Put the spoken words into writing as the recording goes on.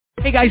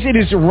Hey guys, it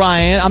is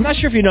Ryan. I'm not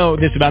sure if you know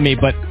this about me,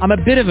 but I'm a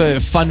bit of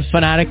a fun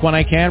fanatic when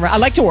I can. I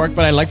like to work,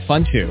 but I like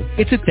fun too.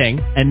 It's a thing.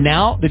 And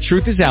now the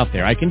truth is out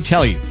there. I can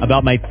tell you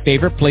about my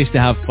favorite place to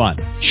have fun.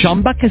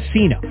 Chumba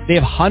Casino. They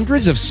have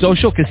hundreds of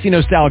social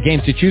casino style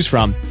games to choose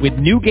from with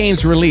new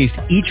games released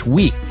each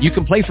week. You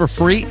can play for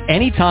free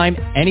anytime,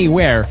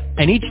 anywhere.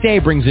 And each day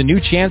brings a new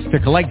chance to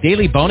collect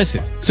daily bonuses.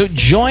 So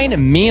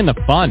join me in the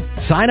fun.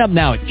 Sign up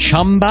now at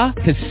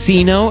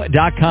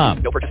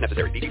ChumbaCasino.com. No purchase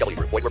necessary. VGW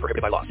Group. Void where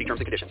prohibited by law. See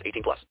terms and conditions.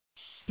 18+.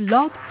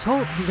 Blog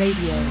Talk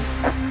Radio.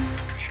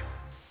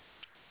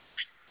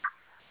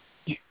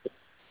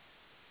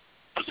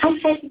 Hi,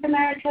 Faith of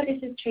America.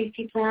 This is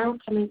Tracy Brown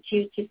coming to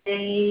you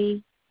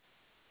today,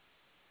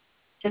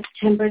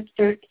 September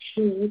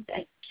 13th,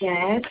 I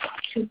guess,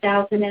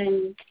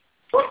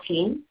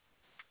 2014.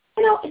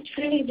 You know, it's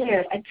really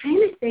weird. I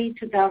kind of say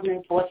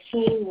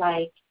 2014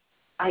 like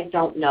I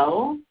don't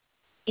know,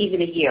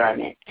 even a year I'm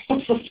in.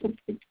 I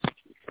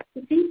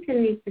think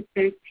today's the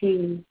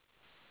 13th.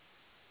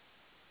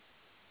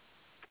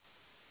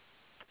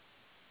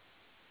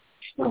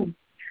 Oh.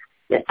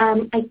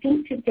 I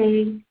think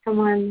today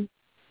one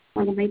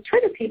of my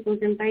Twitter people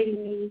is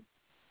inviting me.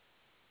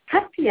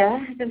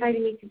 Katya has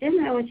invited me to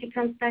dinner when she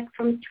comes back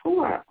from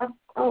tour.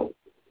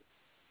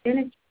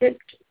 And it's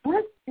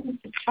what? And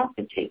it's a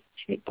chocolate cake.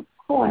 Of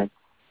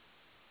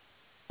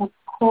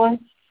course,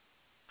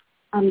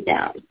 I'm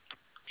down.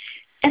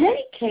 In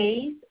any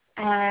case,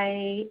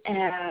 I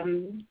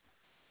am.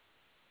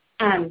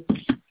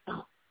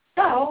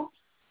 So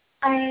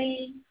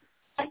I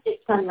did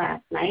fun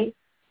last night,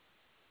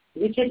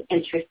 which is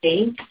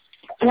interesting.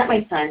 Not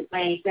my son,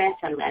 my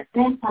grandson last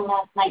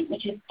night,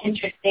 which is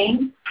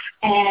interesting.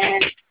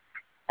 And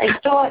I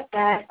thought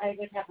that I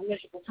would have a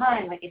miserable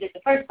time like I did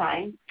the first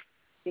time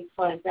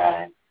because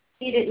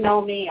he didn't know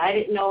me, I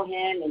didn't know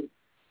him, and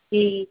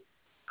he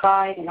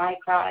cried and I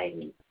cried,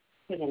 and it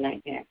was a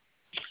nightmare.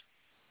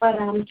 But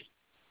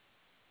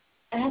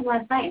I had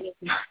last night, and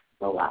it's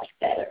a lot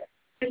better.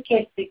 I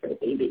can't speak for the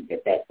baby,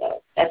 but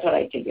that's what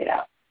I figured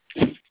out.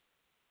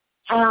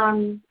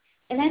 In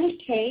any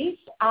case,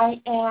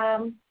 I'm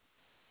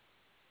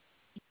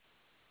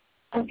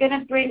going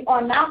to bring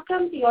on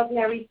Malcolm, the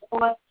Ordinary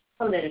Sports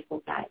political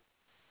guy.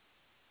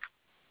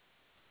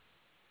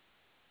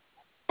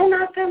 Hey,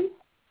 Malcolm.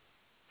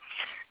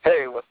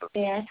 Hey, what's up?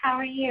 Dad, how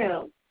are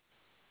you?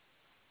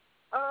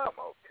 I'm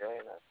okay,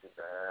 not too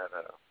bad. A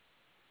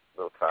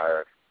little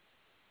tired.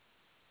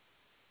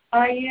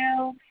 Are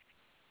you?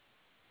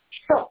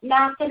 So,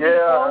 Malcolm,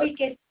 yeah.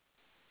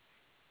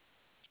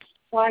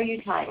 Why are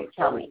you tired?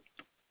 Tell me.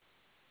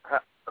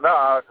 No,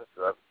 I just,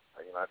 I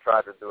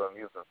tried to do an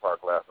amusement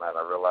park last night, and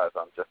I realized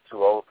I'm just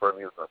too old for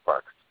amusement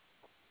parks.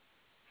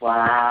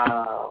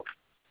 Wow.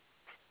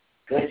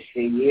 Good for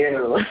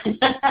you. Good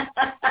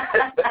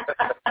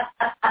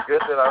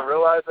that I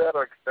realized that,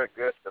 or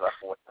good that I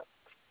went?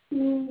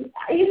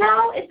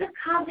 It's a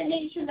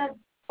combination of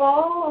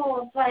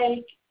both.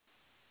 Like,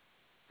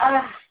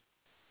 I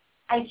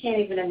can't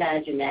even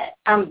imagine that.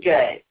 I'm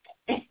good.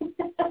 Yeah,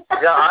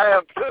 I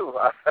am too.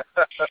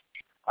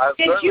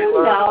 Did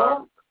you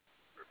know?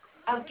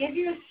 I'll give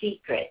you a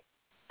secret.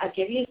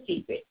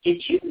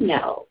 Did you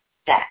know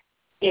that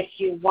if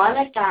you want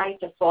a guy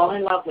to fall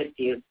in love with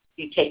you,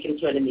 you take him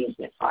to an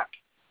amusement park?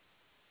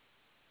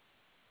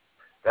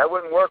 That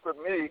wouldn't work with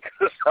me.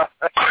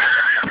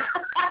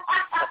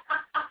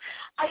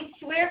 I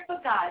swear for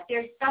God,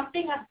 there's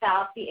something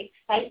about the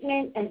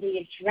excitement and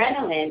the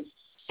adrenaline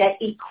that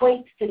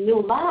equates to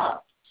new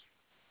love.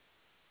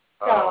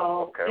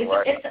 So okay.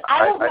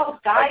 I don't know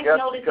if guys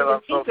know this is a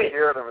I'm secret. So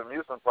scared of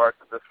amusement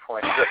parks at this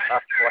point.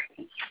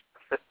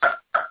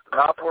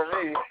 Not for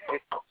me.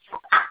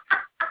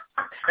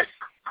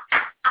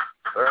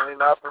 Certainly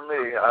not for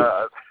me.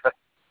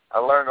 I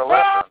learned a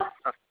lesson.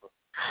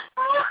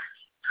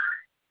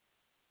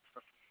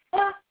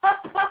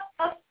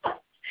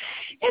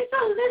 It's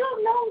a little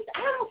known.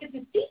 I don't know if it's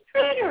a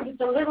secret or if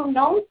it's a little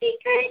known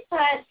secret,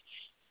 but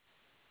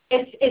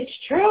it's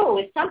true.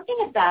 It's something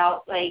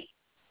about like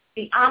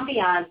the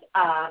ambiance,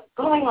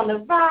 going on the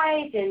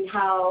ride and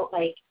how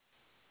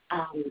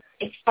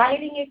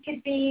exciting it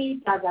could be,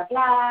 blah blah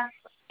blah.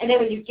 And then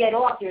when you get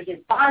off, there's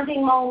this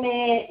bonding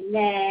moment, and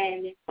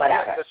then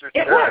whatever.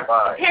 It works.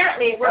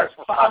 Apparently, it works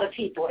for other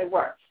people. It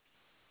works.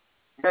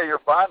 Yeah, you're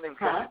bonding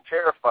because you're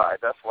terrified.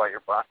 That's why you're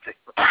bonding.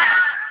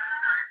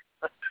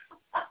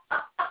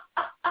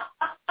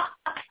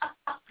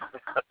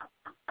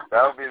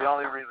 That would be the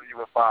only reason you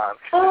would bond.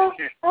 You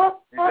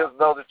just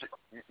know that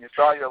you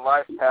saw your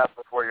life pass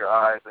before your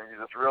eyes, and you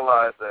just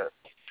realize that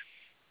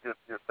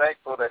you're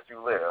thankful that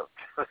you lived.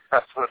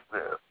 That's what it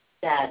is.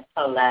 That's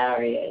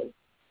hilarious.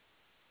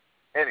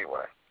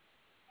 Anyway.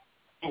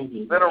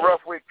 It's been a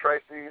rough week,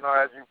 Tracy.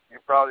 As you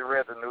probably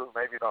read the news.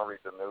 Maybe you don't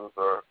read the news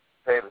or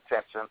paid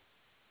attention.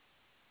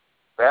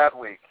 Bad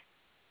week.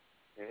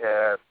 They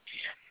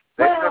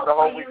spent the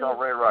whole week on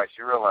Ray Rice.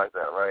 You realize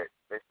that, right?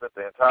 They spent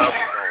the entire week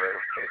on Ray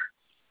Rice.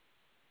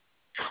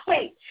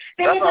 Wait,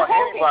 that's all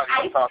anybody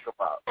can talk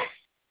about.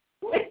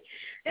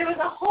 There was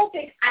a whole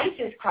big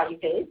ISIS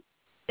crisis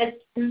that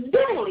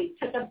literally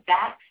took a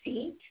back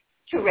seat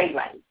to Ray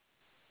Rice.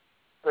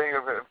 Think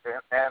of it,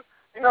 and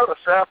you know the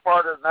sad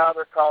part is now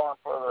they're calling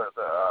for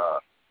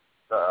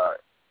the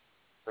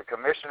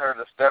commissioner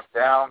to step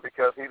down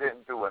because he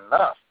didn't do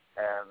enough,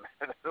 and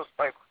it's just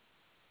like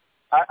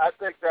I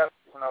think that's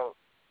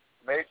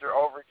major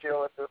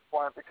overkill at this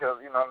point because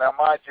now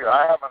mind you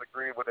I haven't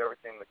agreed with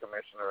everything the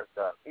commissioner has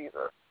done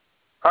either.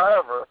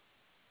 However,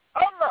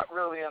 I'm not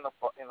really in the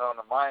in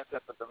the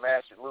mindset that the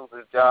man should lose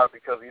his job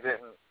because he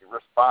didn't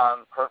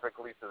respond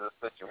perfectly to the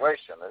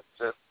situation. It's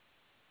just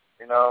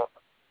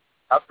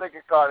I think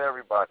it caught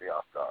everybody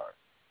off guard.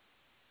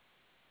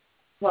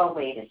 Well,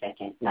 wait a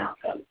second,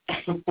 Malcolm.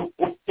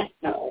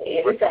 No, wait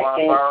a Would you second.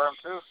 want to fire him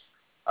too?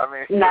 I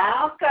mean,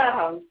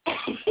 Malcolm,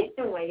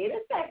 wait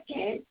a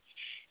second.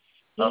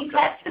 He's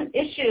had some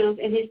issues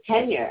in his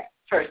tenure,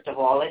 first of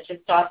all. Let's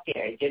just start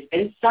there. There's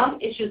been some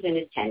issues in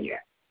his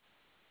tenure.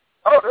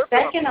 Oh, there's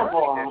Second been of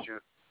all,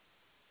 issues.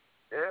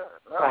 Yeah,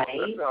 no, right.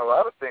 There's been a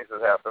lot of things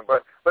that happened.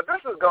 But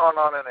this has gone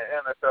on in the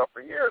NFL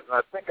for years, and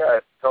I think I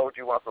had told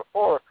you once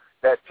before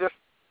that just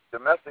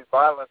domestic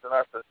violence in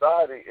our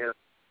society is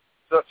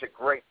such a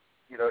great,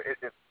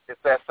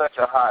 it's at such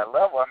a high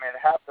level. I mean, it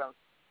happens,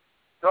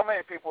 so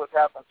many people it's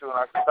happened to in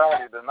our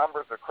society. The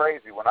numbers are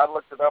crazy. When I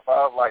looked it up,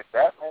 I was like,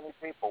 that many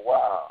people,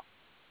 wow.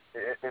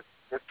 It's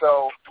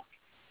so,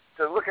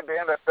 to look at the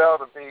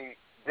NFL to be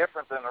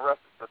different than the rest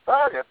of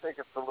society, I think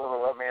it's a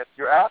little,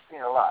 you're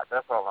asking a lot.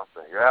 That's all I'm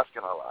saying. You're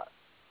asking a lot.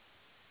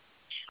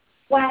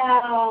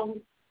 Well,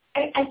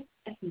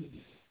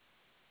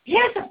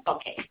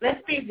 okay,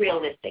 let's be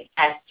realistic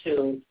as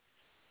to,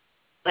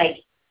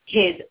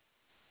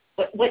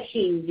 what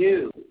he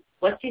knew.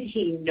 What did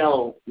he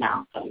know,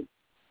 Malcolm?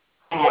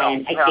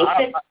 And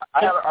I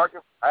had an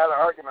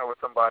argument with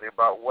somebody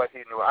about what he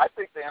knew. I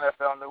think the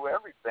NFL knew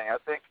everything. I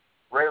think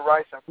Ray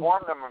Rice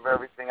informed them of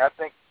everything. I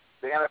think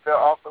the NFL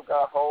also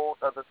got hold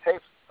of the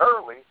tapes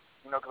early,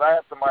 because I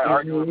had somebody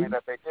argue with me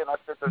that they didn't. I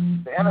said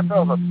the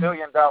NFL is $1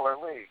 billion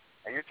league,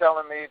 and you're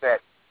telling me that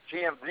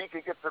TMZ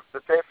can get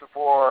the tapes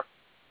before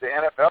the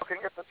NFL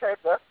can get the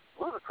tapes? That's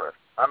ludicrous.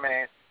 I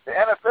mean, the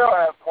NFL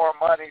has more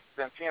money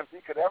than TMZ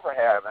could ever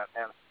have,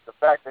 and the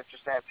fact that you're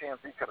saying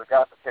TMZ could have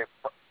got the tapes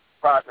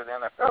prior to the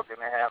NFL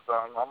getting their hands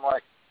on them, I'm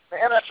like, the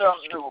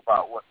NFL knew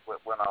about what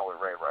went on with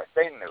Ray Rice.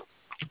 They knew.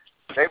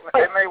 They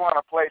may want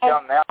to play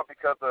dumb now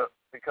because of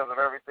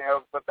everything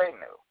else, but they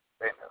knew.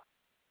 They knew.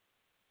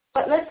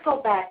 But let's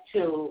go back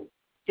to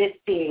this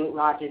being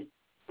Roger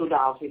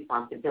Goodell's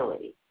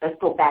responsibility. Let's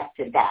go back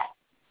to that.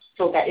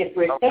 So that if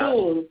we're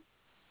saying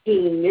he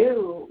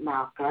knew,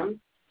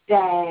 Malcolm,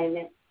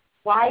 then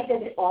why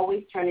does it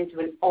always turn into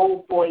an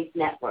old boys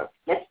network?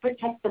 Let's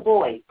protect the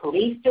boys.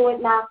 Police do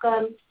it,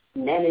 Malcolm.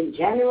 Men in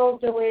general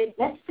do it.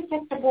 Let's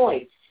protect the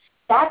boys.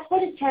 That's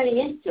what it's turning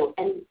into.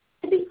 And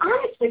to be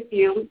honest with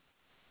you,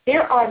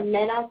 there are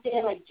men out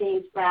there like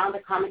James Brown, the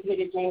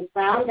commentator James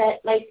Brown,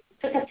 that,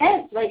 took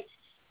offense.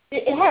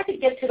 It has to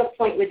get to the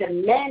point where the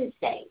men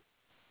say,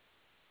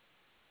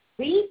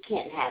 we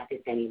can't have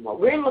this anymore.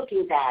 We're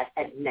looking bad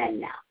as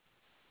men now.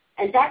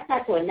 And that's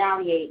not to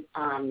annihilate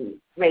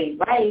Ray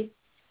Rice.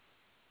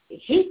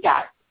 He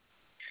got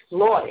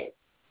slaughtered.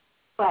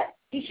 But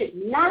he should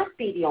not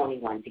be the only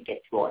one to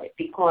get slaughtered,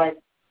 because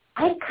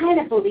I kind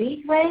of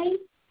believe Ray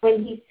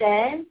when he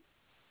says,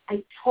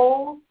 I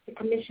told the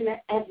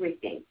commissioner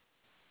everything.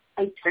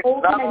 I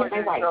told him and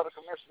my wife. He told the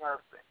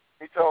commissioner,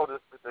 he told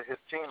his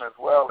team as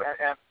well.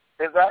 And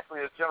his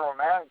general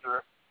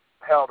manager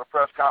held a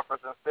press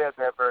conference and said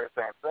that very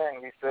same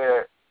thing. He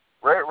said,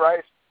 Ray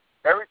Rice,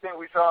 everything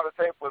we saw on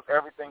the tape was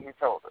everything he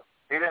told us.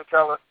 He didn't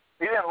tell us,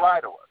 he didn't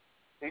lie to us.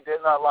 He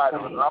did not lie to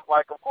us. And I'm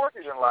like, of course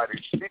he didn't lie to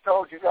you. He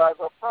told you guys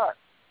up front.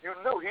 You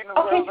knew. He knew.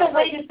 Okay, so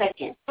wait a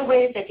second.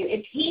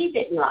 If he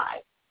didn't lie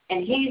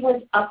and he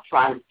was up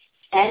front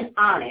and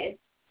honest,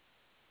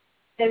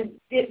 then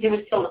there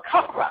was still a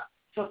cover-up.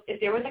 So if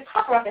there was a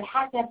cover-up, it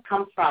had to have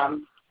come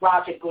from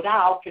Roger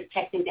Goodell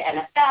protecting the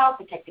NFL,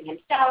 protecting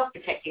himself,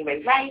 protecting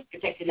Ray Rice,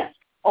 protecting the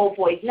Old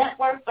Boys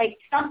Network.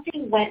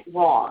 Something went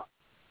wrong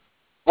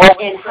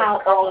in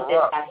how all of this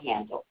got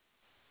handled.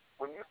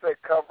 When you say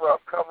cover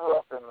up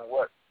in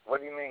what? What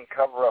do you mean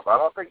cover up? I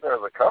don't think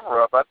there's a cover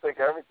up. I think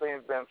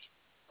everything's been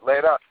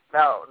laid out.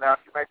 Now, if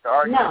you make the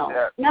argument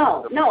that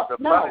the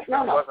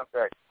punishment wasn't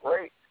that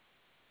great.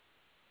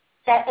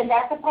 And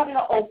that's a part of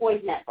the Old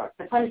Boys Network.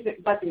 The punishment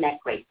wasn't that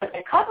great. But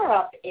the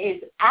cover-up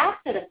is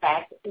after the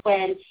fact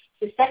when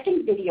the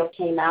second video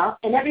came out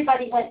and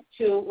everybody went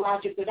to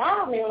Roger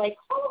Goodell and they were like,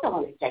 hold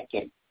on a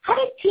second. How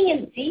did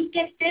TMZ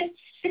get this?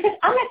 Because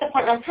I'm at the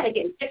point where I'm kind of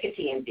getting sick of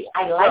TMZ.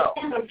 I like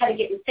them, but I'm kind of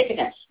getting sick of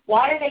them.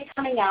 Why are they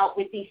coming out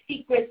with these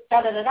secrets,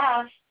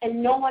 da-da-da-da,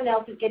 and no one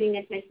else is getting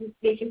this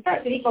information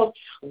first? And he goes,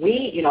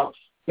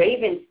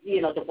 Ravens,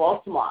 the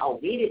Baltimore,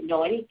 we didn't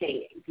know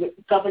anything.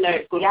 Governor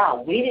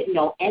Goodell, we didn't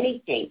know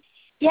anything.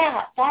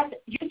 Yeah,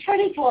 you turn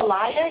into a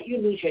liar, you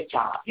lose your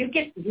job. You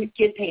get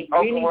paid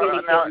really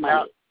good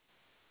money.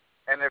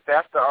 And if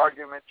that's the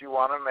argument you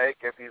want to make,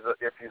 if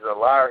he's a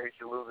liar, he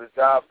should lose his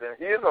job. Then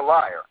he is a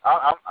liar.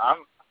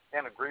 I'm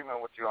in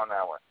agreement with you on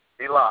that one.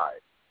 he lied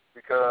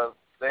because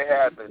they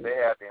had the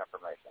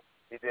information.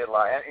 He did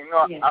lie. And,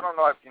 I don't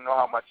know if you know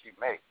how much he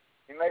makes.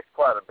 He makes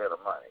quite a bit of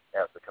money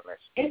as the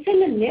commissioner. It's in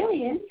the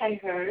millions, I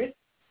heard.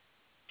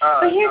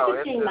 But here's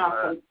the thing,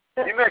 Malcolm.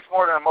 He makes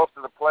more than most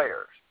of the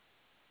players.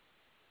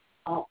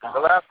 Oh, God. The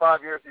last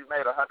 5 years, he's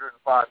made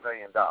 $105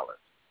 million.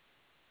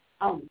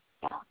 Oh,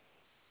 God.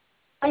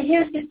 But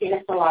here's the thing.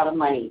 That's a lot of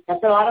money.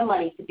 That's a lot of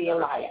money to be a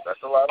liar.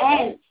 That's a lot of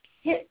money.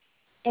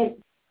 And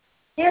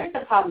here's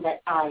the problem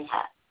that I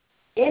have.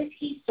 If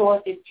he saw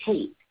the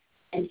tape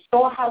and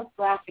saw how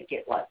graphic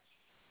it was,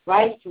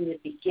 right from the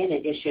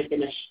beginning, there should have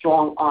been a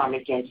strong arm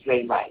against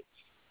Ray Rice.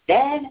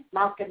 Then,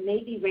 Malcolm,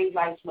 maybe Ray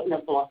Rice wouldn't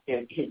have lost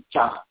his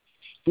job.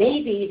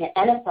 Maybe the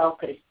NFL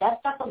could have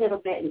stepped up a little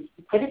bit and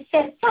could have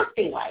said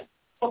something like,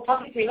 for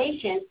public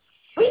relations,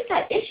 we've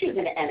got issues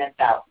in the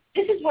NFL.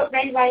 This is what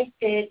Ray Rice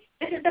did.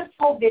 This is the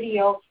full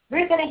video.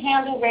 We're going to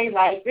handle Ray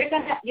Rice. We're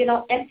going to,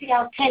 empty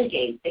out 10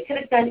 games. They could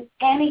have done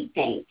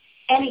anything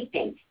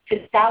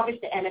to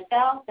salvage the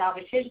NFL,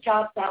 salvage his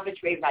job,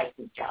 salvage Ray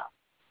Rice's job.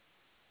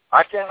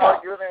 I can't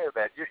argue with any of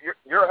that.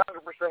 You're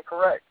 100%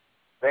 correct.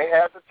 They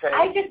had to take.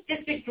 I just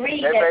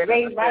disagree that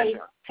Ray Rice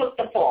took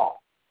the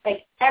fall.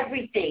 Like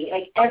everything,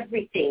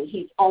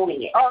 he's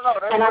owning it. Oh, no,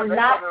 they put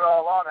it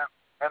all on him.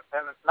 And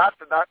not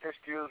to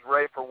excuse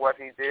Ray for what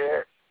he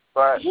did,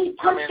 but he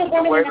punched a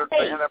woman in the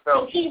face.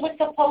 So he was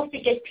supposed to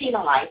get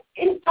penalized,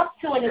 up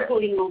to and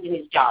including losing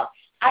his job.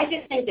 I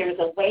just think there's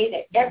a way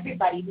that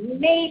everybody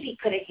maybe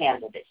could have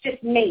handled it,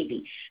 just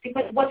maybe.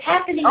 Because what's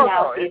happening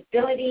now is the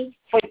ability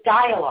for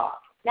dialogue.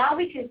 Now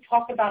we can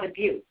talk about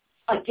abuse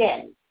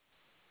again.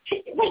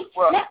 Wait,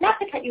 not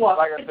to cut you off,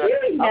 but do you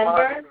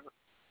remember?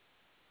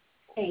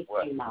 Thank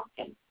you,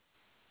 Malcolm.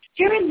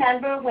 Do you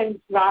remember when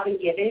Robin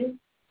Givens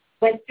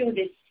went through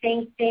this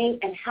same thing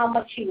and how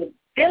much he was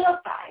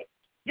vilified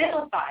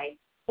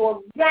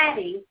for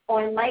ratting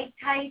on Mike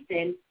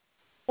Tyson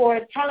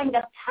for telling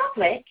the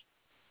public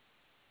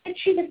that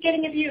she was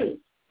getting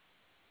abused?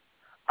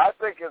 I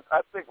think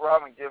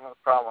Robin Givens'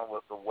 problem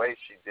was the way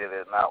she did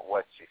it, not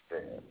what she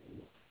said.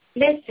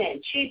 Listen,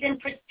 she's in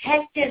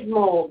protective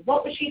mode.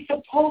 What was she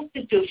supposed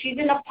to do? She's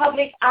in the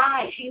public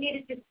eye. She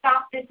needed to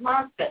stop this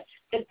monster.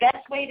 The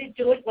best way to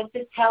do it was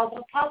to tell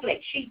the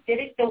public. She did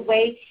it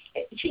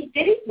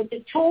with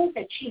the tools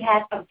that she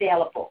had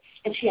available.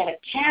 And she had a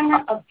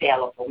camera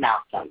available,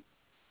 Malcolm.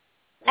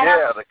 And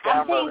the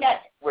camera.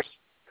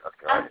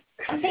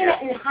 I'm saying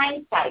that in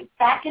hindsight.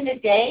 Back in the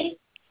day,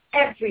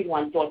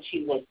 everyone thought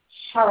she was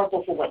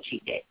horrible for what she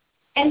did.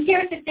 And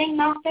here's the thing,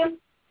 Malcolm.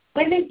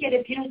 Women get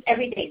abused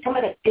every day. Some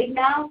of the big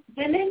mouth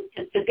women,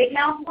 the big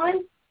mouth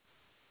ones,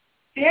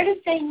 they're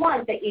the same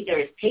ones that either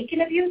is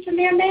taking abuse from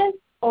their men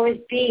or is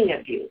being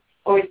abused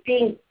or is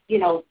being,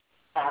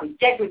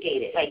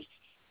 degraded, like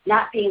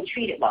not being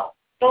treated well.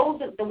 Those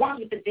are the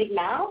ones with the big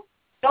mouth.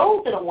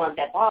 Those are the ones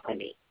that bother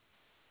me.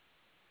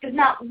 Because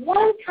not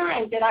one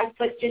time did I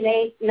put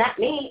Janae, not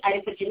me, I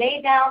didn't put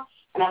Janae down,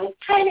 and I was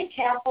kind of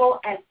careful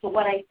as to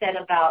what I said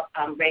about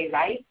Ray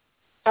Rice.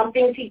 Some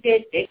things he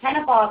did kind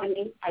of bother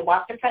me. I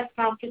watched the press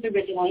conference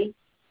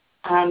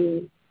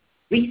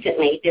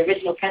recently, the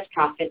original press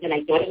conference, and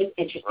I thought it was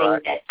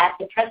interesting that at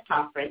the press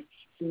conference,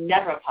 he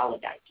never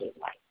apologized to his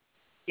wife.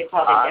 He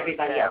apologized to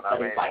everybody else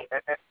but his wife.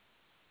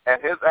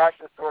 And his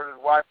actions toward his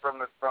wife from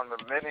the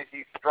minute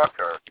he struck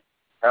her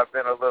have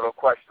been a little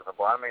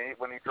questionable. I mean,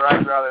 when he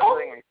dragged her out of the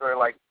thing, he sort of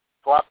like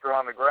flopped her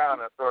on the ground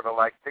and sort of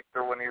like kicked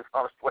her when he was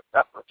on his way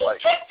out. Like,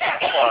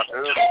 come on,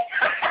 dude.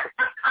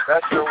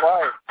 That's your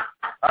wife.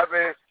 I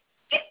mean,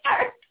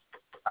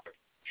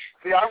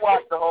 see, I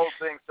watched the whole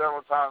thing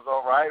several times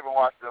over. I even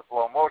watched it in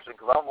slow motion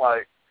because I'm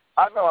like,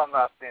 I know I'm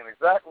not seeing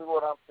exactly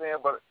what I'm seeing,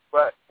 but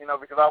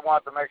because I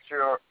want to make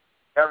sure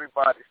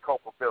everybody's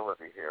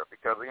culpability here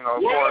because,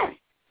 of course,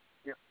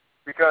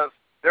 because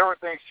there were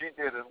things she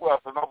did as well,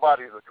 so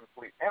nobody's a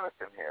complete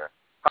innocent here.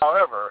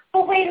 However...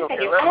 Well, wait a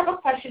second. I have a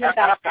question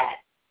about that.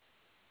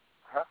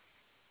 Huh?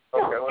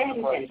 Okay,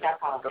 no, I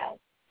apologize.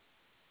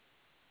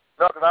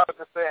 No, because I was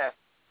just saying,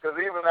 because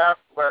even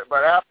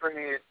after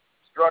he had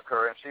struck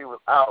her and she was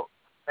out,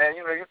 and,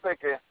 you're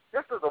thinking,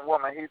 this is a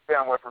woman he's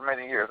been with for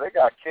many years. They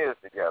got kids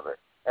together.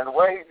 And the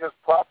way he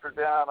just plopped her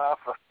down off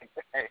of the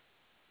thing,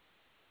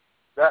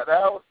 that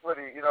was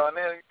pretty, and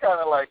then he kind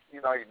of like, he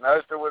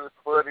nudged her with his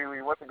foot. He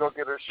went to go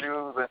get her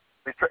shoes, and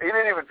he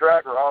didn't even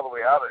drag her all the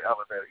way out of the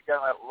elevator. He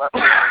kind of left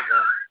her, and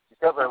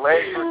because her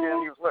legs were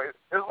in, it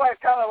was like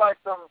kind of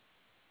watching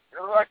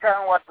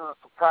The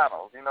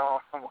Sopranos,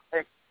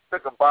 like,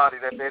 took a body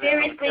that they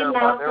didn't care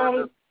about.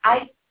 Malcolm,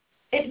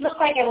 it looked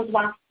like I was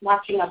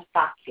watching a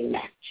boxing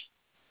match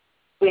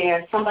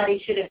where somebody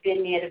should have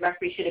been there, the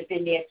referee should have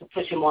been there to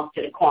push him off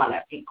to the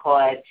corner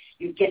because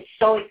you get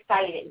so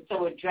excited and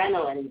so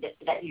adrenaline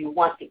that you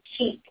want to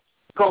keep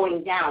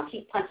going down,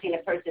 keep punching the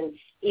person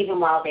even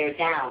while they're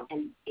down.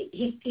 And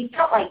he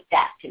felt like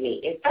that to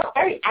me. It felt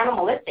very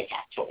animalistic,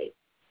 actually.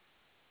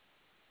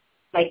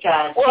 Like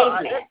a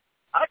caveman.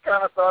 I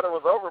kind of thought it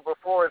was over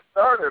before it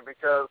started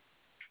because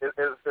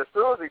as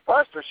soon as he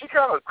punched her, she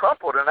kind of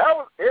crumpled, and that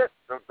was it.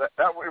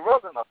 It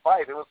wasn't a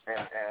fight. It was,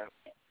 and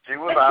She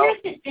was but out.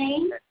 Here's the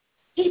thing.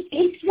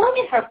 He swung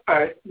at her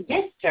first,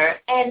 missed her,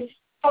 and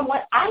from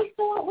what I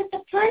saw with the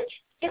punch,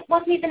 it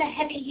wasn't even a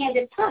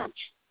heavy-handed punch.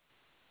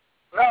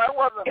 No, it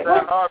wasn't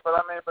that hard,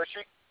 but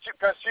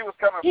because she was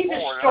coming He's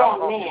forward. A strong I don't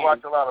know man. if you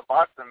watch a lot of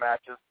boxing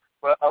matches,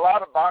 but a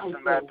lot of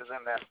boxing matches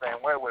in that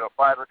same way with a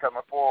fighter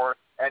coming forward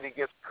and he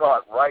gets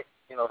caught right,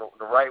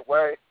 the right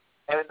way.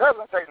 And it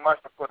doesn't take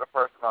much to put a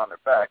person on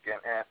their back. And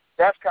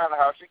that's kind of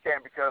how she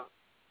came because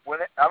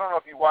I don't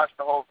know if you watched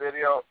the whole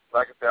video.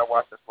 Like I said, I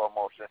watched it slow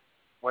motion.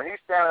 When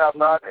he's standing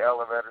outside the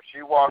elevator,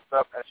 she walks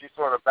up and she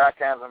sort of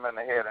backhands him in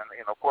the head. And,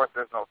 of course,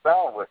 there's no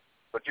sound with it.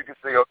 But you can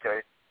see,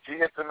 okay, she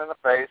hits him in the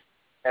face.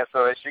 And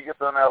so as she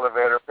gets on the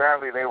elevator,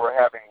 apparently they were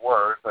having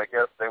words. I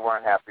guess they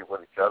weren't happy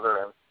with each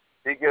other. And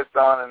he gets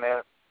on, and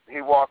then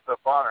he walks up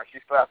on her. She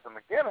slaps him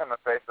again in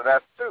the face. So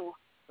that's two.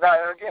 Now,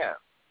 again,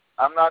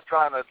 I'm not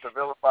trying to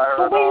vilify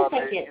her at all.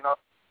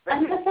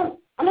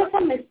 Unless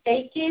I'm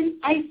mistaken,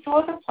 I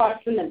saw the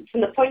part from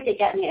the point they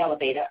got in the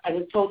elevator. I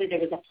was told that there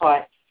was a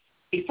part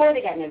before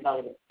they got in the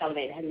elevator.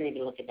 I hadn't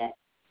even looked at that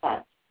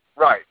part.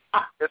 Right.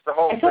 It's the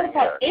whole I thing. saw the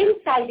part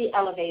inside the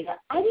elevator.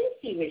 I didn't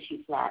see where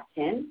she slapped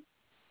him.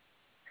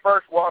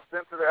 First walks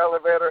into the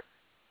elevator.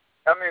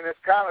 I mean, it's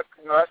kind of,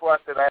 that's why I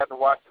said I had to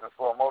watch it in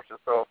slow motion.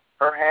 So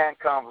her hand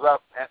comes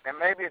up, and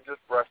maybe it just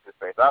brushed his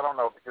face. I don't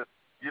know, because,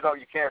 you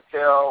can't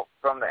tell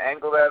from the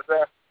angle that it's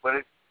at, but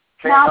it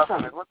came up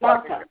and it looked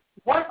like it.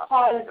 What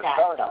part is that,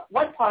 though?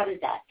 What part is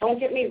that? Don't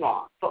get me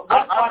wrong, but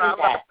what part is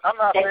that? I'm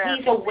not that saying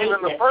he's a weightlifter.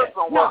 Even the first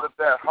one wasn't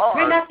that hard.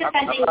 We're not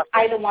defending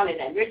either one of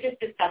them. We're just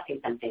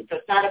discussing something, so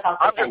it's not about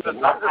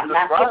defending. I'm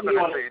not putting you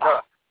on the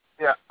spot.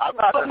 Yeah, I'm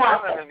not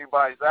defending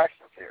anybody's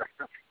actions here.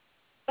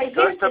 But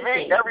to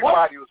me,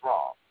 everybody was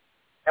wrong.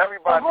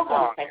 Everybody's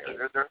wrong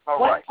here. There's no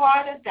right. What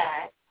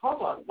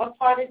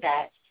part of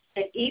that,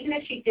 that even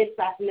if she did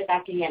slap in the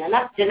back of the hand, I'm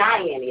not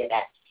denying any of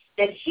that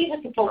he was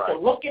supposed to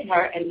look at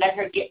her and let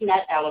her get in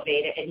that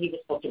elevator, and he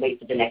was supposed to wait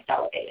for the next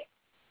elevator.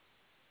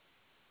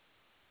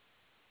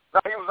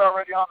 No, he was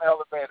already on the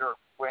elevator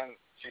when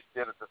she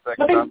did it the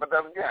second time, but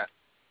then again.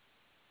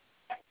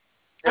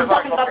 I'm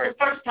talking about the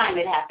first time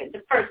it happened,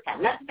 the first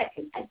time, not the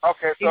second time.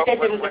 Okay, you said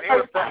it was the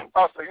first time.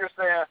 Oh, so you're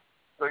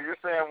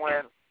saying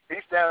when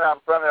he's standing out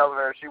in front of the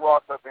elevator, she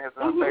walks up and hits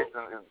him in the face,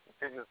 and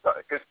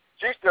because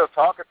she's still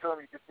talking to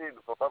him, you can see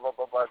the blah, blah,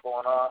 blah, blah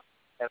going on.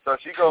 And so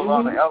she goes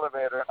on the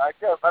elevator, and that's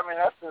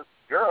his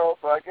girl,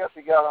 so I guess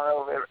he got on the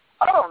elevator.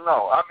 I don't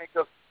know.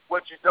 Because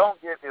what you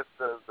don't get is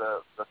the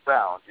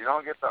sound. You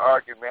don't get the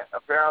argument.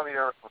 Apparently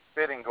there was some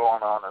spitting going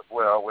on as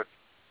well, which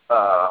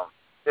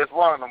is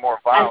one of the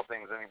more vile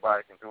things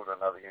anybody can do to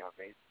another human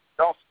being.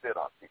 Don't spit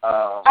on people.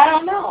 I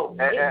don't know.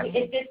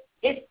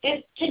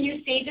 Can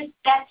you see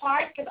that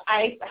part? Because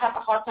I have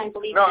a hard time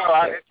believing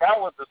that. That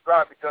was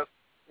described because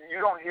you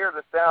don't hear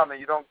the sound,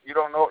 and you don't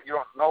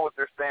know what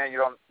they're saying. You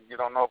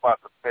don't know about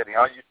the spitting.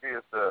 All you see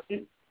is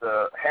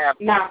the hand.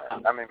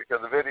 Malcolm. Because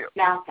the video.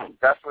 Malcolm.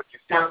 That's what you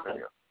see in the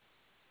video.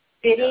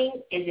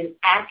 Spitting is an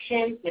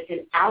action with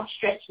an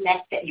outstretched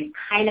neck that you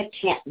kind of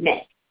can't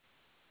miss.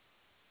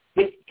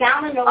 With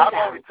sound and no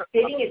sound,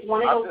 spitting is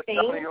one of those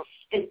things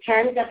in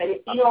terms of an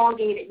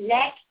elongated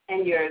neck,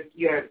 and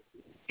you're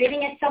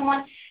spitting at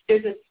someone.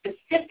 There's a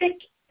specific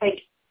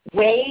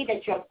way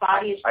that your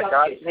body is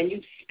structured when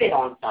you spit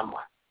on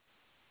someone.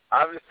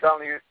 I'm just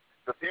telling you,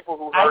 the people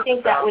who heard I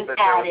think that was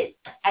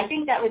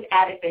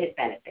added for his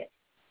benefit.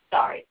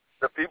 Sorry.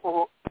 The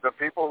people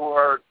who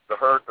heard the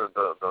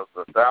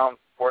sound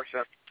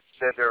portion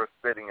said there was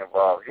spitting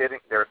involved.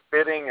 There's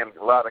spitting and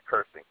a lot of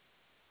cursing.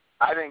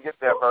 I didn't get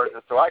that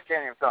version, so I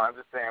can't even tell. I'm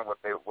just saying what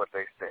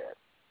they said,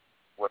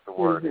 what the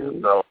word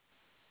is. So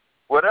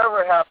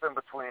whatever happened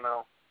between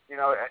them,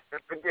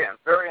 again,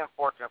 very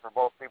unfortunate for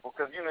both people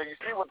because you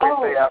see what they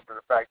say after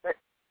the fact.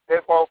 They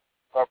both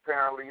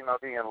apparently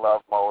be in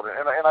love mode,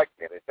 and I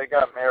get it. They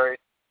got married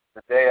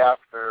the day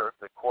after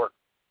the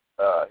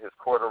his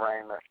court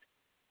arraignment.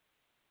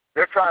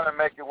 They're trying to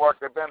make it work.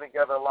 They've been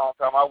together a long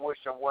time. I wish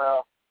them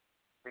well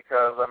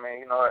because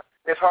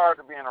it's hard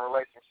to be in a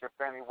relationship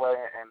anyway,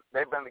 and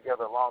they've been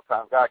together a long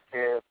time, got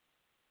kids,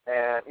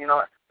 and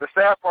the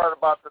sad part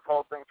about this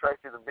whole thing,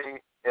 Tracy,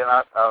 and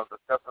I was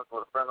discussing this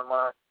with a friend of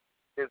mine,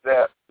 is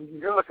that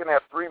you're looking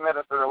at 3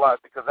 minutes of their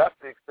life because that's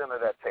the extent of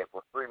that tape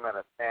was 3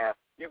 minutes, and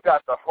you've got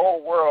the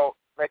whole world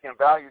making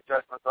value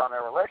judgments on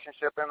their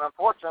relationship, and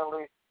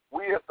unfortunately,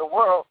 we as the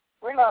world,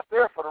 we're not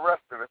there for the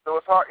rest of it. So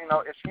it's hard,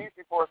 it's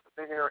easy for us to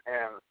sit here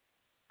and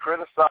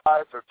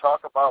criticize or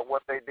talk about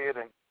what they did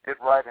and did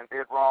right and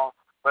did wrong,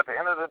 but at the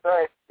end of the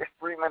day, it's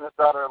 3 minutes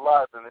out of their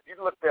lives, and if you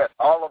looked at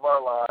all of our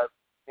lives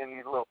in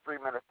these little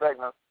 3-minute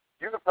segments,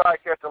 you could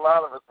probably catch a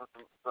lot of us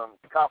in some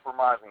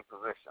compromising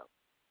positions.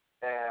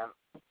 And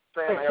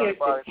saying to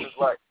everybody just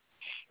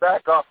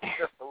back off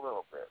just a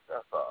little bit.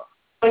 That's all.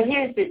 But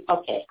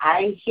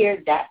I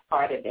hear that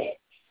part of it.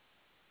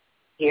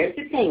 Here's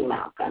the thing,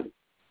 Malcolm.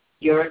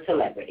 You're a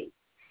celebrity.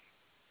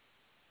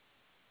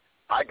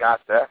 I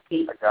got that.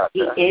 He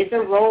is a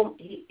role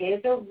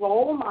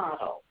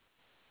model.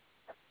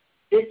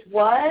 This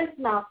was,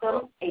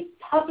 Malcolm, a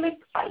public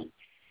fight.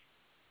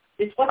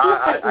 This wasn't a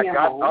fight in your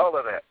home. I got all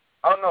of that.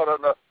 Oh,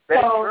 no.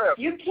 So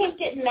you can't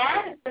get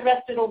mad at the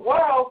rest of the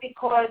world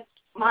because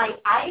my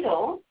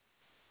idol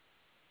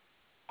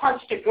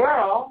punched a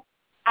girl.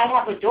 I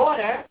have a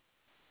daughter.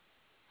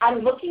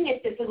 I'm looking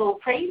at this a little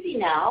crazy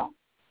now.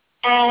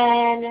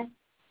 And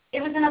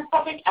it was in a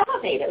public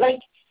elevator. Like,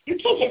 you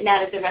can't get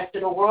mad at the rest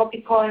of the world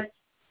because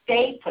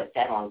they put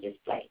that on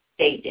display.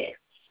 They did.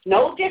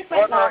 No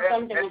different,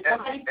 Malcolm, than when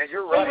somebody...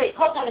 Wait,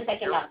 hold on a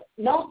second, Malcolm.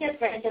 No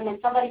different than when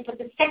somebody put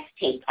the sex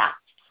tape out.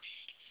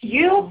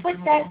 You put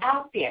that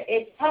out there.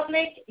 It's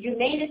public. You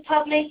made it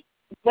public.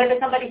 Whether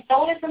somebody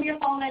stole it from your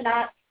phone or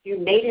not, you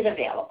made it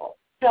available.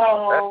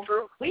 So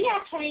we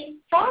actually,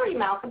 sorry,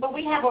 Malcolm, but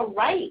we have a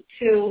right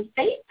to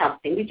say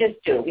something. We just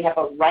do. We have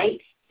a right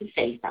to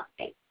say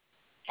something.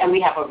 And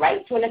we have a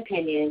right to an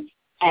opinion.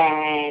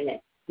 And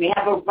we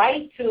have a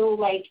right to,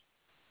 like,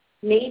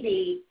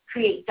 maybe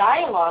create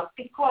dialogue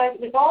because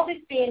with all this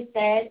being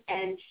said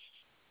and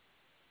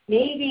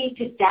maybe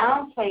to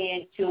downplay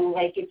it to,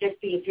 like, it just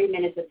being 3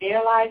 minutes of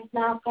their lives,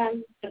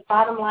 Malcolm, the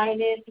bottom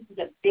line is this is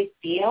a big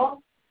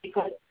deal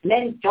because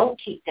men don't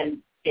keep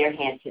their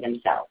hands to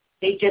themselves.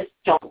 They just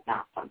don't,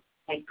 Malcolm.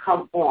 Like,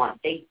 come on.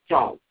 They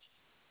don't.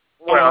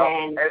 Well,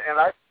 and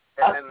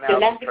now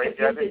domestic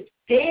abuse is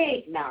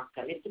big,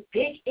 Malcolm. It's a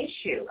big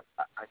issue.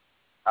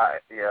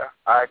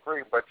 I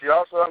agree. But you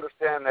also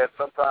understand that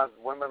sometimes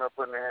women are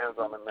putting their hands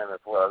on the men as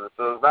well.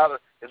 So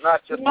it's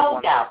not just no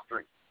one doubt.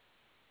 street.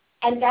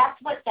 And that's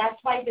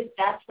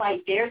why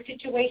their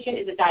situation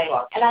is a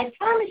dialogue. And I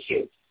promise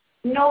you,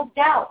 no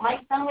doubt, my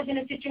son was in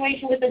a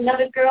situation with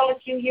another girl a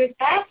few years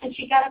back, and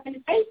she got up in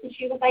his face and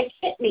she was like,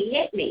 hit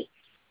me.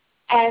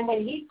 And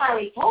when he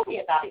finally told me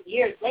about it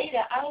years later,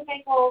 I was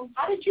like, well,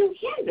 how did you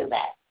handle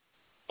that?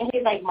 And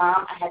he's like,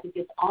 Mom, I had to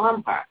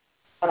disarm her,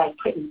 but I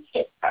couldn't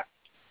hit her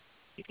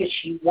because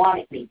she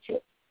wanted me to.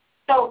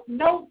 So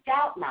no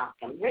doubt,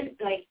 Malcolm,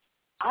 like,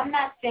 I'm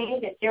not saying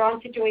that there are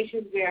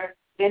situations where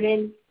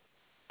women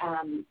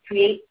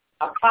create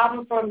a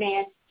problem for a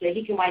man so that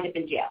he can wind up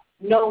in jail.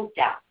 No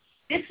doubt.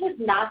 This was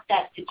not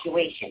that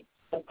situation.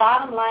 The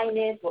bottom line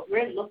is what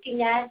we're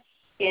looking at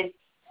is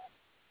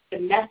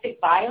domestic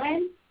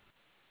violence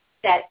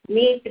that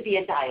needs to be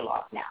a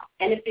dialogue now.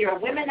 And if there are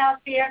women out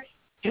there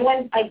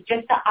doing like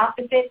just the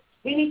opposite,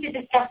 we need to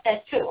discuss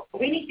that too.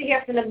 We need to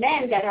hear from the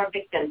men that are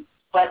victims,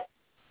 but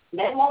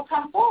men won't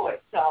come forward.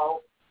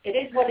 So it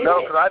is what it is. No,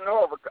 because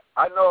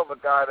I know of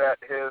a guy that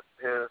his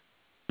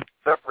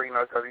separating,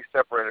 because he's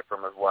separated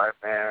from his wife,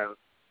 and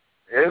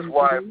his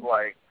wife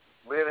like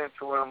lit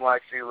into him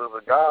like she was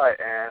a guy,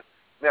 and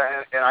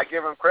I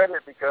give him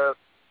credit because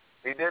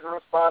he didn't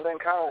respond in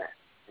kind.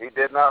 He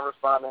did not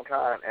respond in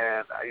kind,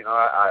 and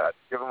I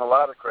give him a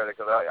lot of credit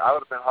because I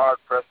would have been hard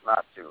pressed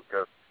not to.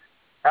 Because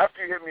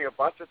after you hit me a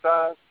bunch of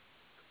times,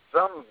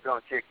 something's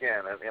gonna kick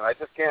in, and I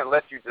just can't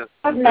let you just.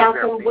 But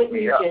Malcolm, wouldn't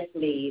you just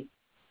leave?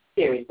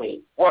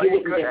 Seriously, well, you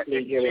wouldn't just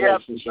leave your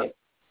relationship.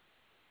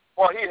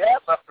 Well, he had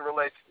left the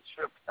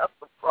relationship. That's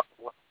the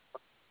problem.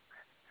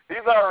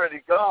 He's already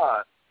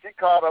gone. She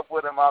caught up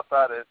with him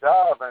outside his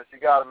job, and she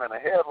got him in a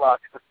headlock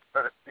and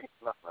started beating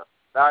on him.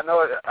 Now, I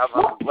know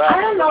I'm glad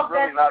I don't know if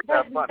really not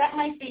that funny. That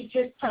might be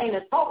just plain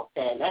assault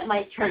then. That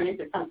might turn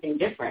into something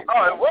different.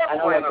 Oh, it was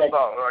plain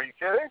assault. Are you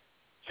kidding?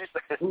 She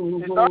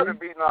started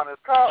beating on his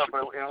car,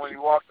 and when he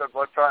walked up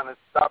trying to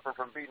stop her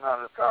from beating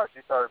on his car,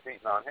 she started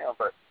beating on him.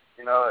 But,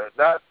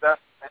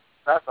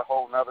 that's a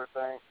whole other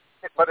thing.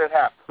 But it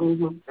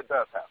happens. It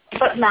does happen.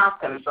 But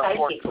Malcolm,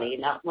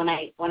 psychically, when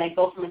I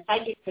go from a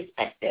psychic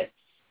perspective,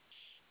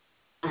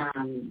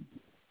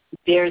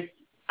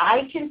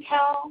 I can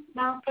tell,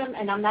 Malcolm,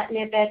 and I'm not in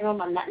their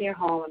bedroom, I'm not in their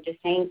home, I'm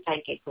just saying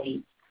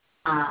psychically,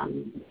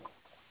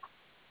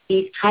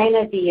 he's kind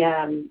of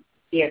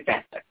the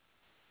aggressor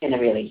in a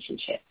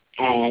relationship,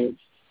 and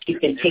he's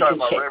been taking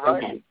shit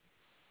from him.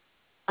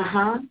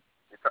 Uh-huh.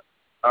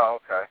 Oh,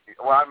 okay.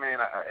 Well, I mean,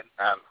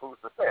 and who's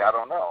to say? I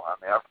don't know. I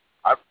mean,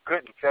 I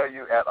couldn't tell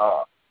you at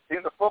all.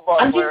 He's a football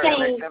player,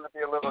 and they tend to be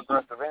a little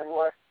aggressive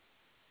anyway.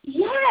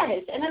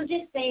 Yes, and I'm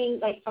just saying,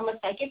 like, from a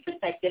psychic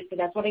perspective, because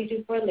that's what I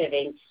do for a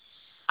living,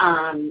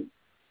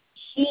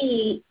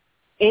 he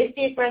is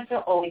the aggressor,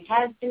 always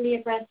has been the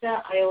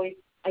aggressor.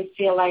 I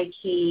feel like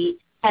he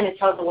kind of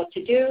tells her what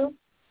to do.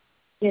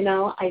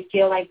 I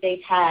feel like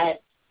they've had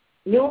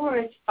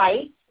numerous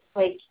fights,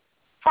 like,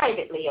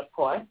 privately, of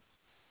course.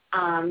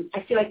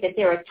 I feel like that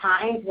there are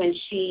times when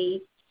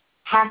she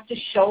has to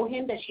show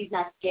him that she's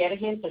not scared of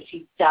him, so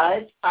she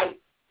does fight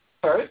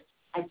first.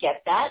 I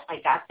get that.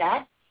 I got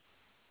that.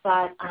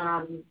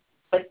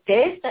 But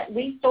this that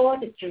we saw,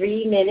 the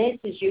 3 minutes,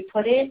 as you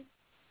put it,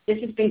 this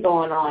has been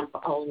going on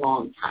for a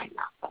long time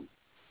now.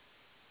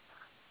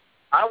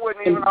 I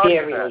wouldn't even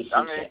argue that.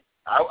 I mean,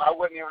 I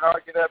wouldn't even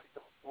argue that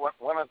because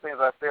one of the things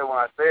I said when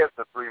I said it's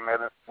the 3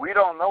 minutes, we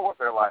don't know what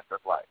their life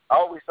is like.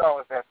 All we saw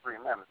was that 3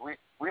 minutes.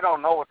 We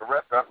don't know what the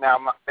rest of now.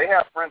 They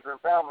have friends and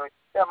family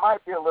that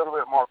might be a little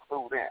bit more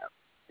clued in.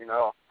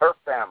 Her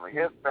family,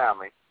 his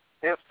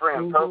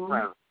friends, her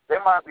friends. They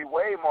might be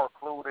way more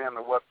clued in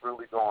to what's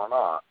really going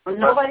on. Well,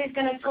 nobody's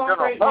going to talk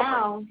right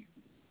now.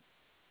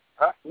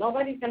 Huh? Nobody's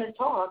going to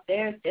talk.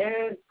 They're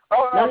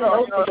Oh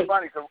no! You know, it's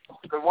funny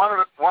because one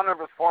of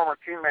his former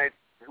teammates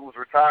who's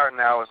retired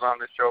now is on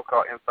this show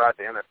called Inside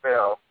the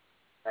NFL,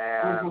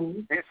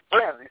 and he's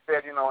friends. He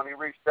said, you know, when he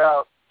reached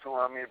out to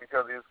him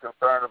because he was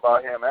concerned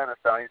about him and his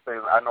family, he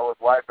said, I know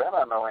his wife and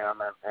I know him,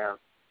 and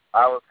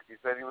he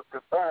said he was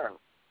concerned.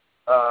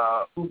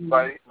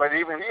 But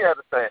even he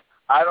had to say,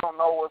 I don't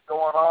know what's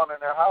going on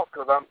in their house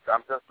because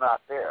I'm just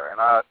not there,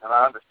 and I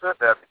understood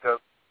that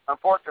because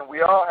unfortunately we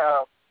all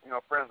have, you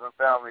know, friends and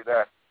family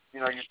that, you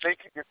know, you think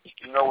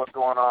you know what's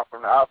going on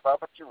from the outside,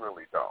 but you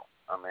really don't.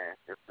 I mean,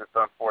 it's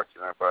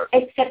unfortunate, but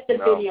except the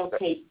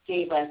videotape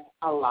gave us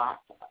a lot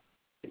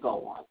to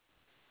go on.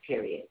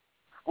 Period.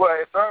 Well,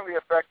 it certainly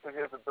affected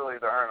his ability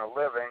to earn a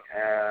living,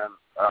 and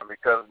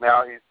because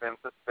now he's been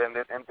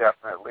suspended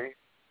indefinitely.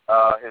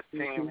 His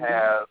team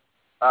has,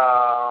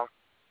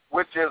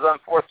 which is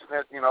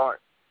unfortunate. You know,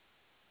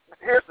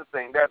 here's the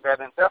thing: that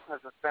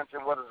indefinite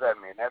suspension. What does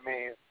that mean? That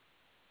means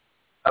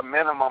a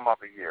minimum of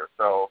a year.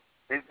 So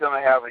he's going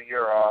to have a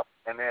year off,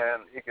 and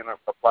then he can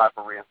apply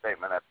for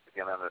reinstatement at the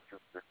beginning of the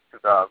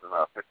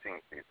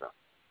 2015 season.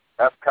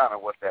 That's kind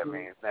of what that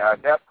means. Now,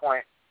 at that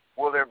point,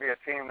 will there be a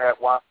team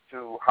that wants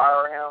to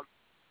hire him?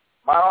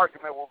 My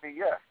argument will be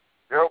yes.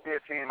 There will be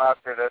a team out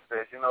there that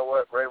says, you know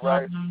what, Ray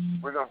Rice,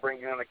 we're going to bring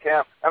you into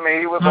camp. I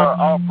mean, he was an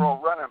all-pro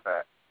running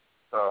back,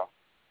 so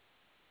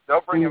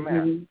they'll bring him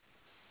in.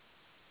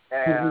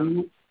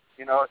 And,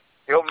 you know,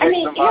 he'll make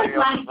somebody here's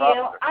my else's deal.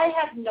 roster. I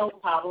have no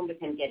problem with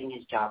him getting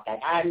his job back.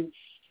 I'm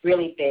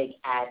really big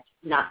at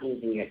not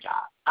losing your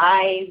job.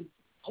 I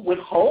would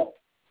hope,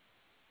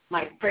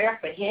 my prayer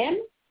for him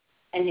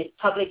and his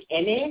public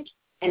image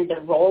and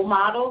the role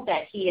model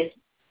that he has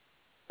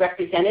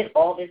represented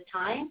all this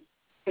time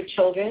for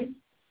children,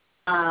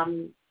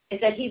 is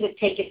that he would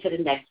take it to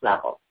the next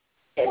level.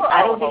 Well,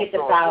 I don't think it's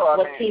about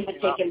what team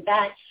would take him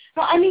back.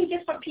 No, I mean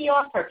just for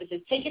PR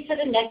purposes. Take it to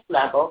the next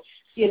level.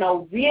 You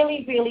know,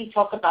 really, really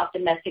talk about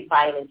domestic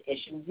violence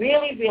issue.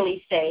 Really,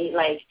 really say,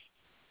 like,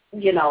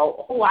 you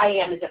know, who I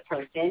am as a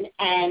person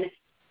and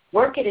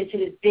work it into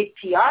this big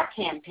PR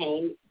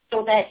campaign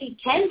so that he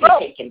can be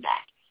taken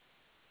back.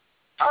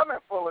 I'm in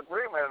full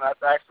agreement, and I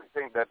actually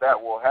think that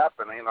will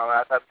happen. You know,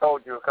 I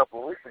told you a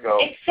couple of weeks ago.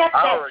 Except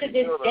that to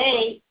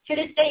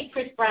this day,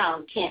 Chris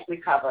Brown can't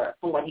recover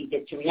from what he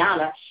did to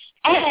Rihanna.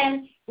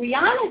 And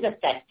Rihanna's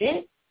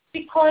affected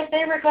because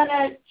they were going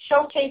to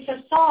showcase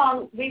her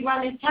song, We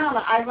Run This Town,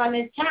 or I Run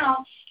This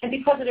Town, and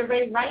because of the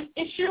Ray Rice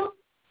issue,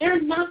 they're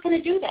not going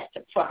to do that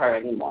for her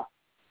anymore.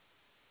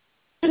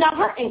 So now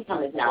her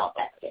income is now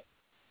affected.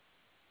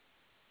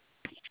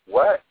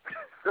 What?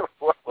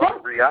 What,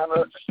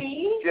 Rihanna?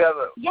 Yes.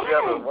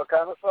 What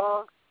kind of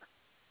song?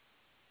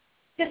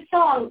 The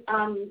song,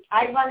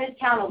 I Run This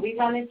Town, or We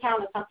Run This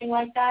Town, or something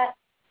like that.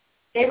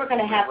 They were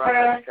going to have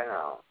her. This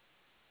town.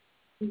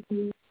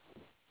 Mm-hmm.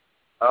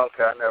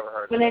 Okay, I never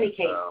heard of in any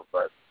case,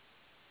 but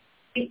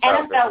the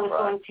NFL was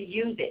going to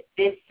use it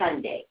this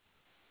Sunday,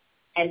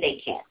 and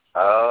they can't.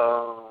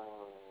 Oh,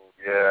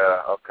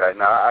 yeah. Okay.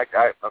 Now, I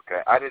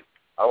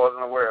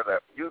wasn't aware of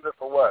that. Use it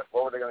for what?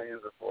 What were they going to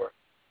use it for?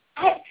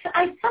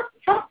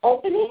 Some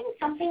opening,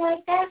 something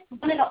like that.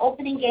 One of the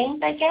opening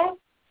games, I guess.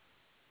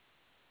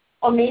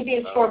 Or maybe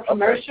it's for a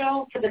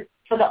commercial for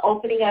the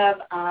opening of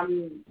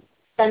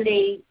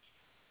Sunday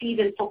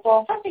season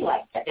football, something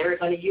like that. They were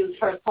going to use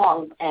her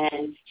song,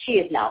 and she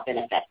has now been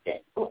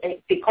affected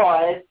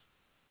because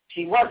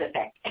she was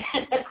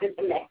affected with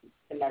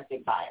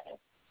domestic violence.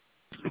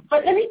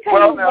 But let me tell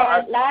you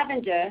what,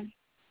 Lavender.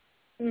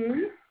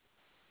 Hmm?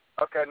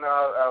 Okay,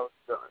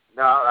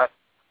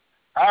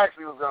 I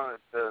actually was going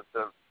to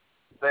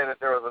say that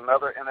there was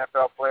another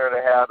NFL player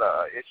that had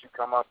an issue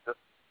come up just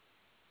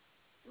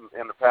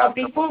in the past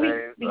couple days. Before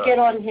we get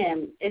on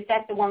him, is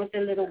that the one with the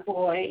little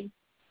boy?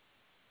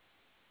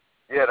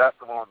 Yeah, that's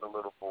the one with the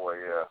little boy,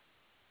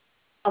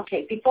 yeah.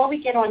 Okay, before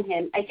we get on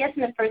him, I guess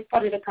in the first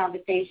part of the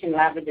conversation,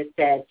 Lavender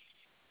said,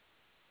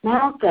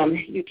 Malcolm,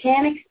 you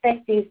can't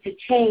expect things to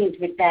change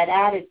with that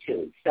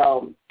attitude.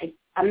 So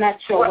I'm not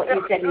sure what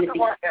you said in the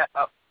beginning.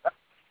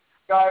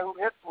 Guy who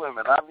hits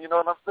women. You know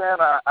what I'm saying?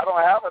 I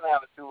don't have an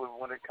attitude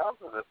when it comes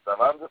to this stuff.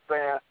 I'm just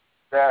saying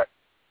that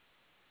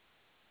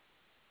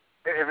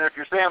if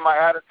you're saying my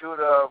attitude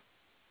of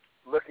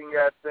looking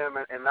at them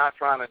and not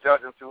trying to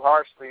judge them too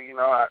harshly, you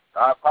know,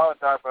 I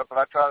apologize for it, but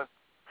I try to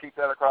keep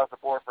that across the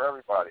board for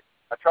everybody.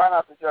 I try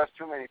not to judge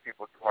too many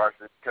people too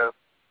harshly because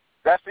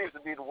that seems to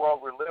be the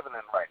world we're living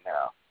in right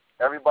now.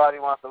 Everybody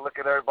wants to look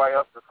at everybody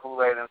else's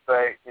Kool-Aid and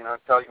say, you know,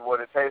 tell you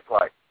what it tastes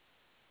like.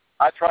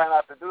 I try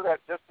not to do that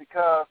just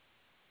because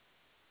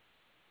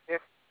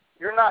if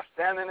you're not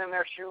standing in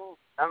their shoes,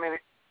 I mean,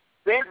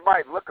 things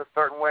might look a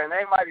certain way, and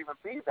they might even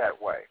be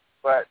that way.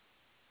 But,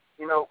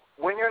 you know,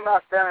 when you're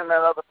not standing in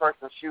that other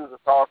person's shoes,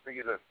 it's hard for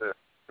you to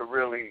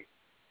really,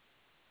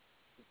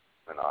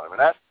 you know, I mean,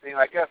 that's, you know,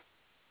 I guess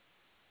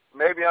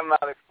maybe I'm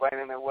not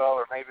explaining it well,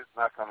 or maybe it's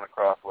not coming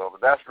across well,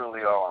 but that's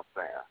really all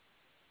I'm saying.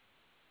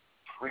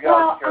 We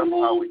got to be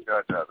careful how we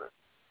judge others.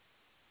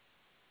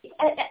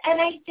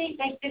 And I think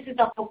like this is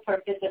the whole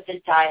purpose of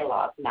the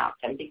dialogue,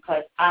 Malcolm,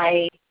 because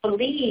I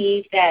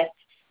believe that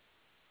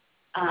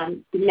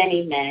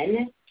many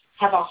men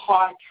have a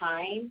hard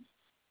time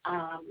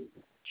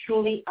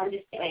truly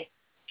understanding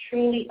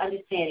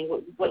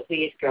what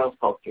we as girls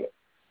go through.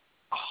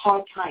 A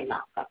hard time,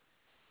 Malcolm.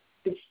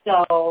 And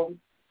so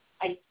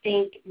I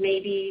think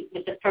maybe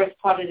with the first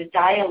part of the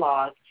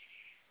dialogue,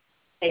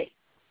 that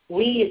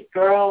we as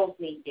girls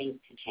need things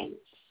to change.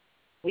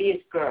 We as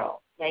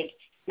girls. Like,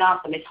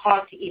 Malcolm, it's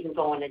hard to even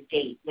go on a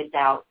date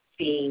without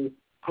being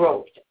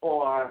groped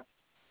or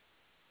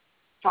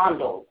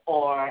fondled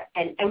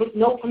and with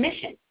no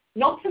permission.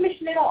 No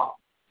permission at all.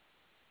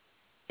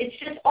 It's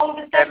just all of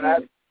a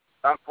sudden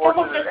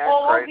someone just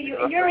all over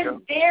you, and you're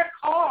in their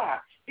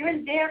car. You're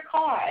in their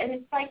car, and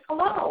it's like,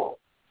 hello.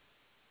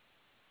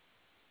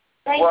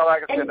 Like, well,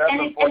 like I said, that's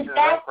unfortunate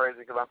and crazy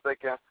because I'm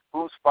thinking,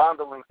 who's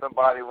fondling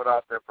somebody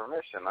without their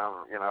permission?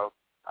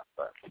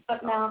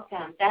 But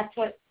Malcolm, that's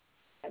what.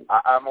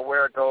 I'm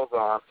aware it goes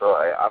on, so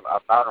I'm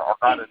not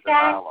in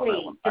denial on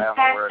that one. The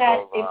fact that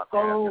it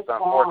goes it's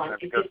unfortunate on,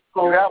 because it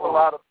goes you have on. a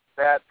lot of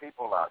bad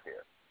people out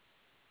here.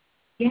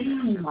 Yeah.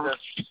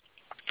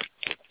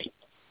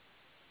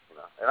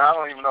 And I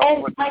don't even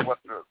know what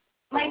the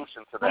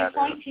solution to that is.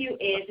 My point to you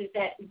is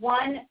that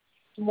one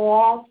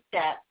small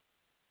step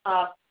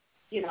of,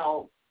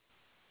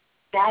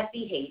 bad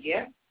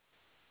behavior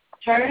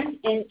turns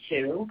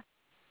into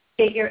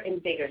bigger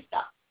and bigger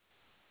stuff.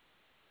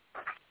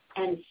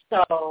 And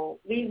so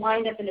we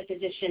wind up in a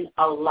position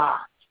a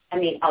lot.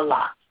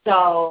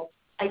 So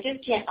I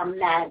just can't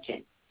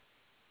imagine.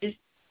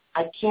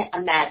 I can't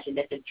imagine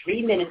that the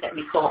 3 minutes that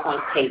we saw on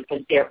tape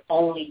was there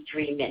only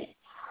 3 minutes.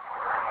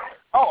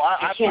 Oh,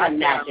 I can't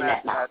imagine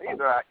that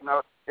either.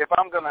 If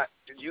I'm going to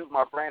use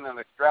my brain and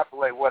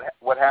extrapolate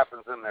what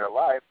happens in their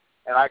life,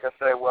 and I can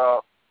say,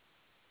 well,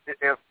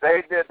 if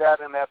they did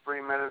that in that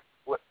 3 minutes,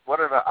 what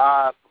are the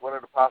odds, what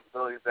are the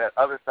possibilities that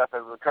other stuff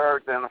has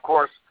occurred? Then, of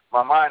course,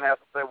 my mind has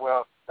to say,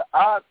 well, the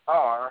odds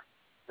are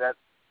that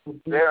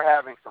they're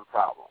having some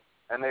problems,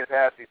 and they've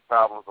had these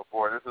problems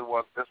before. This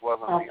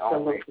wasn't Absolutely. the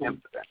only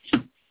incident.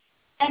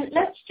 And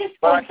let's just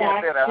go back to... But I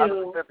can't say that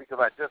 100% because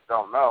I just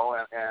don't know.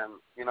 And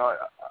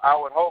I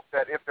would hope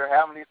that if they're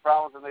having these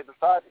problems and they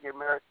decide to get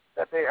married,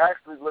 that they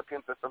actually look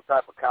into some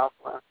type of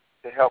counseling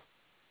to help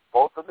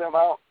both of them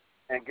out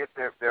and get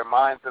their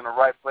minds in the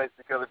right place.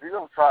 Because if you're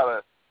going to try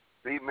to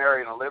be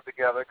married and live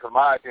together, because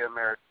my idea of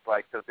marriage is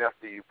like till death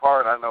do you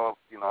part. I know,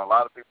 a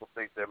lot of people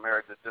think that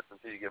marriage is just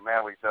until you get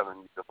mad with each other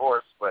and you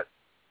divorce. But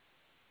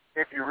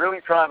if you're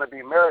really trying to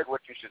be married,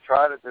 what you should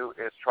try to do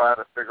is try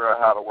to figure out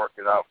how to work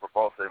it out for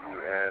both of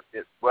you, and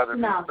whether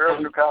it's a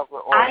spiritual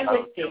counselor or a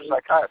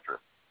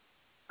psychiatrist.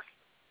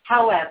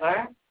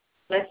 However,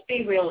 let's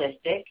be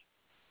realistic.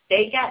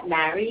 They got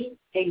married.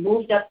 They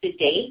moved up the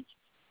date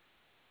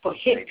for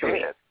his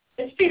career.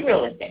 Let's be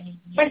realistic.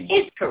 For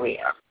his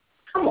career.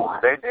 Come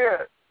on. They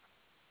did.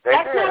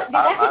 That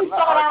didn't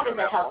start out as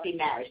a healthy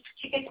marriage.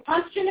 She gets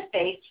punched in the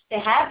face. They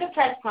have the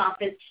press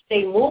conference.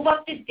 They move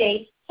up the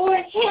date for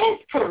his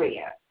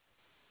career.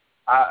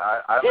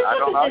 This is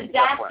a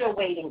disaster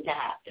waiting to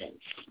happen.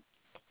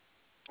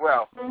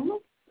 Well,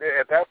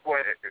 at that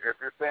point, if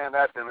you're saying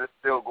that, then it's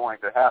still going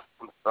to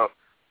happen. So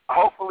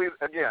hopefully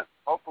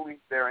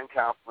they're in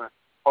counseling.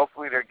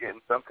 Hopefully they're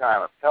getting some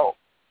kind of help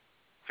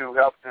to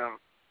help them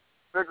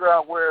figure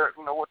out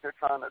what they're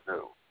trying to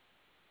do.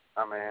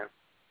 I mean,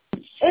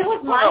 it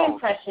was my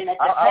impression at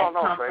the press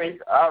conference.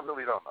 Baby. I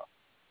really don't know.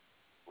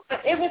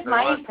 But it was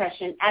my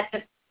impression at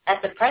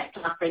the press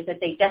conference that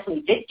they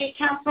definitely did get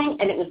counseling,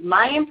 and it was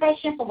my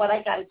impression from what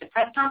I got at the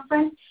press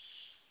conference,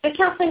 the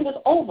counseling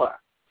was over.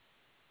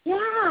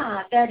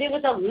 Yeah, that it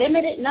was a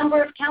limited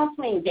number of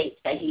counseling dates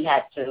that he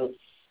had to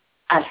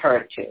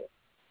adhere to.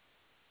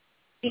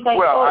 He's like,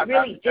 it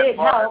really did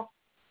help.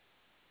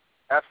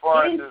 He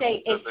didn't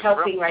say it's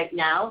helping right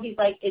now. He's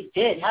like, it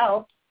did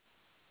help.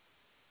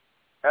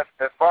 As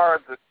far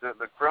as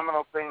the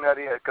criminal thing that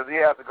he had, because he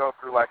had to go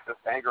through like this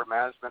anger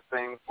management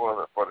thing for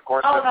the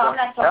court system. Oh, no, I'm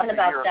not talking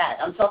about that.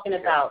 I'm talking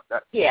about,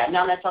 I'm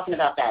not talking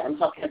about that. I'm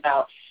talking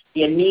about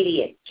the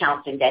immediate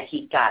counseling that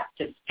he got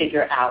to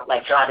figure out,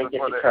 like, how did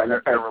this occur in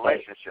the first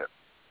place.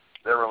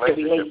 Their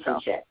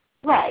relationship.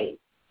 Right.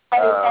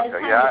 At the time the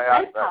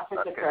press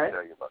conference occurred,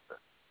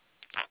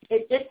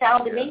 it just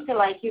sounded to me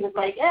like he was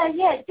like,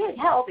 it did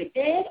help. It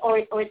did, or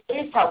it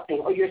is helping,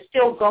 or you're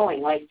still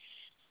going. Like,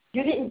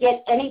 you didn't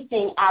get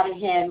anything out of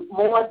him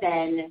more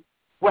than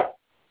what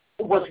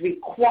was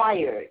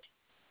required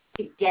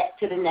to get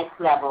to the next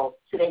level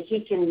so that he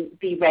can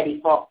be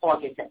ready for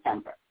August,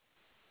 September.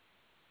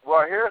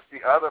 Well, here's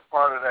the other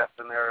part of that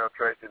scenario,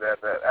 Tracy, that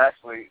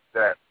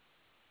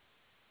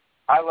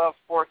I love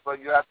sports, but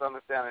you have to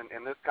understand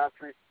in this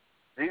country,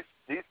 these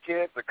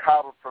kids are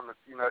coddled from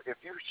if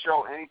you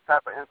show any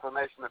type of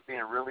inclination of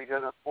being really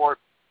good in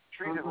sports,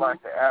 treated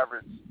like the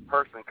average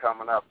person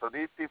coming up. So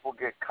these people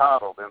get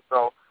coddled, and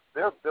so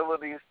their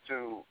abilities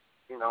to,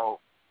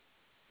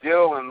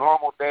 deal in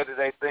normal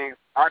day-to-day things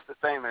aren't the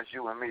same as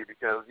you and me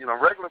because,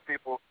 regular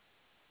people,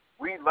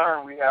 we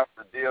learn we have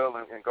to deal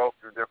and go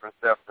through different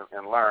steps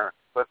and learn.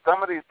 But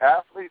some of these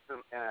athletes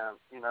and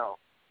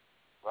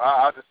well,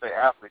 I'll just say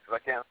athletes, because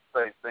I can't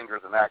say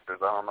singers and actors.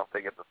 I don't know if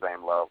they get the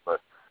same love,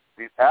 but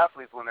these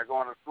athletes, when they're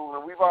going to school,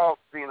 and we've all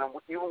seen them,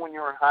 even when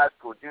you were in high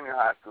school, junior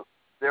high school,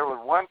 there was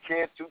one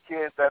kid, two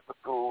kids at the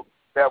school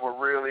that were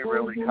really,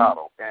 really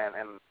coddled. And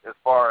as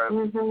far as,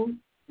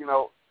 you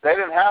know, they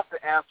didn't have to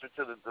answer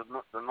to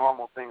the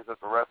normal things that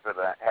the rest of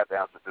it had to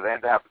answer to. They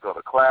didn't have to go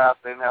to class.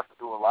 They didn't have to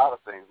do a lot of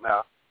things.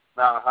 Now,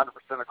 not 100%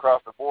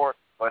 across the board,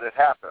 but it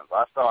happens.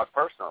 I saw it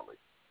personally.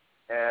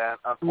 And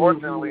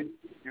unfortunately,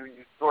 you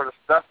sort of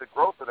stunt the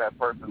growth of that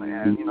person.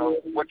 And, you know,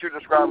 what you're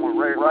describing with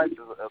Ray Rice is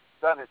a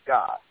stunted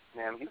guy.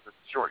 And he's a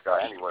short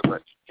guy anyway,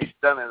 but he's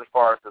done it as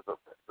far as the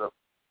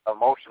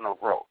emotional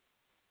growth.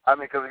 I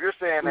mean, because if you're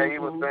saying that he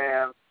was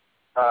saying,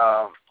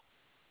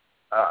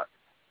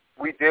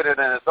 we did it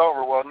and it's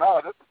over, well,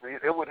 no,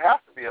 it would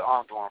have to be an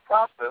ongoing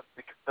process,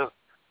 because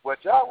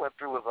what y'all went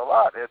through was a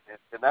lot, and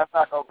that's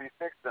not going to be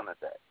fixed in a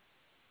day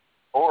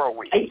or a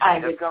week.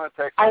 It's going to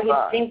take some time.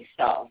 I would think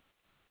so.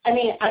 I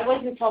mean, I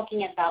wasn't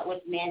talking about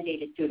what's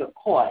mandated through the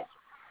court.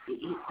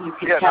 You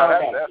could tell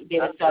that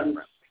there was some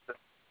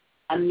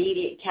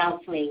immediate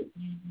counseling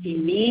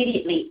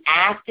immediately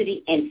after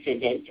the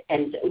incident,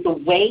 and the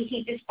way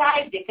he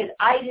described it, because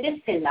I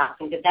listen,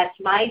 Malcolm, because that's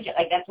my job.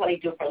 Like, that's what I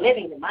do for a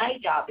living. My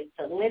job is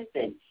to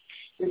listen.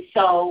 And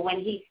so when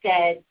he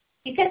said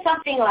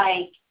something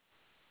like,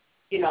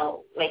 you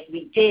know, like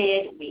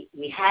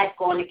we had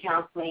gone to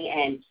counseling,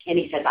 and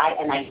he said, I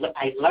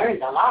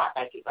learned a lot.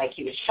 Like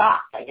he was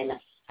shocked. And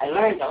I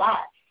learned a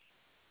lot.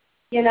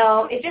 You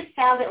know, it just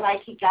sounded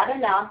like he got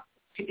enough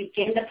to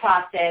begin the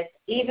process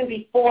even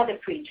before the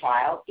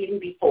pretrial, even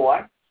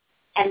before,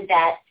 and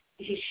that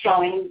he's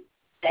showing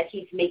that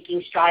he's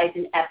making strides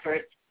and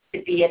efforts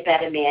to be a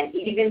better man,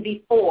 even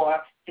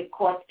before the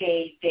court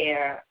gave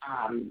their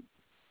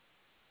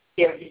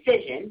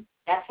decision.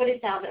 That's what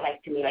it sounded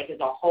like to me. Like there's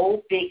a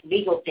whole big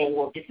legal thing.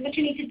 Well, this is what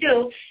you need to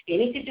do. You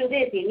need to do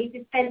this. You need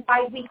to spend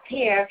 5 weeks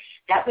here.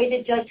 That way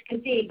the judge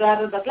can see, blah,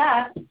 blah, blah,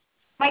 blah.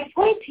 My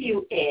point to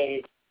you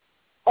is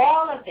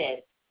all of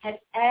this has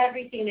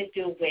everything to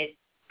do with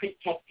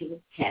protecting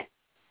him.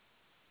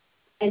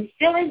 And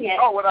still and yet,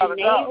 Janae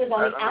was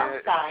on the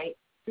outside.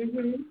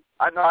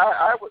 I know,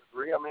 I would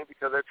agree. I mean,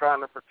 because they're trying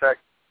to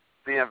protect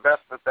the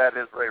investment that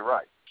is Ray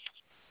Rice.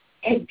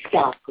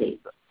 Exactly.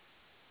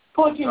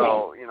 Poor Janae.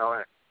 So, you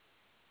know,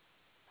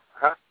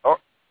 huh? Oh,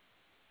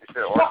 you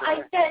said, well,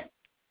 I said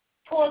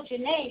poor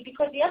Janae,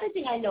 because the other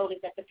thing I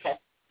noticed at the press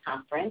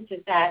conference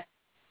is that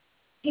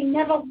he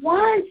never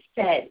once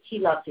said he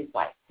loved his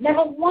wife.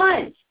 Never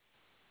once.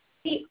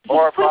 He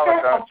or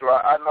apologize to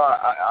her. I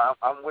know.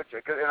 I'm with you.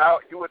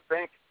 And you would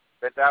think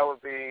that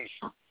would be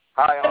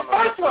high on the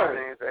list of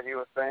things that he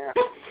was saying.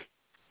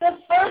 The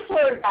first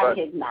word out of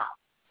his mouth.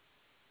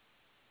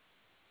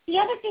 The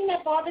other thing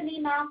that bothered me,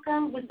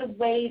 Malcolm, was the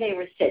way they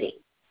were sitting.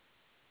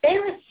 They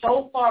were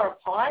so far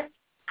apart,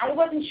 I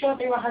wasn't sure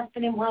they were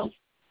husband and wife.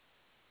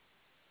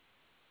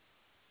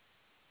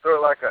 Sort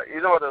of like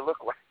you know what it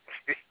looked like.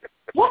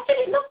 What did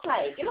it look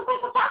like? It looked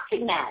like a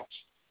boxing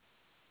match.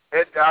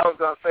 I was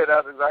going to say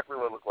that's exactly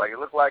what it looked like. It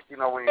looked like, you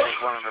know, when you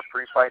did one of the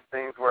pre-fight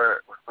things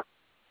where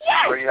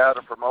where you had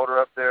a promoter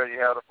up there, you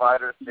had a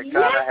fighter. It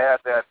kind of had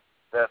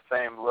that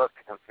same look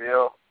and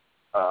feel.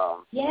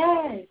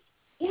 Yes.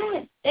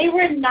 They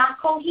were not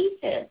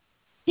cohesive.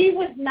 He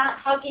was not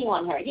hugging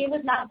on her. He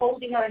was not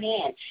holding her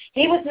hand.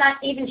 He was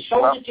not even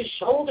shoulder to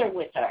shoulder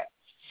with her.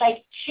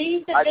 Like,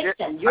 she's the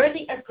victim. You're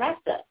the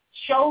aggressor.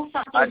 Show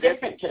something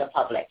different to the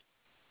public.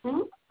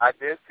 I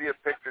did see a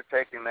picture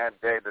taken that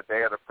day, the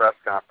day of the press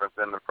conference,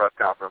 in the press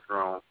conference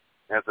room.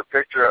 There's a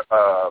picture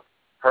of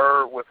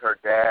her with her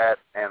dad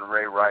and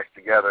Ray Rice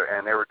together,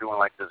 and they were doing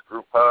like this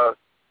group hug.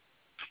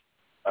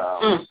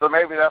 So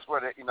maybe that's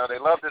where they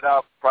loved it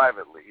out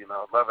privately,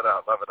 love it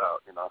out,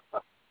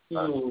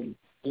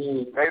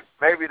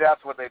 Maybe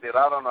that's what they did.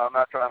 I don't know. I'm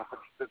not trying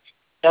to.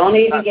 Don't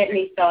even get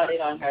me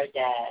started on her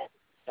dad.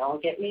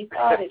 Don't get me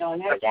started on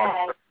her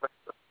dad.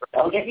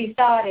 Don't get me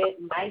started.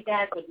 My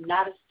dad would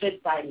not have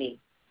stood by me.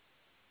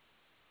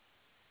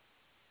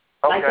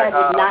 My dad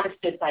would not have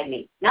stood by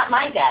me. Not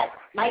my dad.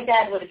 My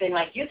dad would have been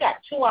like, you got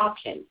two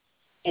options.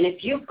 And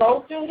if you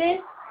go through this,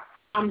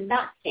 I'm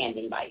not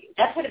standing by you.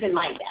 That would have been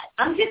my dad.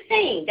 I'm just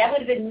saying, that would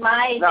have been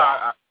my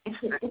dad.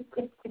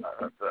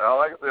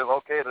 All I can say is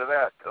okay to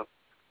that. Cause,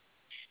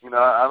 I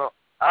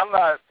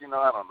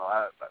don't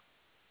know.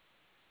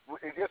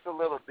 It gets a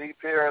little deep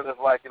here. It's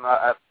like,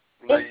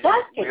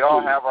 we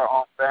all have our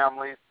own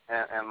families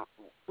and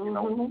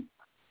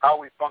how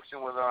we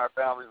function within our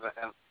families.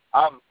 And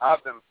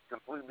I've been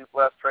completely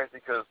blessed, Tracy,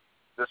 because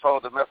this whole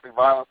domestic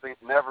violence thing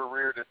never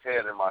reared its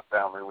head in my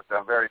family, which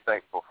I'm very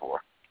thankful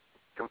for,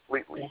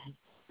 completely. Yeah.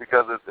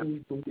 Because,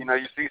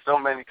 you see so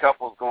many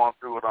couples going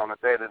through it on a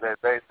day-to-day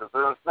basis,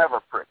 and it's never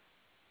pretty.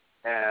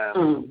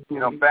 And,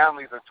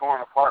 families are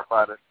torn apart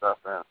by this stuff,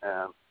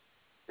 and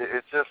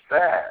it's just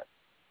sad,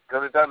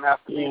 because it doesn't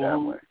have to be that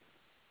way.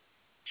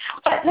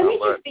 But let me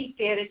just be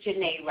fair to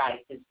Janae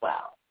Rice as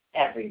well,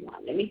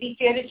 everyone. Let me be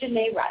fair to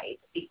Janae Rice,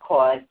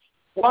 because,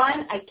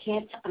 one, I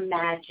can't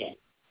imagine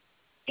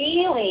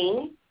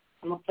feeling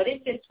I'm going to put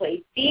it this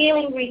way,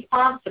 feeling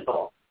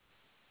responsible,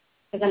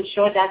 because I'm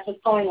sure that's what's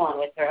going on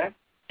with her,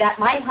 that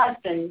my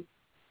husband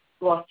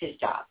lost his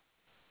job,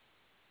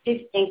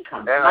 his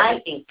income, my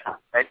income,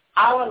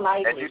 our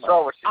livelihood. And you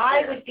saw what she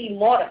I did. would be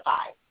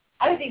mortified.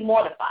 I would be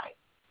mortified.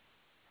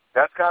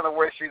 That's kind of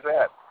where she's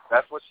at.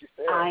 That's what she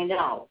said. I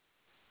know.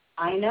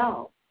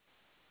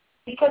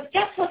 Because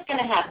guess what's going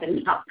to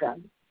happen,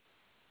 Malcolm?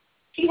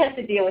 She has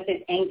to deal with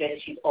his anger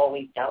that she's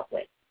always dealt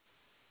with.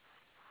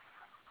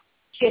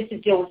 She has to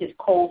deal with his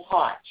cold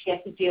heart. She has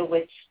to deal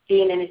with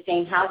being in the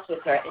same house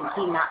with her and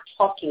he not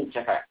talking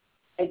to her.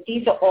 And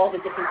these are all the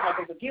different types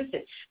of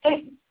abuses. But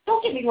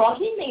don't get me wrong,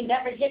 he may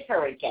never hit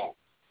her again.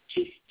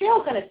 She's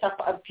still going to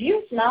suffer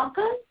abuse,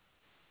 Malcolm.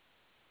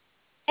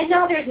 And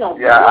now there's no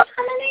money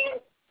coming in.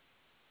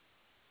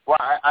 Well,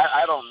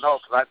 I don't know,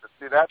 because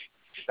I see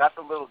that's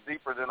a little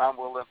deeper than I'm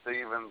willing to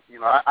even,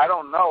 I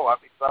don't know,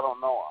 because I don't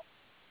know him.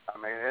 I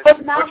mean,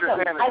 but Malcolm, what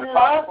you're saying is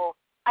possible.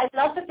 I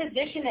love the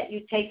position that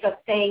you take of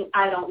saying,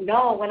 I don't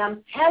know, when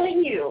I'm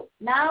telling you,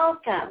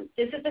 Malcolm,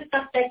 this is the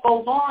stuff that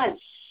goes on.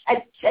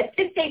 At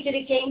this stage of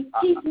the game,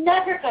 he's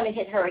never going to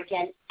hit her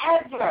again,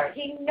 ever.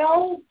 He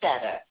knows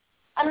better,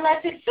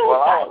 unless it's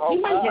suicide. He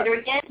might hit her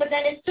again, but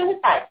then it's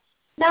suicide.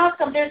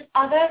 Malcolm, there's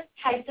other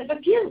types of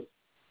abuse.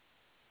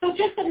 So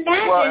just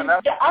imagine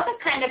the other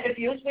kind of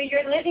abuse where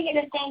you're living in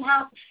the same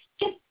house.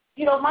 Just,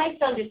 my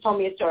son just told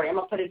me a story. I'm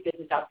going to put his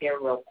business out there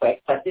real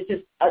quick, but this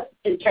is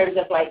in terms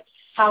of, like,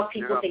 how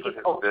people think it's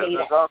okay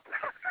to... Oh,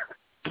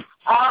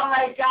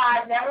 my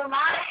God, never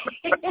mind.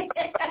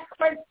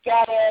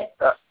 Forget it.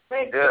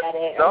 Forget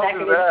it. I'm not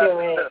going to do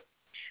it.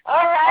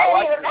 All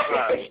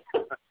right.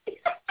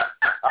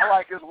 I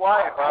like his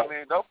wife. I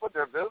mean, don't put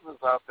their business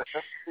out there.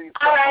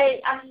 All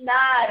right, I'm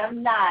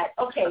not.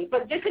 Okay,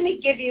 but just let me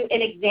give you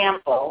an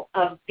example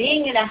of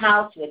being in a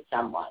house with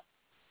someone.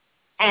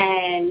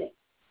 And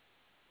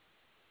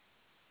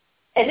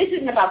this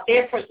isn't about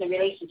their personal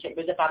relationship.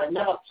 It's about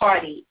another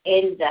party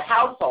in the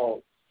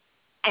household.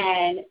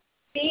 And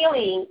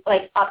feeling,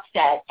 like,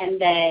 upset and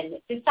then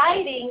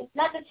deciding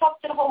not to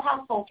talk to the whole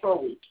household for a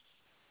week.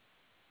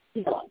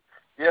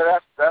 Yeah,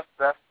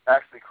 that's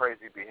actually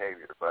crazy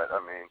behavior, but I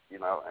mean,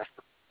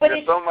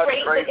 there's so much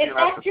crazy in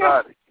our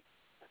society.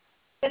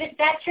 But if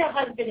that's your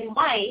husband and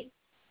wife,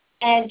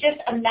 and just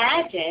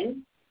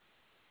imagine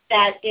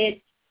that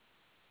it's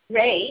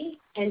Ray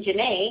and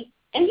Janae,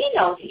 and he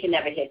knows he can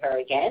never hit her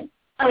again,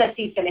 unless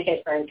he's going to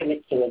hit her and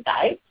commit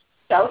suicide.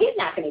 So he's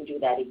not going to do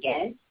that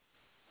again.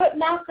 But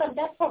Malcolm,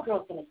 that poor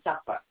girl's going to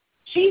suffer.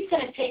 She's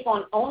going to take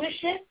on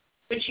ownership,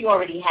 which she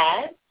already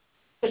has,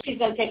 but she's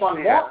going to take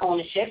on more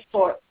ownership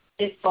for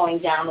this going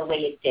down the way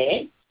it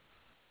did.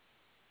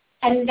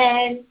 And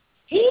then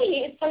he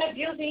is going to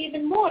abuse her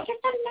even more.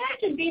 Just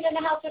imagine being in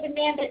the house with a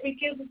man that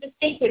refuses to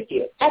speak with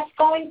you. That's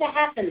going to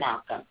happen,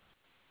 Malcolm.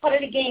 Part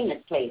of the game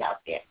that's played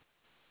out there.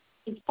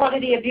 It's part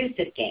of the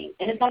abusive game,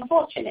 and it's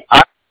unfortunate.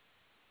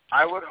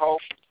 I would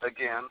hope,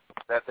 again,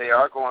 that they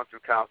are going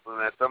through counseling,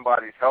 that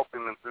somebody's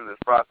helping them through this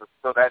process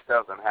so that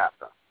doesn't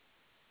happen.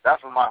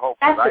 That's what my hope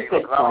is.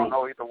 I don't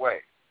know either way,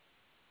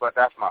 but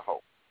that's my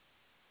hope.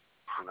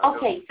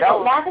 Okay,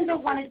 so Lavender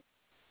wanted...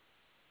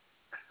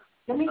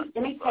 Let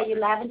me tell you,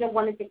 Lavender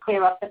wanted to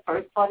clear up the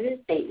first part of the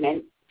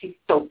statement. She's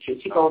so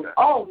cute. She goes,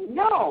 oh,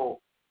 no,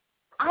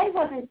 I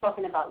wasn't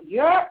talking about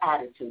your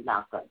attitude,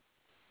 Malcolm.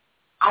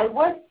 I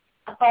was,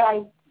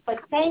 but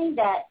saying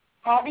that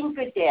having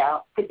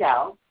Goodell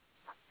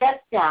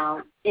step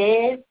down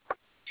is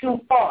too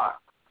far.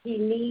 He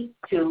needs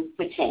to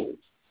change.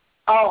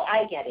 Oh,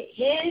 I get it.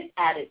 His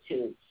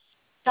attitude,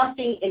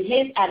 something in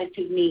his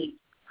attitude needs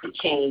to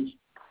change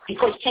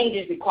because change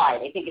is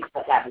required. I think it's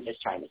what Lavender's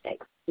trying to say.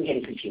 I'm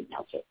getting confused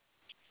now, too.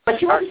 But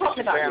she wasn't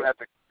talking about you. That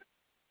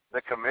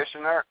the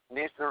commissioner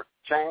needs to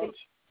change?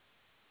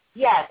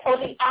 Yes, or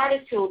the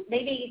attitude,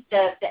 maybe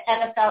the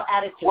NFL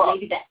attitude,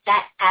 maybe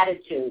that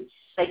attitude,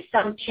 like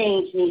some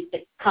change needs to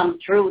come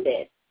through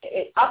this,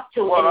 up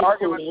to and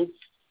including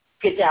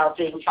Goodell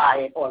being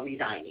fired or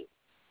resigning.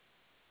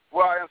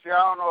 Well, and see, I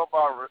don't know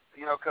about,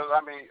 because,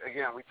 I mean,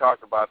 again, we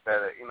talked about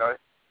that,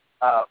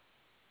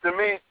 to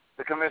me,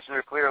 the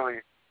commissioner clearly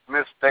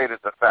misstated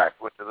the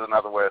fact, which is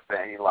another way of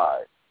saying he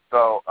lied.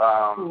 So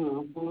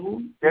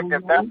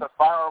if that's a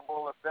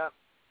fireable offense,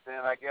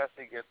 then I guess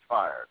he gets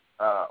fired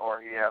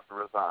or he has to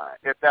resign,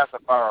 if that's a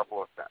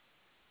fireable offense.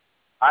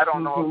 I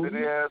don't know if it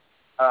is,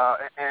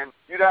 and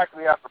you'd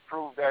actually have to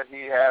prove that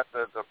he has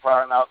the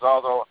prior knowledge,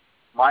 although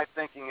my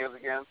thinking is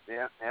against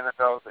the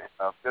NFL's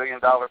 $1 billion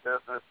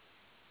business.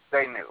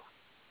 They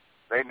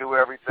knew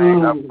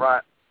everything up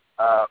front,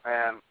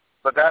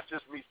 but that's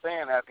just me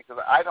saying that because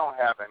I don't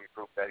have any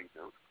proof that he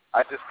knew.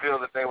 I just feel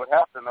that they would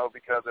have to know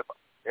because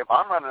if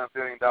I'm running a $1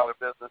 billion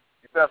business,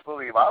 you best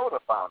believe I would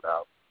have find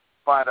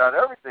out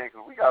everything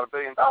because we got $1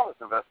 billion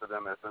invested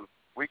in this, and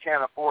we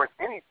can't afford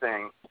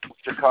anything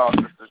to cause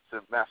us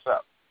to mess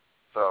up.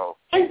 So,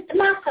 and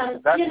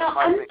Malcolm,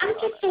 I'm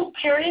just so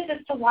curious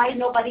as to why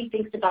nobody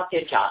thinks about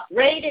their job.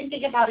 Ray didn't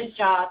think about his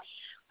job.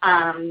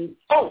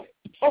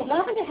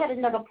 Lavender had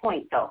another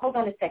point, though. Hold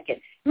on a second.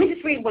 Let me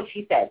just read what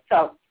she said.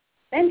 So,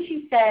 Then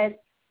she said,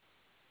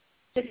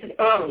 this is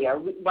earlier,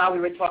 while we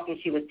were talking,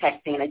 she was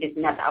texting, and I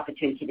didn't have the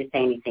opportunity to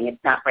say anything.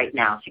 It's not right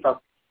now. She goes,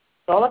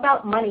 it's all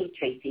about money,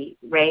 Tracy.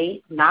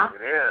 Ray, not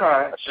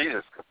her. She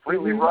is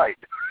completely right.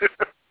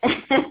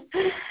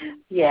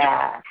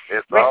 Yeah.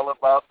 It's all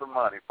about the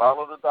money.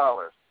 Follow the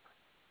dollars.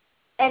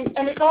 And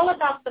it's all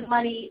about the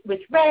money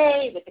with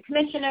Ray, with the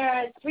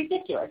commissioner. It's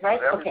ridiculous, right?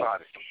 With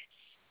everybody. Okay.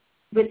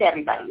 With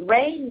everybody.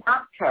 Ray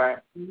knocked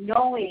her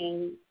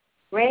knowing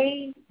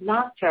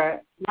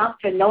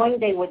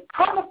they would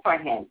cover for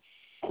him.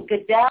 And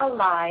Goodell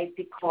lied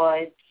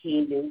because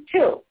he knew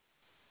too.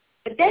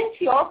 But then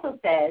she also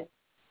says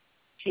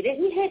she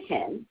didn't hit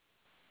him.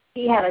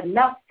 He had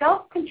enough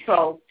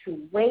self-control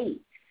to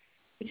wait,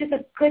 which is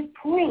a good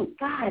point.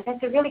 God,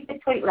 that's a really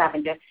good point,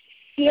 Lavender.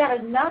 He had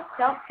enough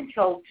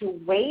self-control to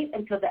wait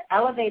until the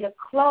elevator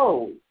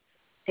closed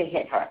to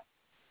hit her.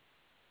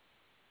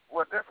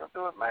 What difference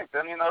does it make?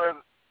 Doesn't he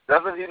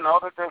know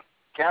that there's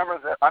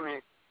cameras?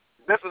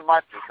 This is my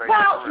theory.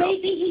 Well,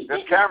 maybe he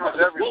There's cameras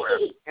everywhere.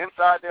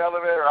 Inside the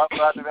elevator,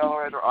 outside the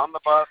elevator, on the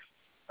bus,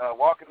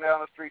 walking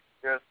down the street.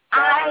 There's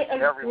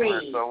cameras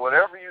everywhere. So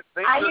whatever you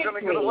think you're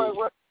going to get away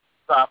with,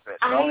 stop it.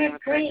 Don't even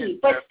think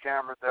it. There's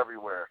cameras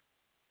everywhere.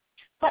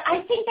 But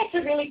I think that's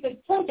a really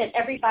good point that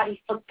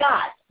everybody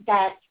forgot,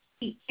 that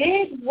he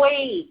did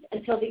wait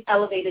until the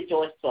elevator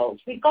doors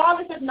closed,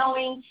 regardless of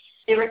knowing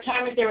there were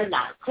cameras there or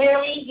not.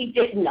 Clearly, he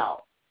didn't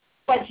know.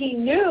 But he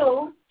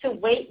knew to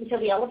wait until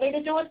the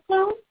elevator doors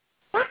closed.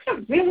 That's a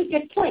really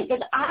good point,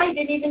 because I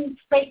didn't even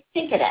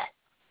think of that.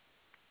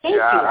 Thank you,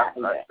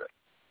 Lavender.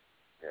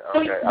 So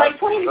my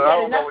point is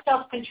that enough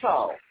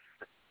self-control.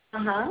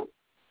 Uh-huh.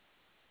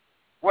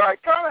 Well,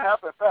 it kind of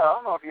happened fast. I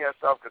don't know if he had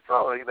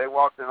self-control. They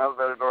walked in, the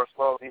elevator doors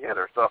closed, he hit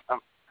her. So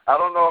I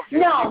don't know if he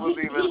was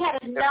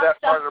even, if that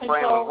part of the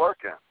brain was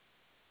working.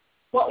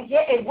 Well,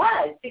 yeah, it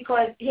was,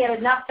 because he had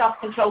enough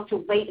self-control to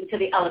wait until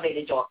the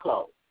elevator door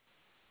closed.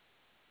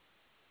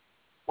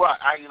 Well,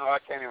 I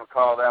can't even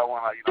call that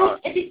one.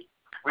 Look at the tape.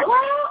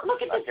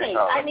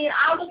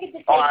 I'll look at the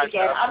tape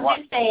again. I'm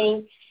just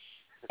saying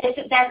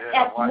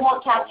that's more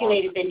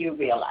calculated than you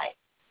realize.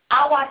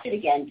 I'll watch it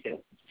again, too.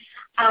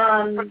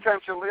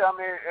 Potentially,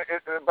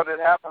 but it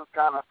happens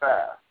kind of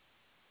fast.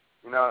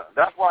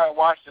 That's why I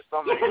watched it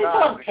so many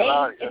times.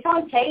 It's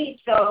on tape,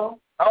 so.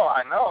 Oh,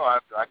 I know. I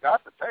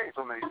got the tape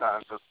so many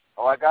times.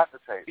 I got the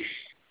tape.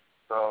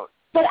 So.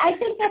 But I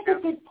think that's a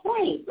good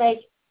point. Like,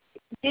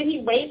 did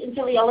he wait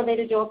until the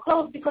elevator door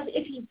closed? Because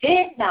if he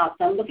did,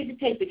 Malcolm, look at the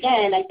tape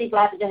again. I think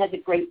Lavender has a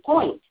great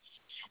point.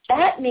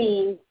 That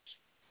means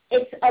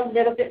it's a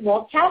little bit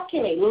more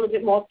calculated, a little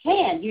bit more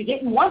planned. You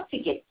didn't want to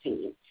get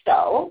seen,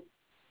 so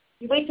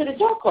you wait till the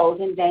door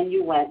closed, and then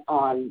you went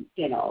on,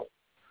 the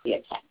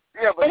attack.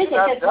 Yeah, but but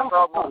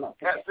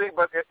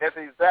if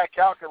he's that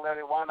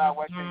calculated, why not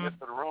wait till he gets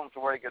to the room to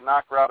where he can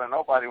knock her out and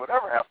nobody would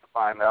ever have to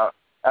find out,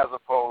 as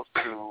opposed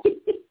to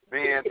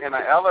being in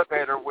an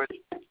elevator, which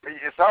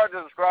it's hard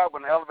to describe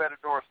when the elevator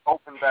doors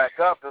open back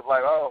up. It's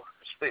like, oh,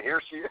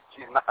 here she is,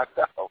 she's knocked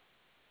out.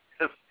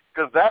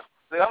 Because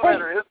the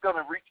elevator is going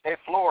to reach a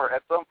floor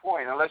at some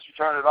point, unless you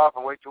turn it off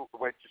and wait till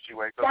she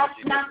wakes up. That's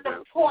not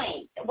the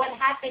point. What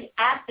happened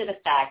after the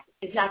fact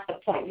is not the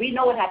point. We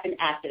know what happened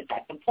after the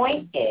fact. The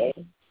point is,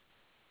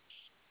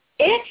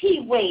 if he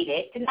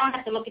waited, and now I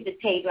have to look at the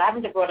tape, I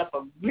haven't brought up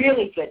a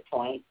really good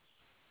point.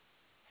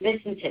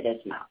 Listen to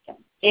this, Malcolm.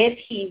 If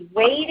he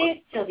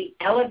waited till the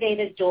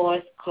elevator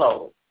doors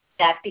closed,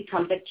 that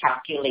becomes a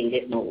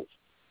calculated move.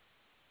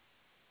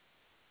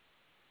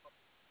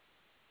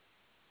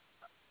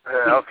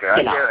 Yeah,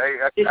 okay.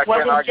 This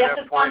wasn't just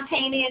a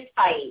spontaneous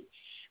fight.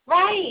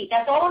 Right,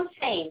 that's all I'm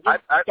saying.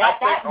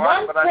 That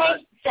one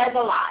point says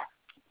a lot.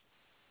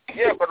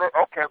 Yeah, but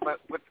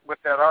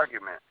with that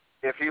argument,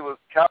 if he was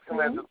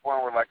calculated to the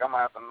point where, like, I'm going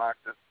to have to knock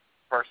this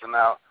person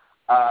out,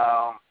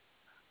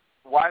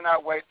 why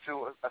not wait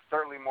to a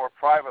certainly more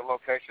private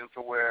location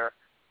to where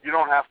you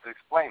don't have to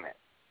explain it?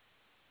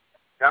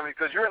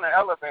 Because you're in the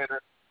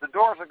elevator, the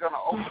doors are going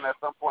to open at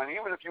some point.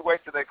 Even if you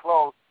wait till they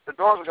close, the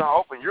doors are going to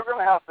open. You're going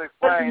to have to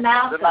explain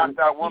the knocked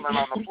out woman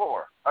on the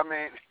floor.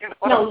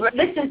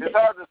 Listen, it's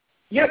hard to...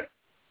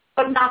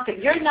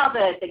 Malcolm, you're now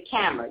the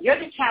camera. You're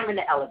the camera in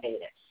the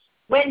elevator.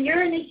 When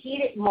you're in a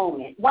heated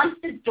moment, once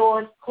the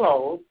doors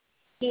closed,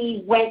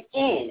 he went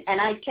in, and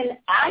I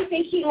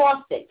think he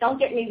lost it. Don't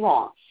get me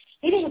wrong.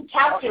 He didn't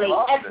calculate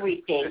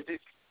everything,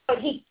 but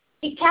he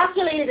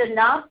calculated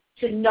enough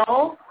to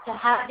know to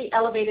have the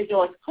elevator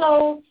doors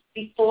closed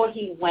before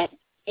he went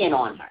in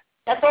on her.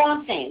 That's all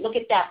I'm saying. Look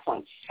at that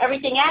point.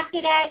 Everything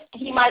after that,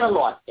 he might have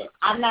lost it.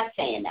 I'm not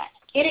saying that.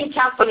 He didn't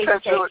calculate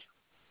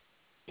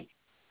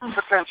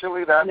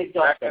Potentially that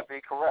could be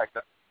correct.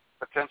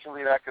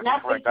 Potentially that could be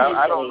correct.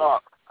 I don't know.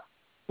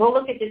 We'll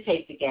look at the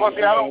tape again. Well,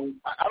 see, I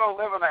don't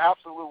live in an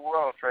absolute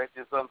world,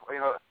 Tracy.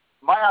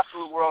 My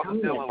absolute world is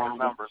dealing with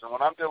numbers, and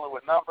when I'm dealing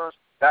with numbers,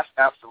 that's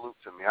absolute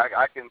to me.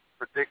 I can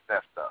predict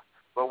that stuff.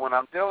 But when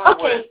I'm dealing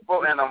with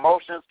people and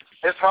emotions,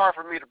 it's hard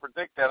for me to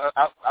predict that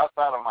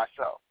outside of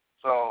myself.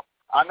 So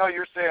I know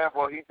you're saying,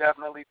 well, he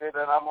definitely did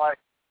it. And I'm like,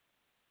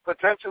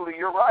 potentially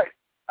you're right.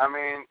 I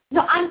mean,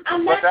 no,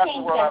 I'm not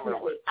saying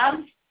definitely.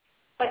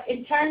 But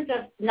in terms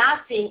of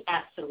not being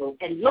absolute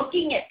and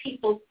looking at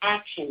people's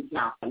actions,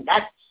 Malcolm,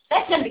 that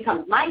then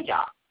becomes my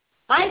job.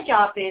 My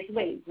job is,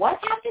 wait, what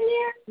happened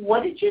there?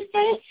 What did you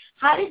say?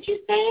 How did you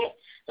say it?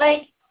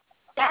 Like,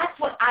 that's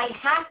what I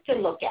have to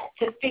look at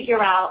to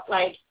figure out,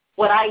 like,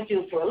 what I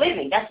do for a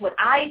living. That's what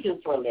I do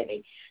for a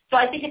living. So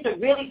I think it's a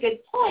really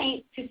good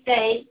point to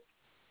say,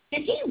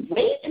 did he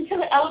wait until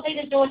the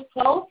elevator doors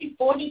closed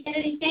before he did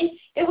anything?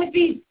 It would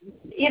be,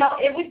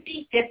 it would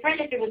be different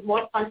if it was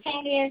more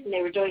spontaneous and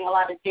they were doing a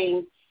lot of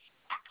things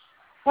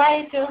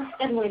prior to.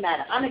 Doesn't really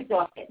matter. I'm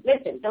exhausted.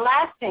 Listen, the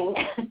last thing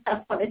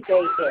I want to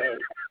say is,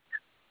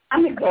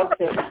 I'm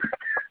exhausted.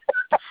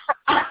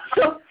 I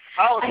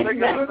was thinking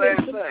the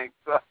same thing.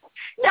 So.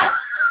 No,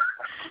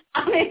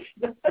 I'm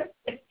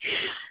exhausted.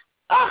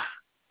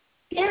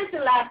 Here's the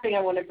last thing I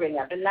want to bring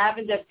up, and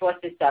Lavender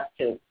brought this up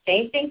too.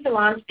 Same thing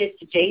Solange did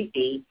to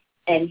Jay-Z,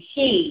 and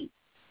he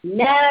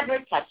never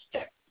touched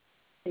her.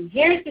 And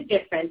here's the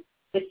difference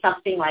with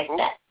something like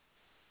that.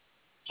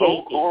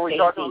 Jay-Z. Who are we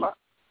talking about?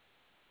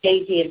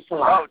 Jay-Z and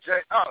Solange.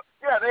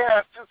 Yeah, they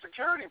had two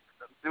security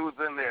dudes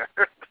in there.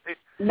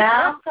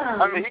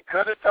 Malcolm. I mean, he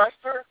could have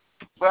touched her,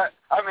 but,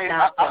 I mean,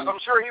 I'm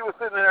sure he was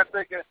sitting there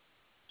thinking,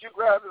 you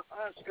grab this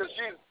because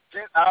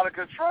she's out of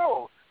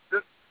control.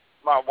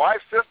 My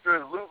wife's sister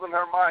is losing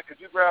her mind.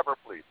 Could you grab her,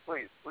 please?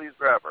 Please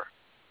grab her.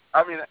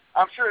 I mean,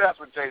 I'm sure that's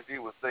what Jay-Z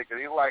was thinking.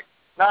 He's like,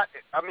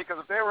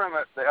 because if they were in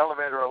the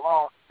elevator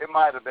alone, it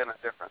might have been a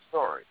different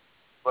story.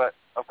 But,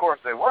 of course,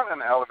 they weren't in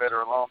the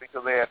elevator alone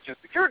because they had two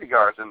security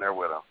guards in there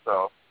with them.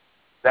 So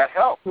that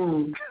helped.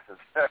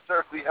 That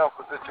certainly helped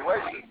the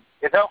situation.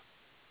 It helped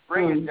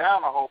bring it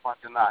down a whole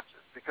bunch of notches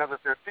because if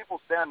there's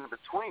people standing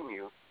between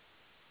you,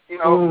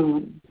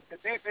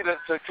 it's easy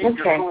to keep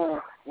your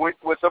cool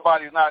with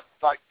somebody who's not,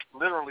 like,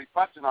 literally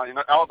punching on you,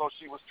 although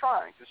she was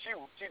trying. Because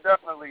she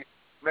definitely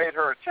made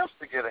her attempts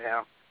to get at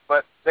him,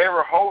 but they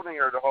were holding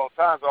her the whole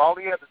time. So all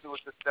he had to do was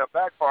just step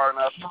back far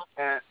enough,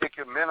 and it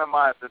could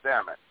minimize the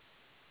damage.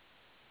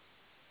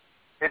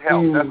 It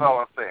helps. That's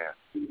all I'm saying.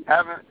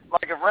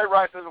 If Ray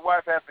Rice and his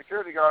wife had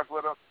security guards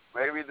with him,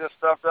 maybe this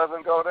stuff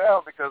doesn't go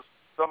down because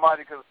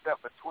somebody could have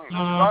stepped between them.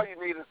 All you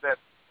need is that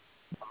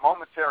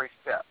momentary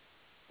step,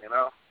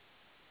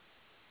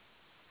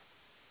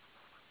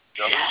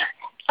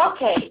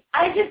 Okay,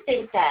 I just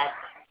think that,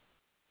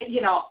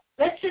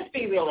 let's just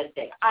be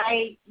realistic.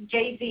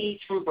 Jay-Z's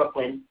from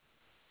Brooklyn.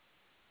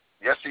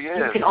 Yes, he is.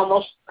 You can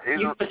almost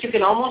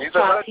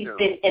trust he's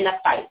been in a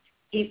fight.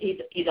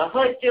 He's a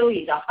hood dude.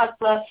 He's a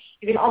hustler.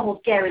 You can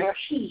almost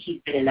guarantee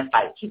he's been in a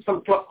fight. He's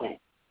from Brooklyn.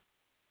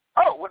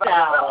 Oh,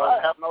 I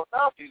have no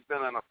doubt he's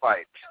been in a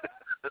fight.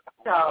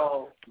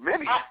 So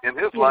many in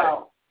his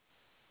life.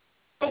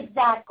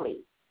 Exactly.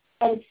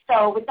 And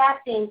so, with that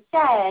being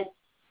said,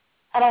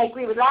 and I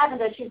agree with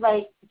Lavender, she's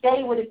like,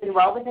 Jay would have been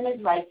well within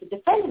his right to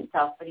defend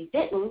himself, but he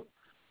didn't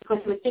because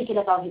he was thinking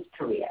about his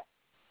career.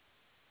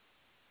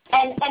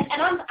 And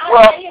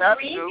I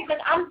agree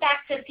because I'm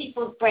back to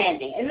people's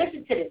branding. And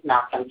listen to this,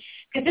 Malcolm,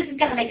 because this is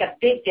going to make a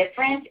big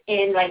difference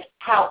in, like,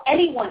 how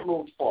anyone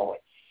moves forward.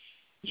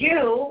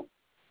 You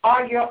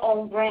are your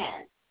own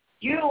brand.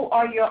 You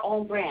are your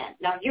own brand.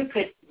 Now, you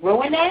could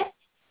ruin it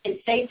and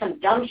say some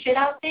dumb shit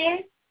out there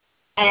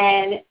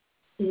and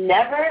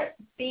never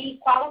be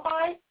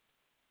qualified,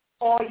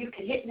 or you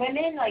could hit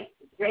women like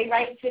Ray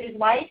Rice hit his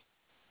wife,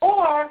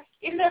 or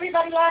even though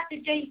everybody laughed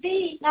at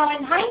Jay-Z, now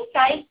in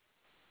hindsight,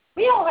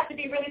 we all have to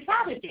be really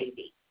proud of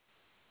Jay-Z.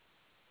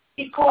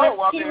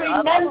 Because he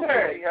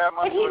remembered he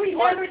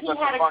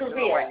had a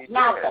career.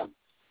 Malcolm,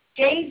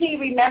 Jay-Z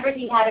remembered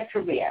he had a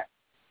career.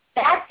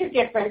 That's the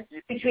difference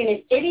between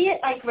an idiot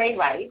like Ray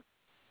Rice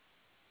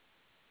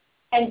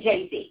and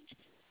Jay-Z.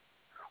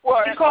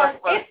 Well, because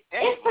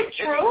any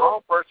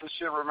grown person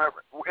should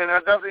remember, and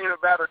it doesn't even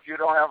matter if you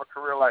don't have a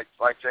career like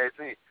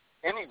Jay-Z.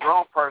 Any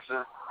grown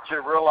person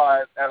should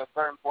realize at a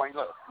certain point,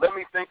 look, let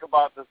me think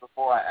about this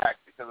before I act,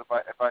 because if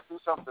I do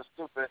something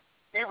stupid,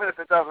 even if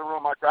it doesn't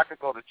ruin my career, I could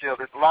go to jail.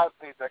 There's a lot of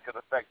things that could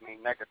affect me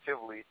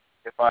negatively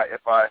if I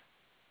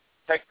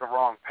take the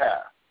wrong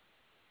path.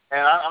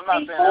 And I'm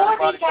not saying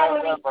everybody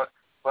does that,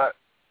 but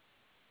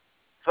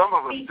some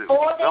of us do.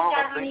 Before they some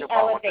got of us on think the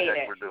about elevator, what the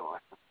heck we're doing.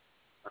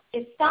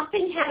 If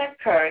something had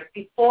occurred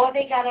before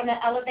they got on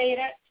the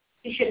elevator,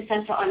 he should have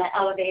sent her on the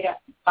elevator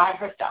by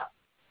herself.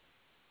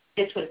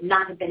 This would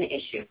not have been an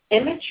issue.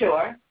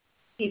 Immature.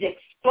 He's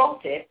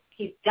explosive.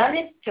 He's done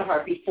it to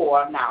her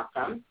before,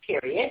 Malcolm,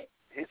 period.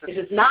 This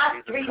is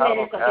not 3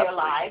 minutes of their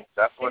lives.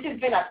 This has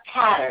been a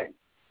pattern.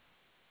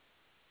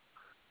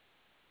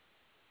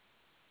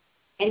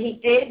 And he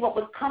did what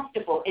was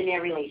comfortable in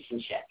their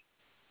relationship.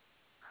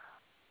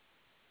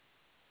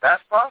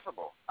 That's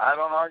possible. I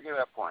don't argue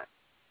that point.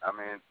 I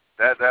mean,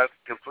 that's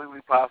completely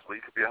possible.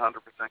 You could be 100%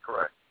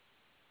 correct.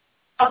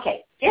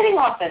 Okay, getting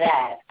off of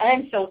that,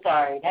 I'm so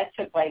sorry. That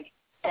took, like,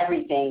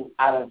 everything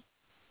out of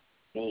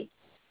me.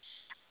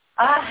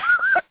 I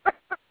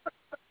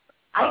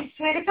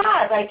swear to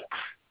God, like,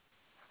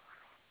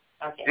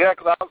 Okay. Yeah,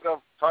 because I was going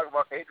to talk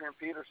about Adrian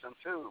Peterson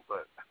too,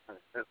 but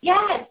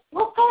yes.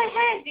 Well, go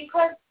ahead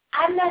because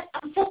I'm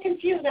so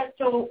confused as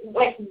to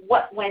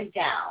what went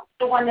down.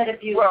 The one that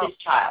abused his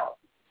child.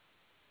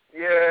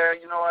 Yeah,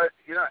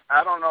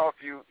 I don't know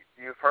if you've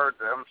heard.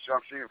 I'm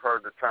sure you've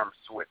heard the term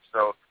switch.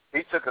 So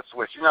he took a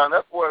switch. And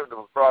that boy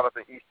was brought up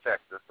in East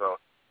Texas. So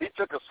he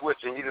took a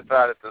switch and he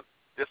decided to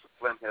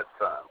discipline his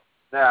son.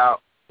 Now,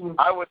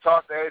 I would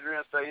talk to Adrian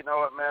and say, you know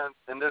what, man,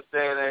 in this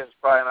day and age, it's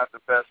probably not the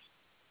best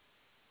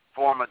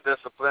form of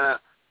discipline.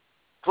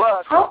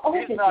 Plus,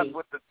 he's not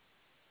with the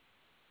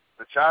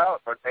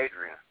child or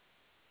Adrian.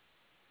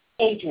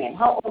 Adrian,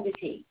 how old is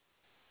he?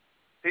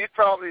 He's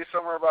probably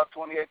somewhere about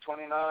 28,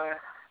 29.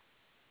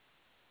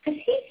 Because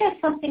he said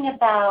something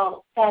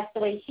about that's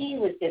the way he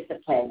was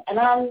disciplined, and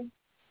I'm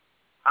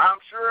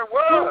sure it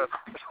was.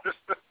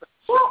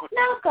 Well,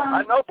 Malcolm,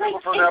 I know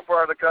people from that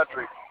part of the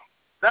country.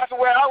 That's the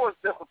way I was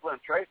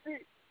disciplined,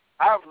 Tracy.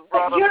 I was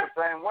brought up the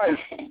same way.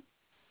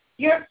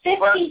 You're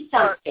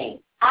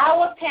 50-something.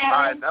 Our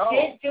parents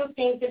did do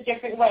things a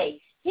different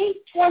way. He's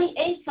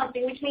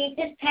 28-something, which means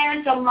his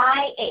parents are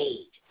my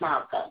age,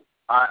 Malcolm.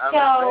 I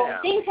understand.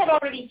 So things had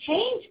already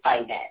changed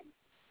by then.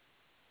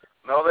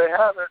 No, they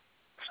haven't.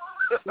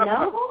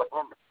 No?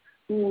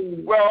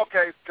 Well,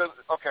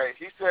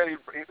 he said he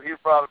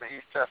brought him to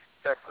East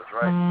Texas,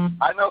 right?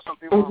 I know some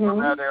people from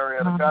that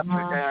area of the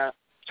country, and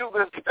to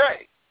this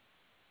day,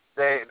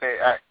 they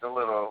act a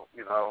little,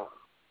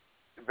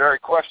 very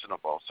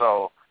questionable.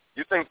 So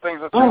you think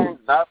things have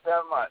changed? Not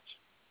that much.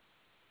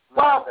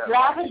 Lavender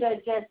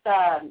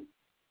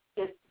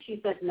she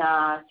says,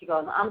 nah. She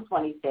goes, I'm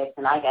 26,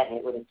 and I got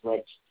hit with a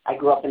switch. I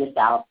grew up in the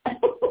South.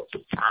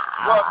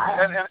 Well,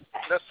 and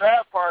the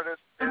sad part is,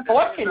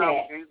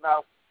 unfortunate.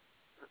 The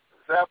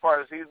sad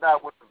part is he's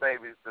not with the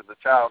baby, the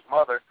child's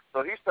mother.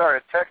 So he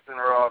started texting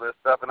her all this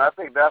stuff, and I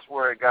think that's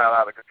where it got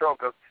out of control.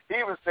 Because he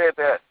even said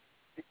that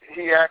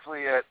he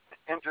actually had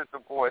injured the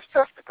boy's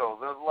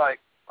testicles. It was like,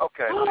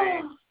 okay,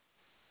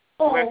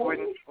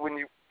 when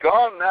you've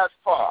gone that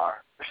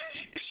far,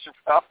 you should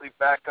probably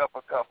back up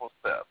a couple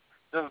steps.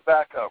 Just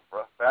back up,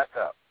 bro. Back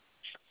up.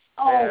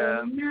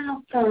 Oh,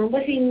 Malcolm.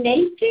 Was he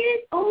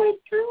naked? Oh, my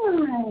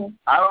God.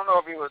 I don't know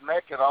if he was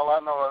naked. All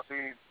I know is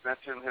he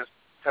mentioned his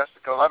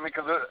testicles. I mean,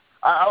 because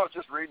I was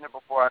just reading it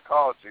before I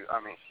called you. I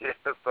mean, shit.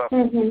 So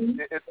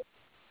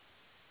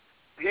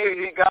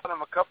he got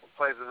him a couple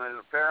places, and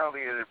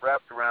apparently it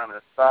wrapped around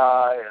his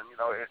thigh, and,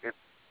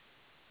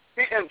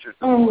 he injured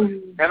the boy.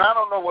 And I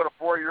don't know what a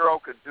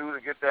 4-year-old could do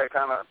to get that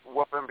kind of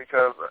whooping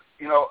because,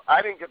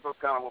 I didn't get those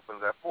kind of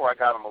whoopings at 4. I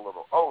got them a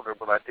little older,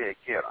 but I did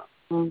get them.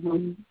 So,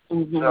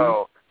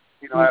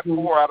 at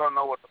 4, I don't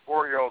know what the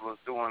 4-year-old was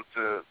doing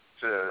to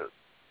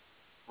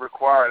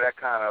require that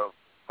kind of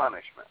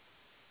punishment.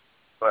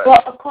 But,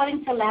 well,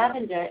 according to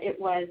Lavender, it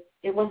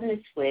wasn't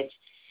a switch.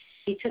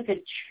 He took a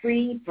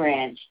tree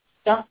branch,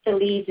 stuffed the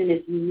leaves in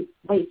his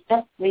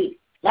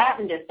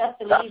Lavender stuffed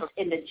the leaves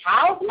in the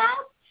child's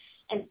mouth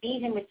and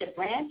beat him with the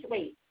branch.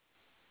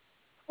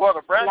 Well,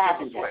 the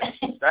branch is a switch.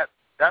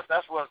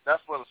 That's what the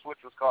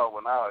switch was called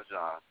when I was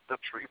young. The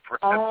tree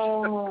branch.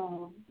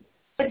 Oh.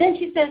 But then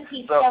she says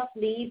he stuffed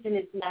leaves in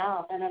his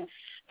mouth.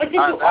 But did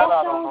you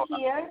also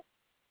hear?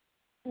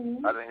 I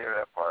didn't hear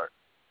that part.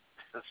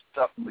 The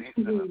stuffed leaves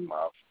in his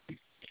mouth.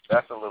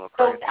 That's a little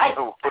crazy.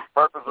 So the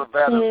purpose of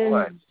that is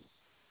what?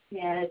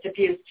 Yeah, it's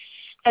abuse.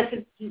 That's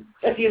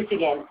abuse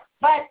again.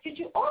 But did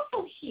you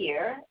also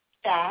hear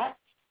that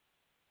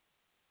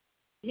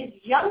his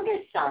younger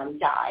son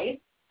died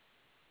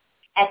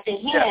at the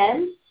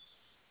hands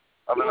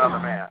of another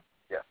man?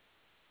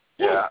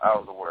 Yeah, I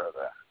was aware of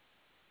that.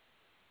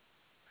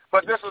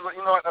 But this is,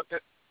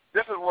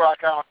 this is where I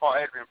kind of fought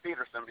Adrian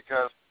Peterson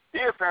because he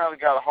apparently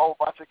got a whole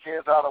bunch of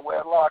kids out of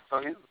wedlock,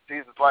 so he's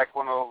like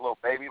one of those little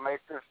baby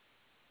makers.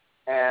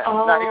 And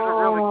now he's a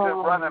really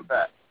good running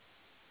back.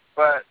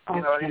 But,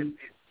 because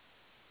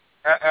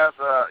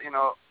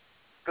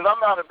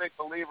I'm not a big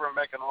believer in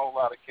making a whole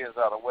lot of kids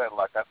out of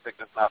wedlock. I think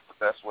it's not the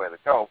best way to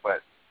go.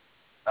 But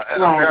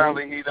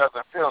apparently he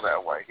doesn't feel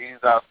that way.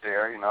 He's out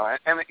there, and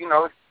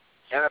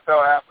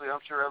NFL athlete,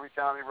 I'm sure every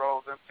town he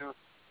rolls into,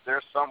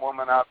 there's some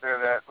woman out there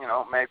that,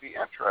 may be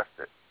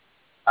interested.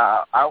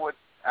 I would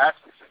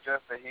actually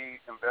suggest that he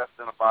invest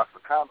in a box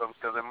of condoms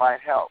because it might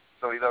help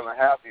so he doesn't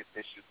have these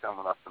issues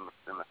coming up in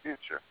the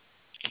future.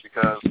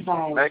 Because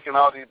making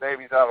all these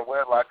babies out of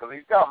wedlock, because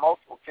he's got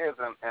multiple kids,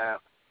 and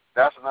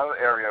that's another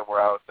area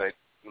where I would say,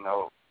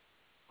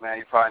 man,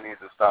 you probably need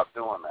to stop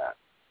doing that.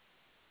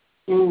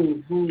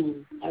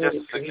 Just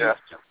a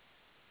suggestion.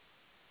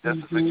 Just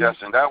a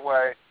suggestion. That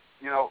way,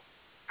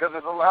 because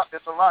it's a lot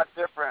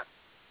different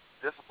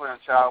discipline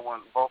a child when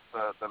both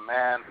the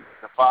man,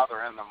 the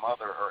father, and the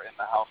mother are in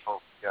the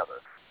household together.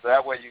 So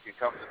that way you can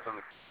come to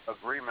some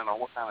agreement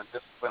on what kind of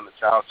discipline the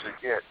child should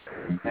get.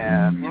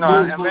 And,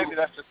 and maybe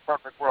that's just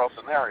perfect world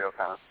scenario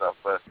kind of stuff,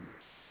 but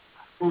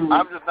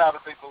I'm just not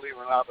a big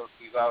believer in all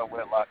these out of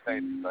wedlock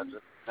babies. I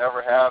just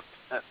never have,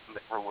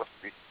 never will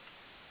be.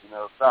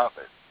 Stop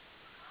it.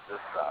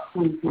 Just stop.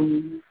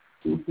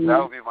 That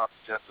would be my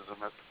suggestion to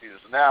Mr.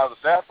 Peterson. Now,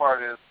 the sad part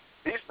is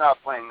he's not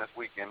playing this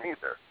weekend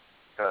either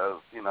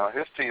because,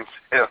 his team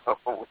said,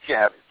 we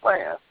can't have you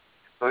playing.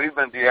 So he's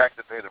been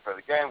deactivated for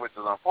the game, which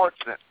is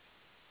unfortunate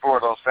for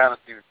those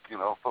fantasy,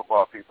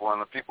 football people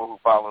and the people who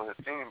follow his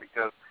team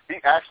because he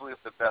actually is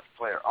the best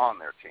player on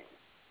their team.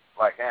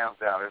 Like, hands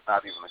down, there's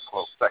not even a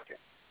close second.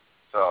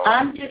 So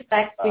I'm just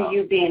back to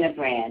you being a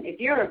brand. If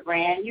you're a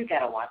brand, you got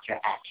to watch your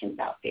actions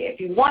out there. If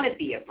you want to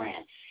be a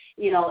brand,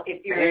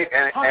 if you're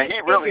and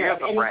he really is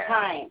a brand.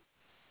 Time,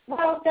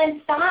 well,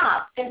 then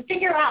stop. Then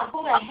figure out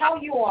who the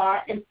hell you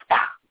are and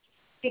stop.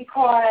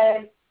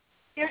 Because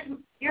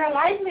your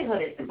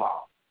livelihood is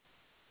involved.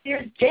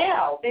 There's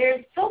jail.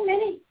 There's so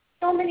many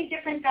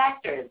different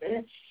factors,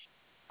 and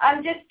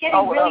I'm just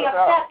getting really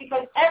upset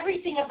because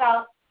everything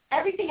about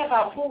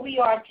who we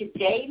are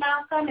today,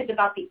 Malcolm, is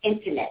about the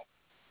internet.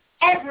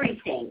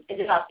 Everything is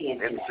about the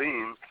internet.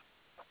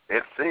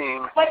 It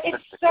seems. But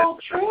it's so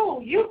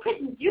true. You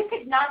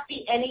could not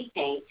be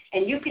anything,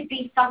 and you could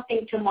be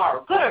something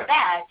tomorrow, good or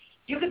bad.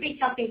 You could be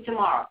something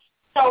tomorrow.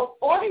 So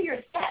order your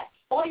steps.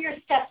 Order your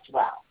steps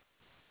well.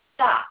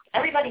 Stop.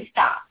 Everybody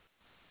stop.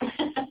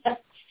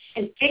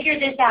 And figure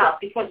this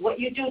out because what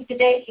you do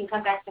today can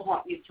come back to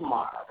haunt you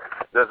tomorrow.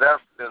 Does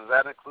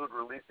that include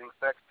releasing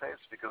sex tapes?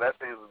 Because that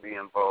seems to be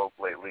in vogue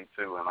lately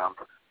too. And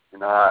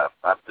I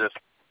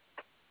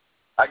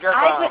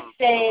would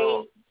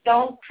say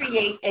don't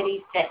create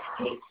any sex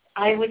tapes.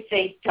 I would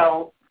say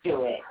don't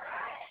do it.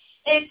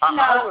 It's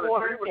not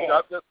worth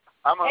it.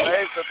 I'm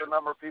amazed at the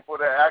number of people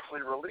that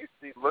actually released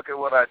these. Look at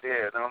what I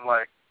did, and I'm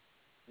like,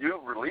 you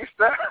released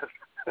that?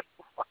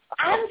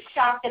 I'm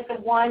shocked at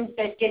the ones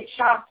that get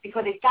shocked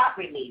because it got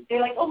released. They're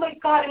like, oh, my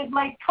God, it was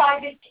my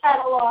private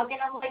catalog. And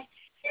I'm like,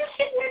 you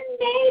shouldn't have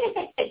made a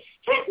sex tape.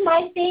 Here's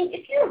my thing.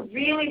 If you're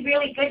really,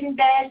 really good in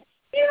bed,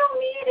 you don't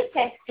need a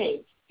sex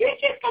tape. You're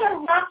just going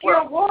to rock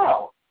your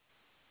world.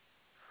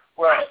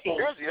 Well,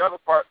 here's the other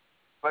part.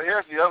 But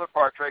here's the other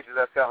part, Tracy,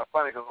 that's kind of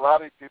funny because a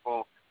lot of these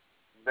people,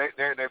 they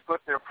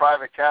put their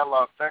private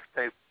catalog sex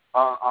tape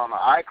on an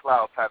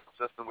iCloud type of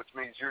system, which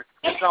means you're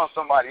on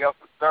somebody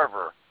else's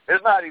server.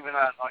 It's not even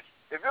on.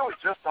 If it was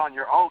just on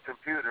your own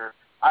computer,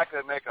 I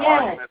could make an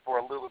argument for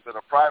a little bit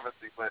of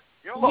privacy. But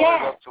you load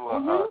it up to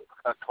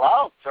a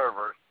cloud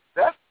server,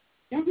 that's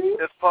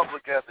as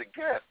public as it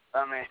gets.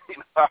 I mean,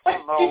 I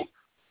don't know.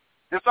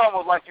 It's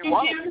almost like you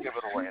want to give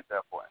it away at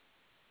that point.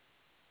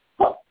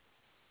 Well,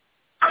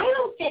 I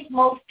don't think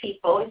most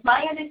people, it's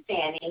my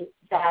understanding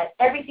that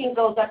everything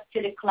goes up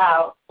to the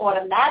cloud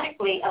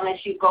automatically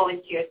unless you go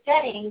into your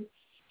settings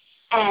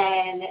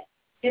and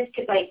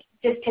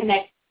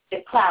disconnect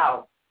the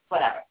cloud,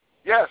 whatever.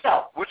 Yes,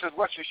 so, which is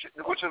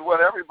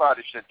what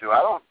everybody should do.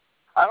 I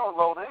don't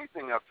load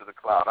anything up to the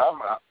cloud.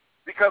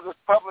 Because it's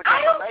public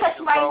information. I don't touch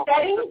my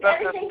settings.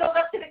 Everything goes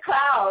up to the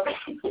cloud.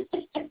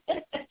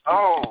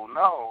 Oh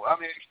no! I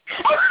mean,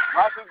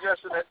 my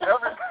suggestion is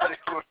everybody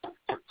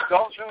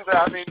don't do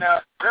that. I mean, now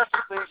there's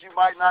some things you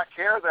might not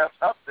care that's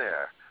up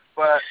there,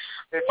 but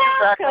if you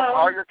back up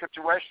all your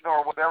situation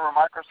or whatever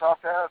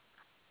Microsoft has,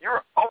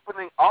 you're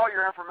opening all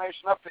your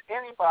information up to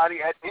anybody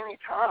at any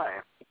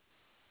time.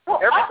 Well,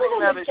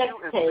 everything that is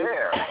you is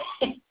there.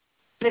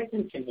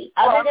 Listen to me.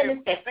 Other than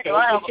the sex tape,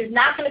 which is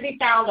not going to be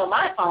found on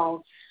my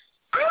phone,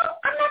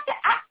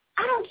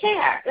 I don't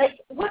care. Like,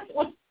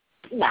 what's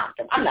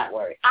Malcolm? I'm not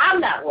worried.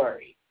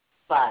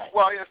 But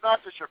it's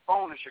not just your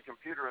phone; it's your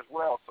computer as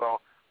well. So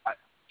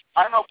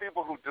I know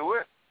people who do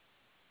it,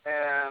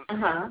 and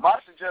my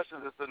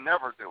suggestion is to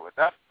never do it.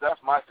 That's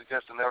my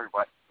suggestion to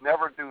everybody.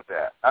 Never do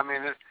that. I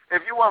mean,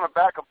 if you want to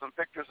back up some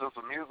pictures of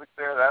some music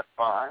there, that's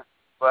fine.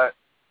 But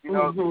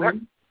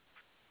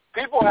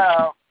people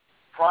have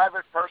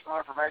private, personal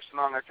information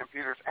on their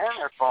computers and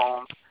their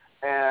phones,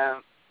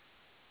 and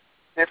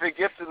if it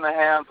gets in the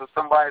hands of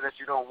somebody that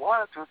you don't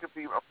want it to, it could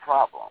be a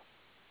problem.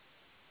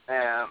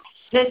 And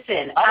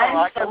listen,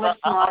 I'm so much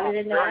smarter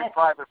than that. I'm a very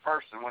private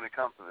person when it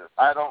comes to this.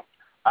 I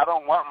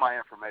don't want my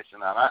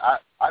information out.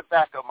 I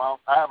back up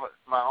I have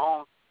my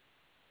own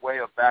way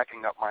of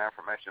backing up my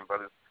information,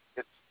 but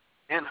it's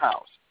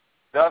in-house.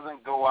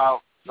 Doesn't go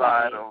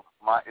outside of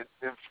my.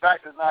 In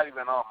fact, it's not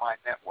even on my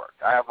network.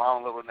 I have my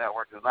own little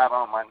network. It's not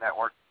on my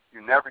network.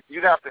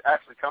 You'd have to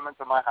actually come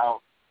into my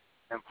house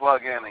and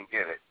plug in and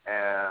get it.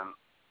 And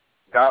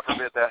God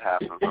forbid that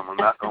happens. I'm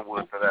not going to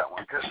wood for that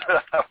one because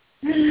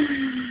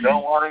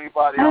don't want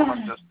anybody on my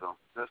system.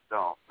 Just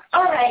don't.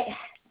 All right,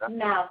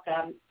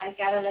 Malcolm, I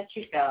got to let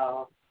you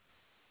go.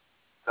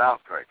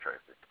 Sounds great,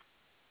 Tracy.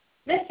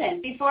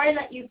 Listen, before I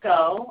let you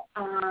go,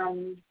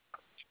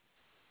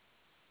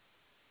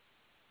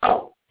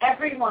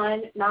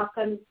 everyone,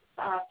 Malcolm's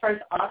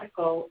first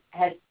article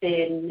has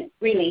been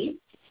released,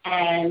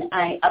 and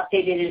I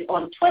updated it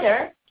on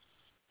Twitter.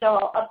 So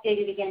I'll update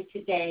it again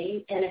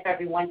today, and if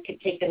everyone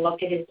could take a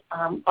look at his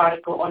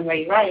article on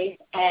Ray Rice.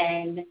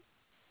 And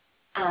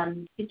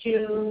did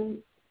you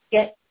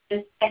get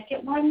the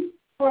second one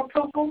for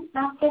approval,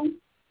 Malcolm?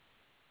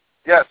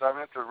 Yes, I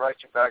meant to write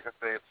you back and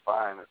say it's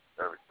fine. It's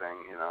everything,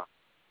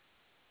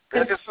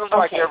 It's just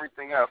like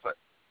everything else.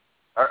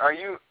 Are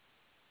you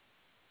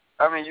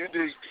I mean, you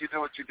do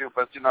what you do,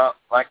 but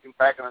like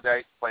back in the day, I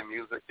used to play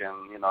music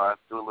and I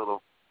do a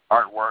little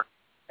artwork.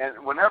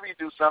 And whenever you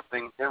do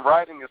something, in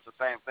writing, it's the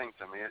same thing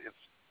to me.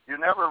 You're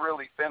never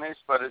really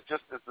finished, but it's as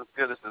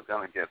good as it's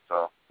going to get.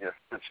 So yeah,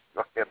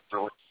 go ahead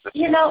through it.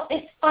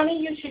 It's funny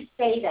you should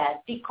say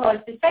that because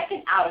the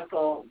second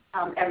article,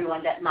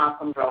 everyone, that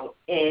Malcolm wrote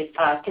is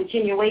a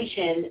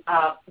continuation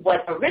of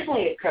what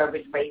originally occurred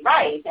with Ray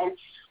Rice. And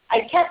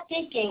I kept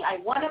thinking I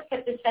want to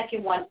put the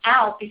second one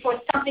out before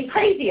something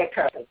crazy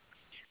occurs.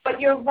 But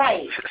you're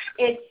right.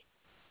 It's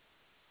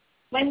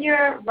when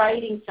you're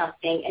writing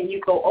something and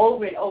you go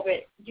over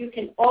it, you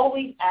can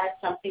always add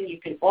something. You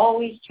can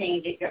always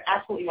change it. You're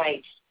absolutely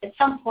right. At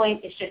some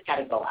point, it's just got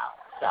to go out.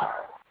 So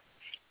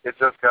it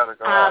just got to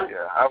go out,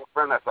 yeah. I have a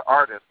friend that's an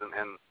artist,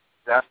 and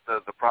that's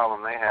the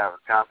problem they have,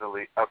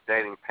 constantly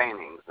updating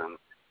paintings. And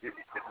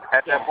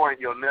at that point,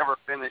 you'll never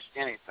finish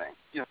anything.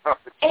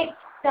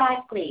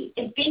 Exactly.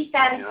 And be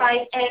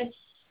satisfied.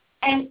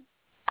 And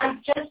I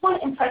just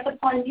want to impress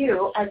upon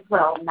you as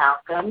well,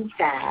 Malcolm,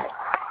 that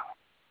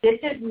this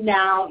is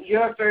now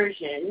your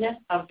version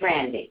of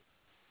branding.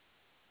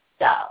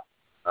 So.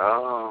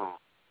 Oh.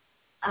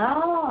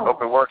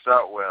 Hope it works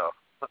out well.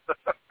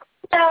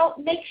 So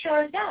make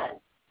sure it does.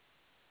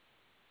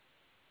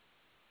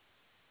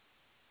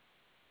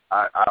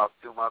 I'll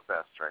do my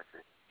best,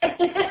 Tracy.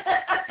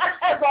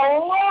 It's a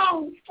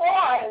long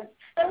pause.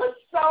 It was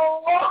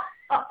so long.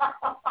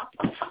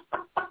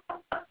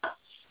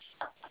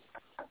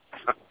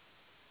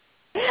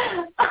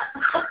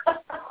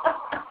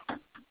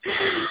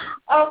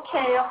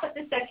 Okay, I'll put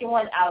the second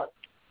one out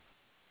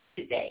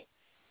today.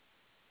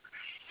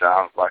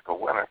 Sounds like a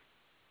winner.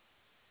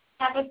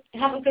 Have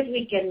a good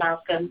weekend,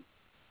 Malcolm.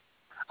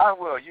 I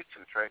will. You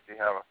too, Tracy.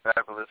 Have a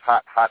fabulous,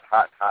 hot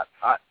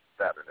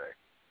Saturday.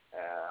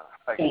 And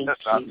I guess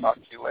I'll talk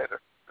to you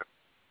later.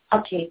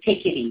 Okay,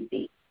 take it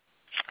easy.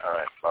 All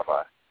right,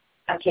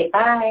 bye-bye. Okay,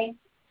 bye.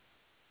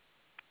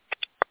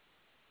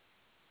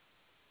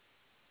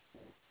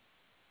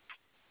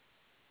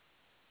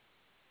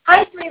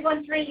 Hi,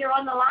 313, you're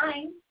on the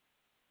line.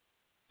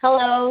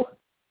 Hello.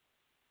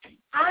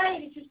 Hi,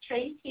 this is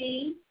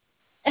Tracy.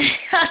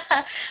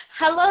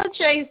 Hello,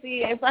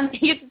 Tracy. It's nice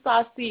to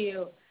talk to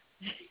you.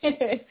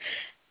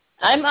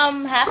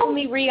 I'm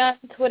happily on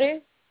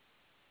Twitter.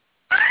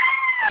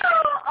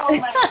 Oh,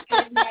 my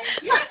goodness.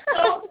 You're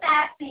so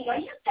sassy. Are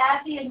you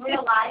sassy in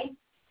real life?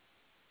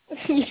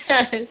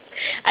 Yes.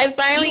 I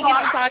finally get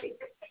to talk.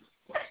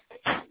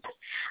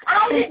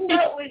 I didn't know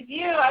it was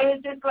you. I was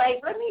just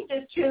like, let me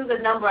just choose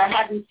a number I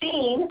haven't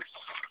seen.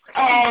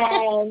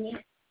 And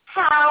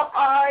how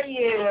are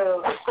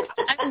you?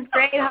 I'm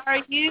great. How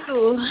are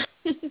you?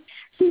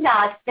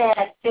 Not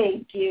bad,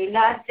 thank you.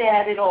 Not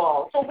bad at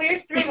all. So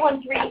where's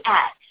 313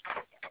 at?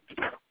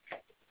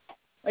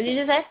 What did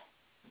you say?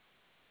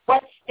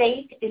 What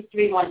state is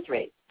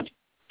 313?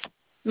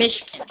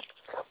 Michigan.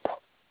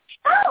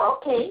 Oh,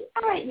 okay.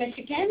 All right,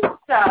 Michigan.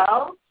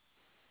 So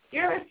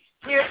you're a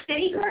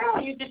city girl?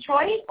 Are you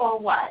Detroit or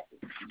what?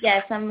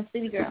 Yes, I'm a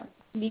city girl.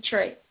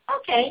 Detroit.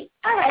 Okay.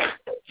 All right.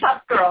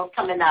 Tough girl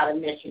coming out of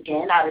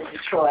Michigan, out of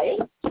Detroit.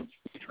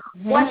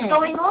 Mm-hmm. What's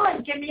going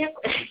on? Give me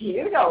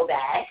you know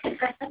that.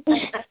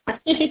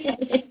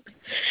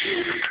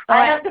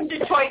 I have some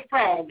Detroit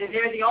friends, and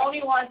they're the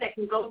only ones that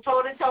can go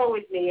toe-to-toe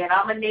with me, and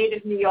I'm a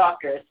native New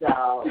Yorker, so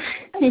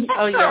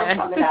oh, yeah.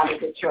 Coming out of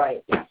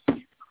Detroit.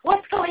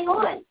 What's going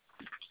on?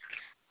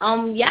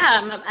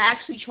 Yeah, I'm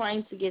actually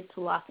trying to get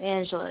to Los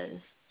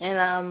Angeles.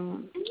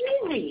 And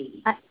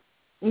Really?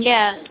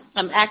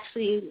 I'm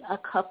actually a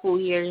couple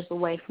years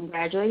away from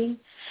graduating.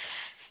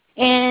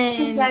 And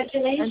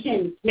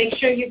congratulations. Make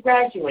sure you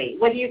graduate.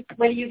 What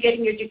are you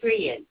getting your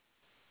degree in?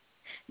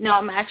 No,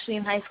 I'm actually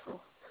in high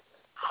school.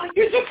 Oh,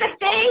 you're just a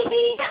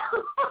baby.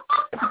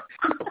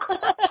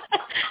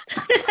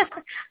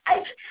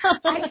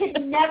 I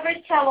could never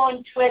tell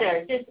on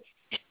Twitter. Just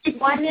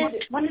one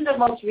of the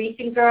most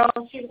recent girls,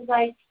 she was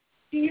like,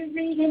 do you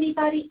read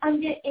anybody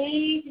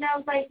underage? And I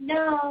was like,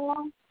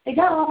 no, I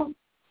don't.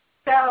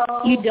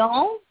 So you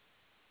don't?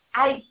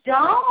 I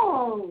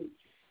don't.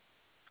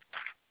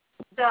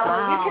 So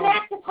wow. You can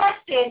ask the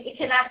question. It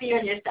cannot be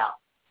on yourself.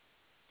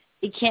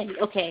 It can't be.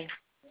 Okay.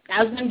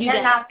 I was going to do that. It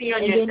cannot be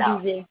on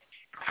yourself.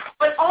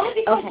 But only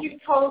because you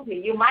told me.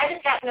 You might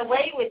have gotten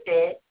away with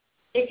it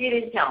if you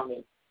didn't tell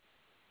me.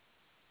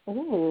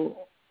 Ooh.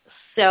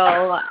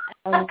 So,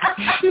 but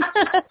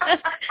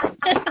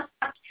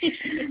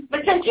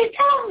since you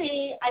told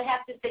me, I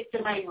have to stick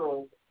to my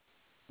rules.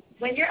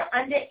 When you're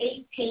under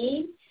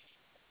 18,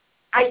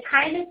 I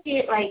kind of see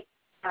it like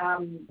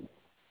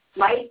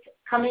light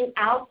coming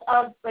out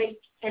of like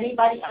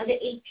anybody under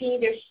 18.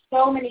 There's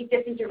so many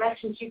different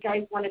directions you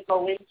guys want to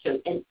go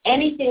into, and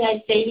anything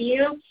I say to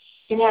you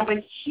can have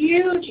a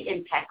huge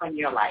impact on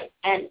your life,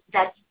 and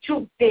that's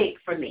too big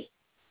for me.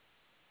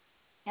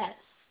 Yes.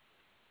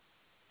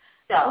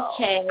 So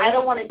I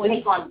don't want to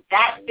take on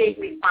that big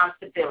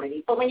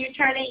responsibility. But when you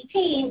turn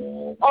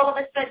 18, all of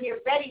a sudden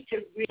you're ready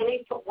to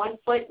really put one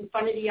foot in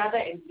front of the other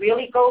and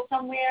really go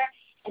somewhere,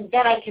 and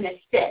then I can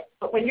assist.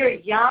 But when you're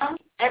young,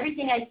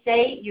 everything I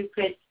say, you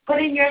could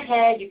put in your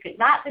head. You could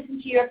not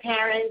listen to your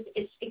parents.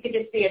 It could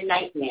just be a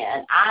nightmare.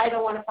 And I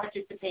don't want to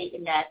participate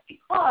in that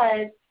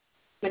because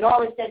when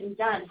all is said and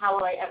done, how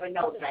will I ever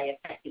know that I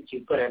affected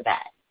you, good or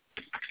bad?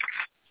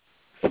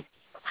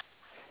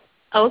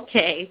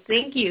 Okay,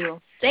 thank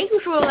you. Thank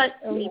you for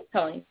letting me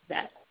tell you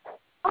that.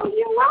 Oh,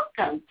 you're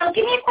welcome. So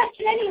give me a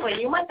question anyway.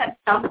 You must have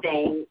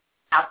something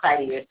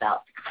outside of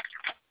yourself.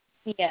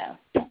 Yeah.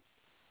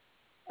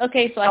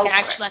 Okay, so I can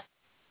ask like a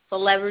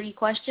celebrity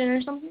question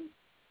or something?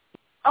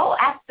 Oh,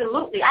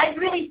 absolutely. I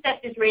really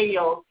set this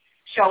radio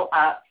show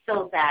up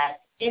so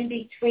that in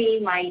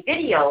between my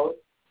videos,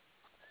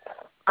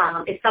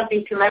 if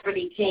something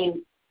celebrity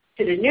came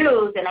to the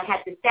news and I had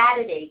the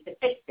Saturday to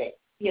fix it,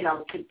 you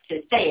know, to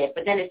say it.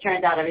 But then it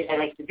turns out everybody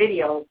likes the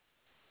videos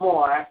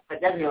more, but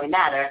it doesn't really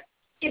matter.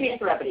 Give me a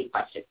celebrity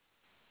question.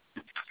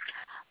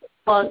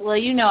 Well,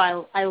 you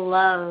know I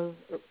love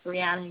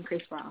Rihanna and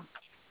Chris Brown.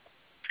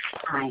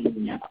 I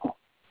know.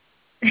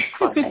 Of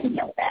course I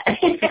know that.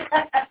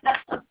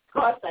 Of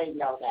course I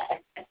know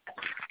that.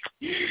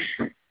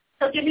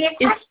 So give me a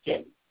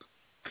question.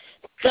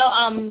 So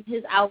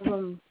his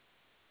album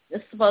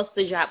is supposed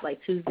to drop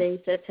like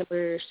Tuesday,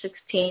 September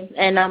 16th,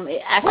 and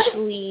it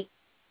actually,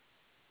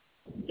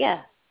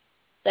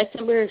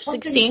 September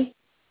 16th.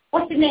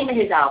 What's the name of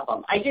his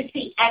album? I just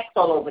see X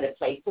all over the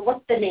place. So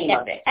what's the name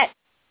of it? X.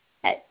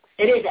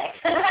 It is X.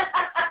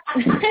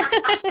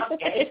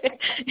 Okay.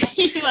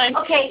 Like,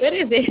 okay. What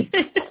is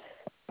it?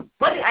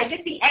 I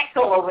just see X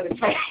all over the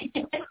place.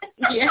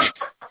 Yeah,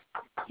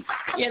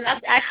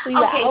 that's actually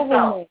the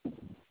album.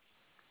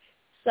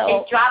 So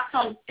it drops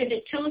on, is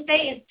it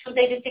Tuesday? Is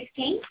Tuesday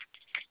the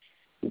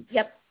 16th?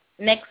 Yep.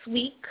 Next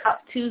week,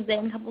 Tuesday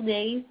in a couple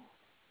days.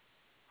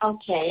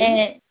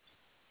 Okay.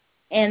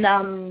 And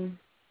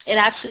it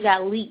actually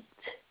got leaked.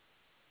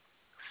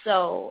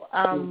 So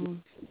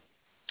I'm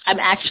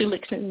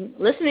actually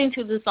listening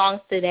to the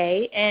songs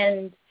today,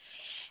 and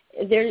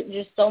there's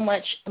just so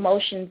much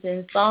emotions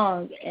in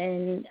song,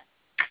 and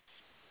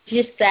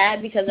just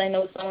sad because I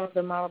know some of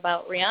them are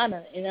about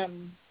Rihanna,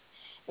 and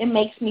it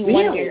makes me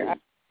wonder.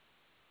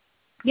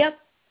 Yep.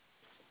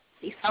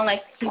 He sounds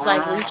like he's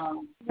like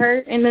reaching her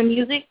in the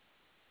music,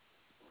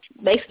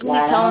 basically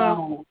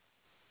telling her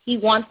he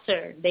wants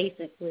her,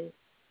 basically.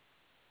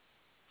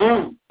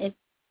 It's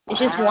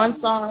just one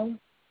song.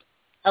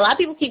 A lot of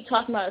people keep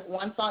talking about it.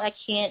 One song. I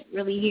can't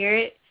really hear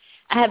it.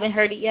 I haven't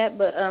heard it yet,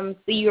 but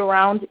See You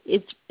Around,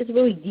 it's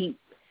really deep.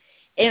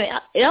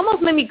 And it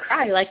almost made me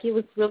cry, like it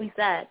was really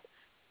sad.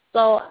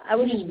 So I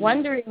was just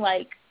wondering,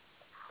 like,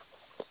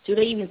 do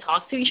they even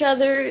talk to each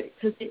other?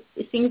 Because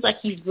it seems like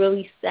he's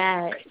really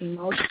sad,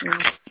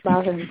 emotional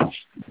about him.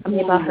 I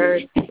mean, about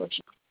her.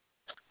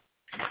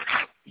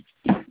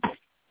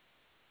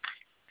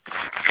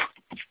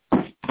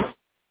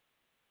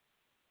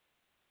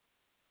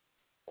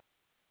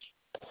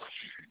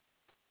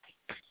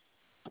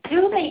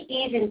 Do they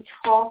even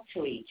talk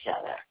to each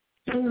other?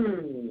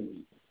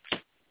 You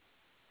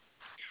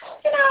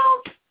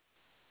know,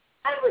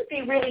 I would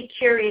be really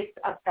curious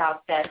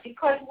about that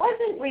because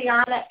wasn't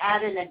Rihanna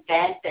at an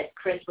event that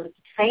Chris was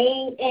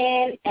playing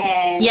in?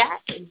 And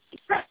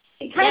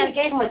he kind of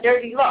gave him a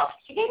dirty look.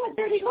 She gave him a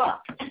dirty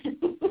look.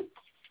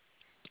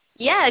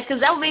 Yeah, because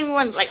that made me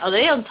wonder, like,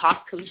 they don't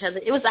talk to each other.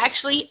 It was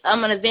actually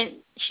an event.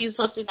 She was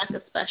supposed to be like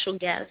a special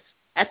guest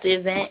at the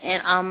event,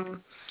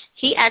 and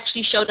he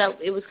actually showed up.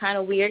 It was kind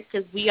of weird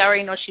because we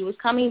already know she was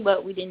coming,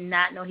 but we did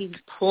not know he was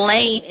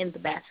playing in the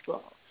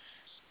basketball.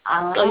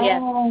 So, yeah.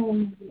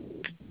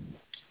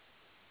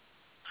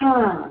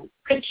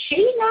 Could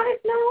she not have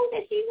known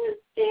that he was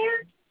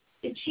there?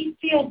 Did she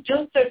feel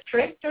duped or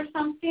tricked or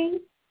something?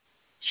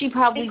 She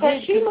probably because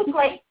did. She looked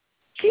like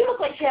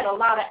she had a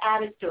lot of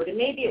attitude, and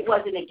maybe it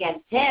wasn't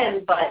against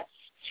him, but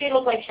she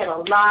looked like she had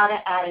a lot of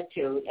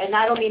attitude. And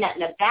I don't mean that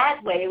in a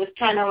bad way. It was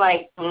kind of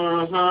like,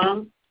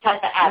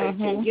 type of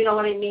attitude. You know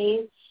what I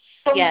mean?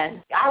 So yes.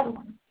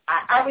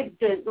 I would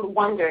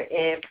wonder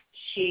if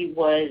she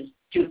was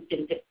duped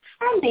into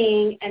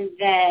coming, and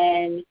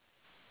then,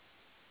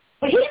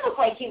 but he looked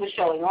like he was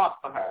showing off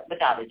for her,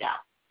 without a doubt.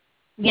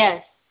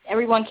 Yes,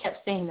 everyone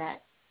kept saying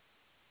that.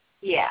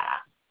 Yeah,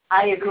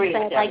 I agree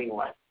with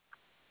everyone.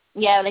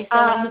 Yeah, they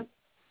said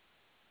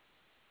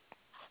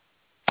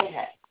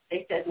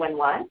they said when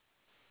what?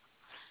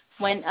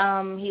 When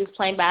he was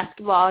playing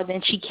basketball,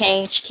 then she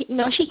came.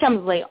 She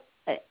comes late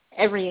at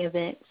every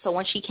event. So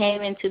when she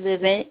came into the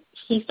event,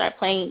 he started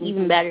playing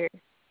even better.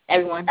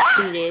 Everyone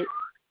cheated.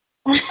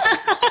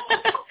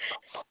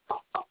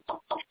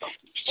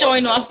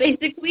 Showing off,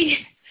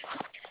 basically.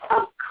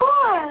 Of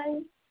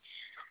course.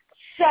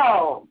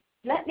 So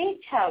let me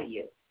tell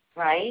you,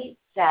 right,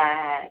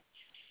 that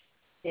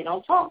they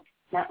don't talk.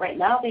 Not right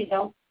now. They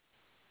don't.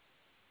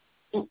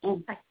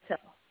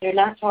 They're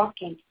not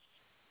talking.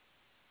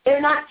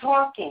 They're not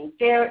talking.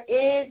 They're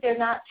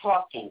not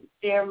talking.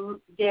 They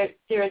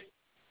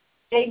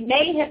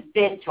may have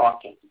been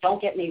talking.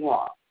 Don't get me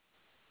wrong.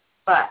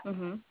 But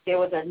there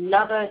was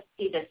another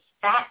either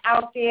spat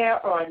out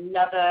there or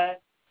another,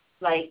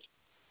 like,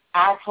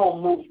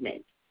 asshole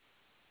movement.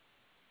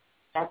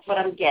 That's what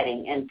I'm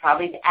getting. And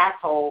probably the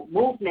asshole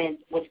movement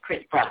was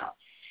Chris Brown.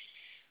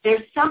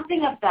 There's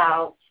something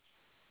about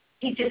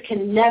he just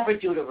can never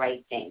do the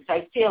right thing. So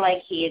I feel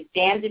like he is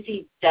damned if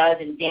he does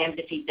and damned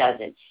if he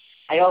doesn't.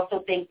 I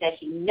also think that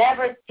he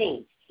never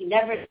thinks.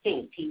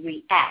 He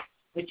reacts,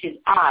 which is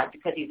odd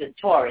because he's a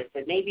Taurus,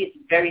 but maybe it's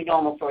very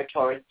normal for a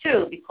Taurus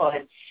too,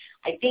 because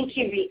I think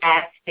he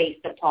reacts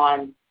based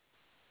upon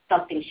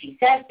something she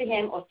says to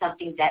him or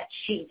something that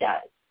she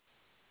does.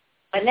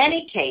 But in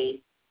any case,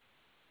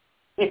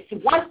 it's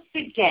once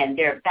again,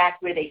 they're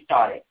back where they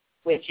started,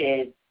 which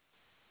is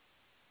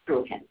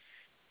screw him.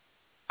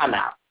 I'm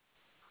out.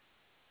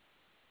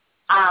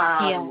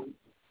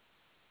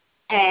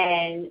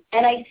 And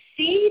I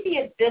see the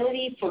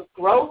ability for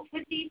growth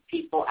with these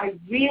people. I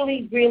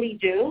really, really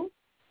do.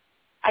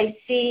 I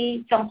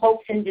see some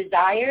hopes and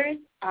desires.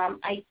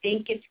 I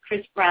think it's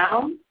Chris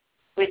Brown,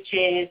 which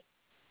is,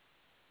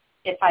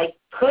 if I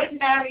could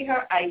marry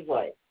her, I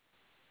would.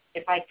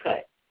 If I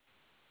could.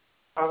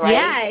 All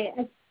right?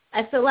 Yeah,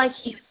 I feel like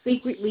he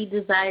secretly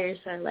desires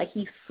her. Like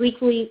he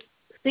secretly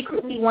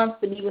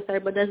wants to be with her,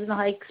 but doesn't know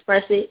how to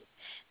express it.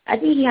 I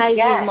think he hides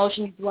his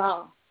emotions as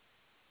well.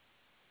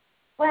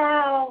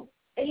 Well,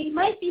 he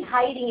might be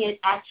hiding it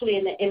actually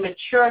in an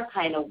immature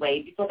kind of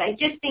way, because I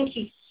just think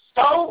he's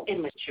so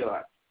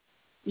immature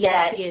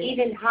that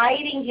even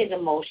hiding his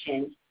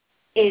emotions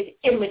is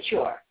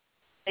immature.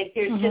 Like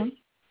there's just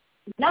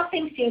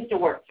nothing seems to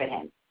work for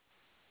him.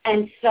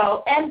 And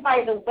so, and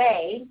by the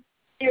way,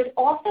 there's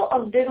also a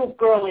little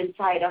girl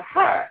inside of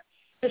her.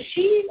 So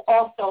she's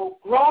also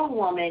a grown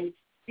woman,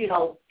 you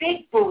know,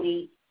 big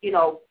booty, you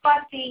know,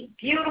 fussy,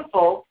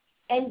 beautiful,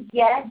 and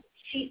yet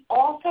she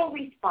also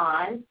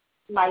responds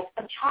like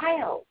a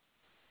child.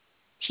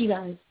 She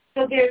does.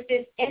 So there's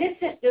this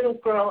innocent little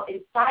girl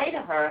inside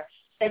of her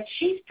that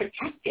she's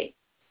protecting.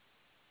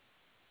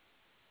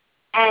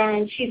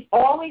 And she's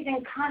always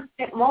in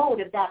constant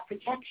mode of that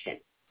protection.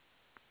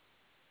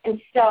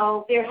 And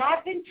so there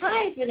have been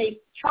times when they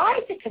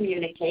tried to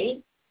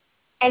communicate,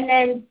 and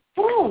then,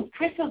 boom,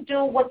 Chris will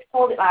do what's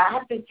called, I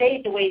have to say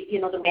it the way, you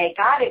know, the way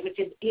I got it, which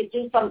is he'll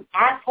do some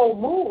asshole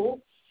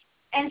move,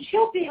 and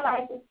she'll be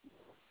like,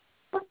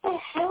 what the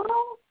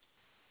hell?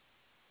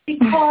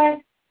 Because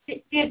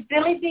the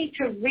ability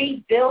to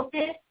rebuild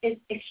it is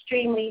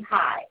extremely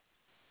high.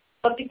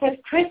 But because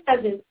Chris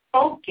doesn't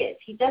focus,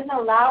 he doesn't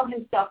allow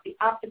himself the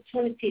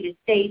opportunity to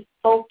stay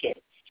focused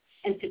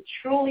and to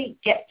truly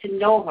get to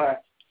know her,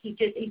 he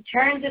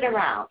turns it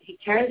around. He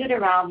turns it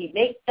around. He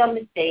makes some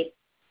mistakes.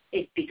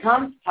 It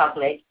becomes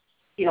public,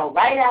 you know,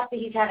 right after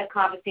he's had a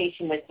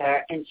conversation with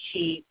her, and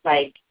she's,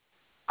 like,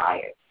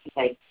 tired. She's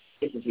like,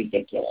 this is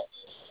ridiculous.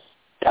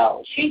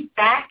 So she's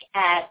back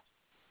at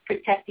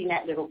protecting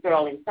that little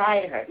girl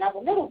inside her. Now, the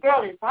little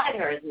girl inside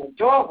her is an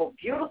adorable,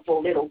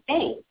 beautiful little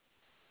thing.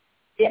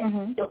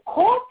 The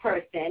core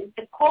person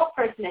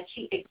that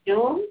she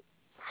exhumes,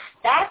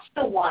 that's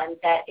the one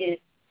that is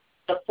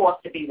the force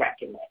to be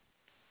reckoned with.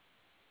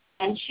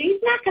 And she's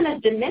not going to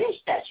diminish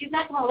that. She's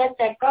not going to let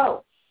that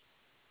go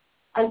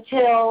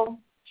until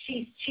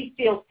she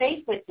feels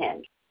safe with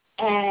him.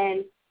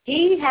 And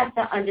he has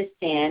to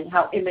understand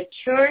how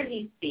immature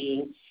he's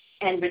being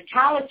and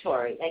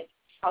retaliatory. Like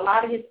a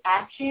lot of his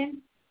actions,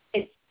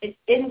 it's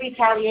in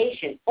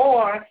retaliation.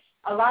 Or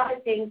a lot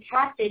of things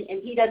happen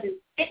and he doesn't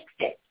fix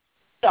it.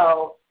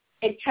 So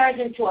it turns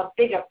into a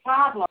bigger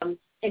problem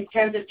in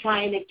terms of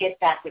trying to get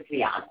back with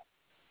Rihanna.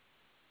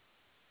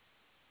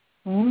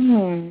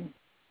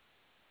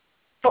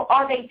 So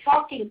are they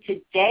talking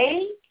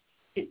today?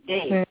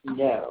 Today,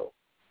 no.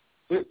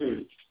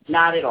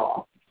 Not at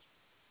all.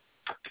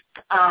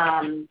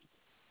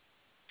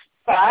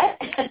 But,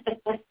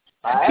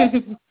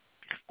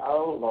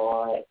 oh,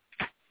 Lord.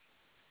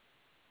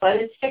 But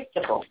it's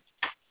fixable.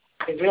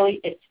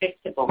 It's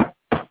fixable.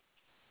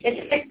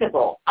 It's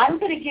fixable. I'm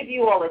going to give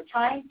you all a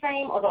time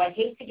frame, although I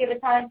hate to give a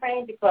time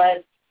frame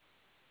because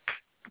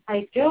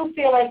I do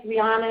feel like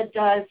Rihanna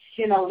does,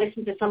 you know,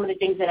 listen to some of the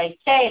things that I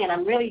say, and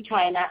I'm really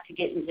trying not to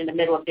get into the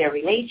middle of their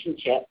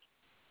relationship.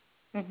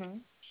 Because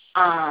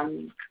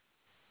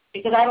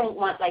I don't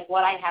want, like,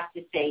 what I have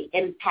to say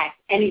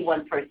impact any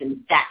one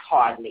person that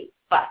hardly.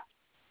 But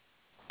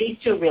these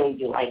two really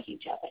do like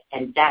each other,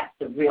 and that's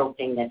the real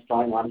thing that's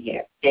going on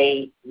here.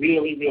 They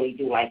really, really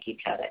do like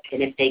each other.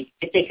 And if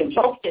they can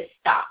both just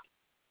stop,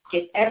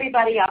 get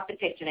everybody off the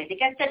picture, and I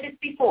think I said this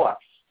before,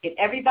 get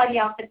everybody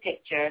off the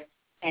picture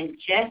and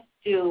just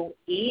do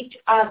each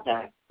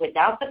other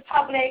without the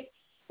public,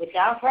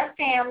 without her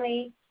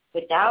family,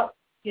 without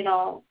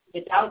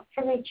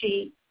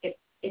Ferrucci.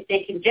 If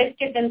they can just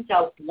give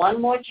themselves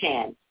one more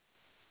chance,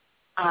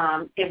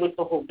 it would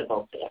behoove the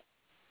both of them.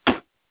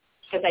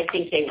 Because I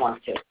think they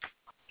want to.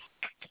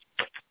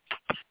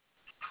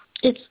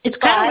 It's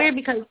kind of weird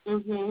because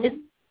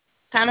it's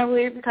kind of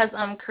weird because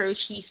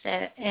Ferrucci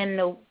said, and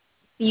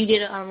you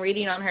did a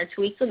reading on her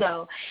tweets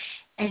ago,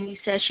 and you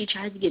said she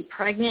tried to get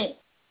pregnant.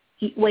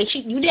 You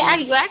actually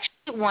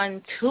did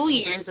one 2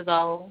 years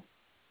ago,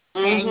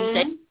 and you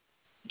said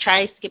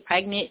tries to get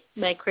pregnant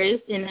by Chris,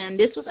 and then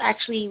this was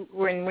actually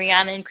when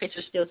Rihanna and Chris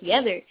were still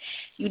together.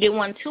 You did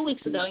one 2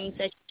 weeks ago, and you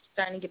said she was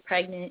starting to get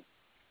pregnant,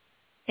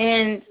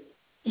 and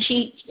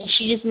she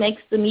just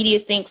makes the media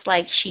think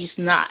like she's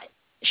not.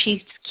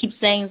 She keeps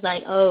saying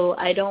like, "Oh,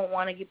 I don't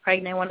want to get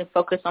pregnant. I want to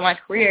focus on my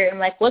career." I'm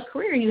like, "What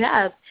career you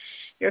have?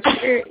 Your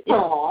career is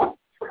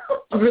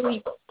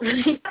really,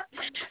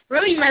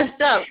 really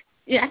messed up."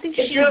 Yeah, I think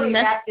she's really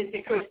wrapped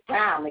into Chris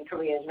Brown. The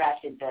career is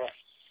wrapped into.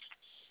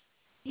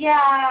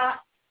 Yeah,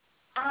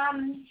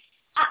 I'm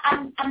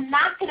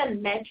not going to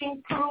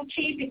mention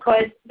Karrueche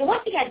because the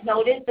one thing I've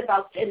noticed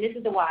about, and this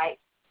is why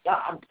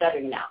I'm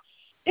stuttering now.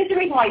 This is the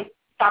reason why I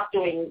stopped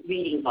doing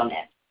readings on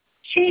this.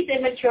 She's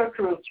immature,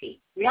 Karrueche.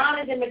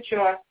 Rihanna's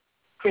immature.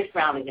 Chris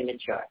Brown is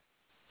immature.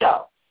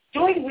 So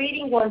doing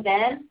readings on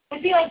them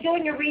would be like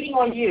doing a reading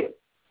on you.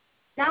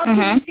 Now do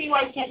you see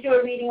why I can't do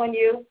a reading on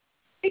you?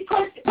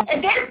 Because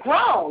they're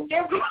grown.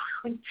 They're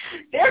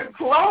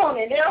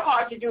grown, and they're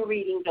hard to do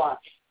readings on.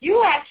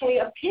 You actually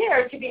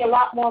appear to be a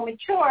lot more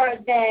mature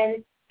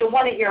than the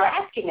one that you're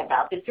asking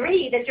about, the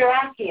three that you're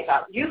asking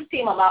about. You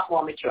seem a lot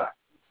more mature.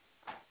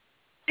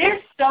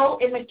 They're so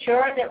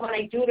immature that when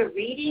I do the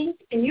readings,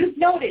 and you've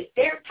noticed,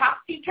 they're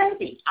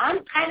topsy-turvy. I'm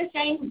kind of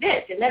saying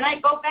this, and then I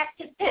go back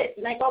to this,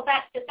 and I go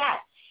back to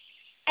that.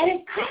 And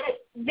it kind of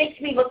makes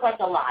me look like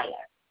a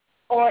liar,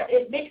 or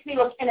it makes me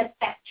look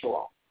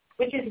ineffectual,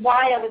 which is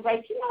why I was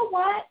like, you know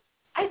what?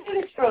 I do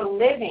this for a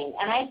living,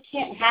 and I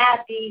can't have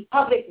these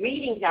public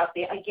readings out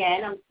there.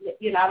 Again,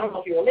 I don't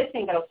know if you were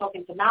listening, but I was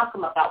talking to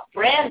Malcolm about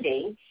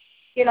branding.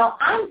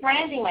 I'm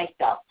branding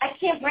myself. I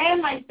can't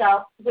brand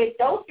myself with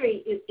those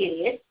three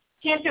idiots.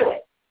 Can't do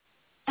it.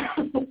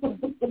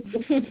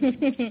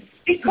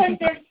 Because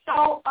they're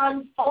so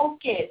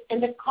unfocused,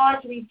 and the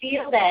cards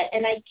reveal that,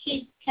 and I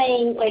keep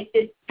playing like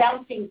this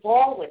bouncing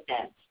ball with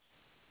them.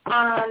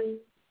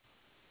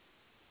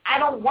 I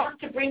don't want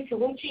to bring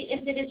Karrueche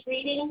into this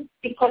reading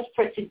because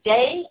for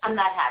today, I'm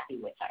not happy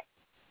with her.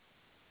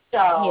 So,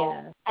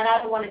 and I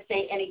don't want to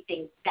say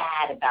anything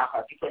bad about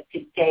her because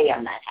today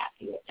I'm not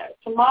happy with her.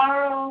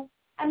 Tomorrow,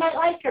 I might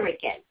like her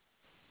again.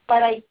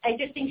 But I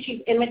just think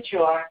she's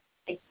immature.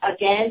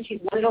 Again,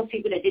 she's one of those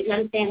people that didn't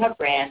understand her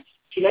brand.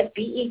 She let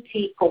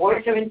BET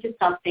coerce her into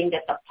something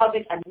that the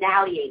public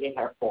annihilated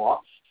her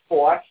for,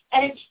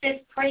 and it's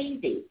just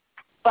crazy.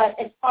 But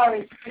as far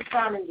as Chris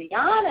Brown and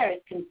Rihanna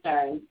is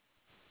concerned,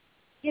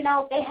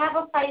 they have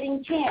a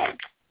fighting chance.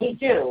 They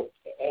do.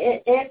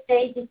 If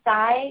they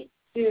decide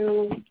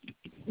to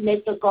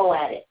make a go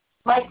at it.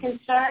 My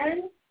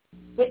concern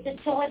with the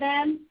two of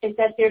them is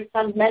that there's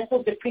some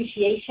mental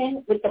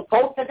depreciation with the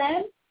both of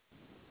them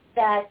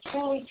that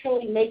truly,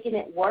 truly making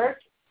it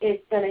work is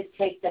going to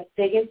take the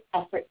biggest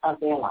effort of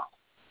their life.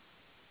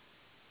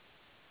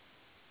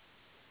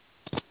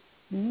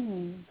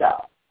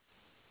 So,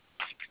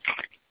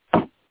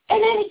 in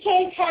any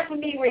case, happy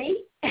me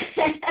read.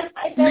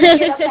 I better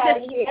get up out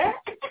of here.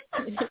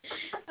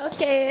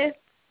 Okay.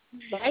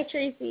 Bye,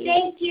 Tracy.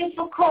 Thank you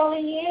for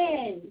calling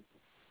in.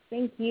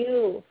 Thank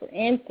you for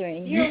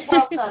answering. You're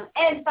welcome.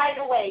 And by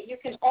the way, you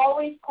can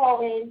always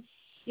call in,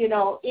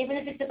 even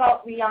if it's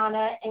about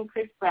Rihanna and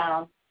Chris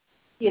Brown,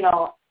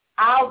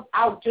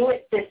 I'll do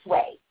it this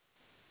way.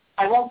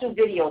 I won't do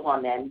videos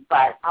on them,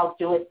 but I'll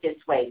do it this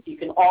way. So you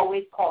can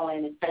always call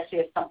in, especially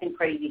if something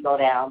crazy go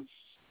down.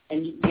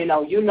 And,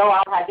 I'll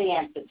have the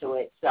answer to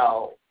it.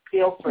 So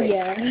feel free.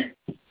 Yeah.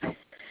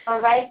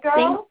 All right,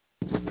 girl?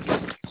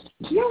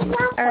 You're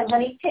welcome,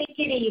 honey. Take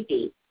it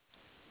easy.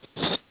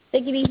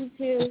 Take it easy,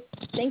 too.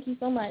 Thank you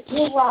so much.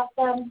 You're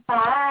welcome.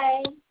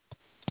 Bye.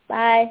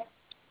 Bye.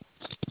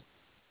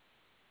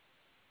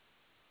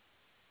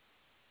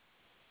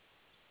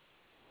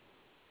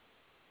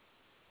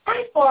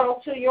 Hi,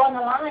 402. You're on the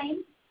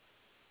line.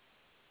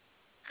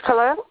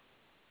 Hello?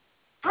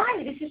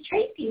 Hi, this is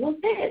Tracy. Who's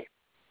this?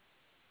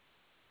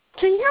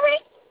 Can you hear me?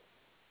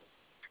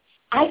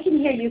 I can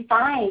hear you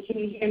fine. Can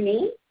you hear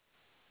me?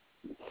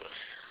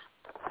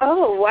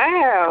 Oh,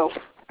 wow.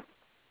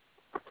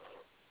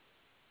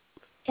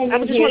 Can I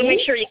you just hear want to me?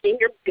 make sure you can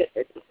hear me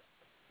good.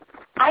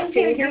 I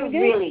hear you hear you me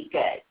really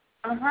good.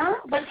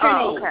 What's your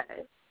name?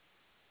 Okay.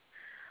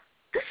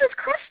 This is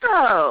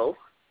Crystal.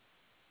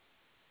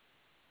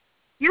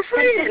 Your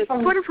friend.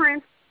 Twitter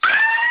friend.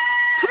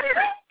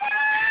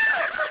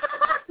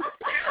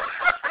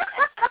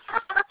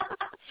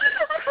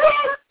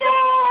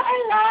 I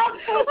love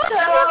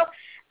Crystal.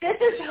 This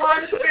is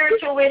One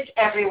Spiritual Witch,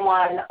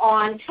 everyone,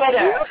 on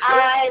Twitter.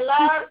 I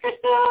love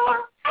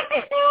Crystal. Hi,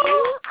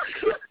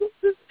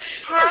 Crystal.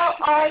 How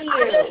are you?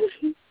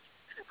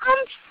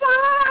 I'm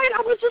fine.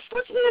 I was just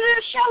listening to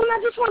the show, and I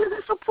just wanted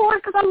to support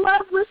because I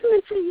love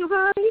listening to you,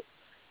 honey.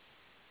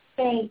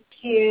 Thank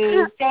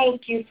you.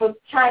 Thank you for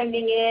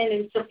chiming in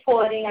and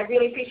supporting. I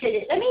really appreciate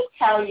it. Let me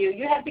tell you,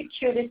 you have the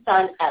cutest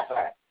son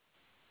ever.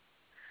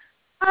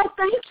 Oh,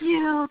 thank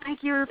you.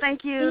 Thank you.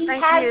 Thank you. He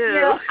Thank has you.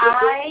 your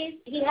eyes.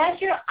 He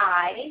has your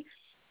eyes,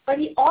 but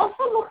he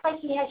also looks like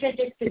he has your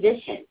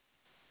disposition.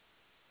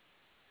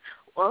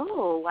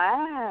 Oh,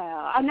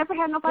 wow. I never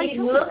had nobody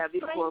tell me that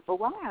before, but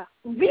wow.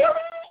 Really?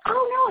 I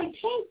don't know, it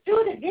came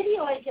through the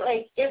video like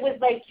it was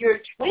like your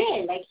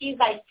twin. Like he's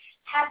like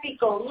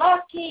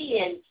happy-go-lucky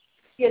and,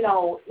 you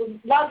know,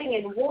 loving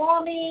and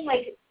warming,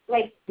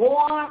 like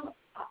warm,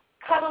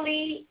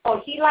 cuddly, or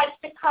he likes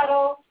to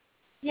cuddle,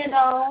 you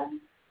know.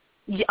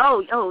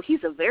 Oh,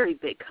 he's a very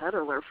big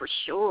cuddler for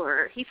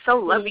sure. He's so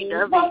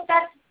lovey-dovey. Well,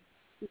 that's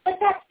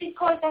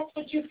because that's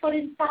what you put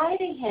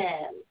inside of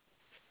him.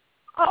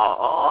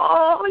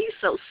 Oh, you're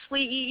so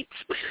sweet.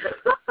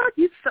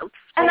 You're so sweet.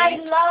 And I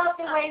love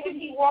the way that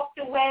he walked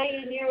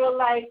away and you were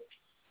like,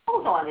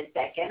 hold on a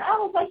second. I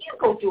was like, you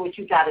go do what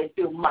you got to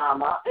do,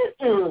 Mama.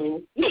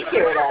 You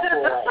hear that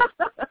boy.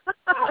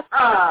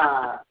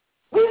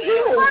 We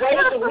will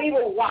wait and we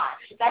will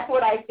watch. That's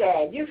what I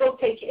said. You go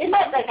take it. It's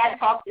not like I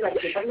talked to you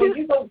like this. I mean,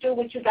 you go do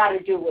what you got to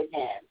do with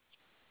him.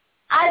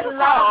 I love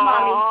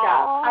mommy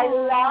stuff. I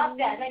love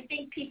that. And I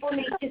think people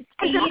need to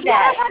see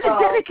that. I had to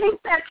dedicate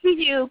that to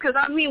you because,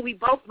 I mean, we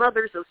both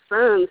mothers of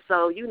sons,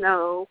 so you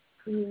know.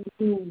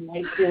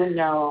 I do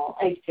know.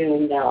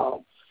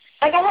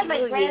 Like I had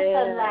my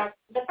grandson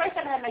the first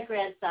time I had my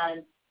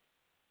grandson,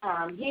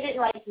 he didn't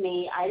like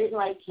me, I didn't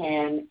like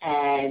him,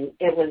 and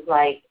it was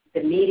like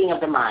the meeting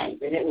of the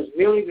minds, and it was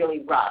really, really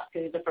rough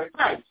because it was the first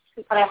time.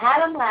 But I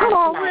had him last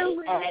night, really?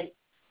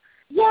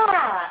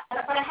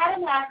 But I had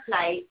him last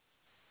night,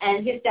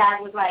 and his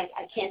dad was like,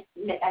 I can't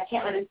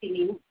let him see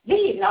me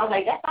leave. And I was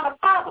like, that's not a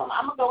problem.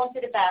 I'm going to go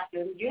into the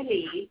bathroom. You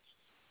leave.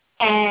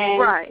 And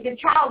the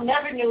child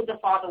never knew the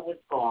father was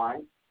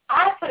gone.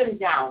 I put him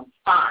down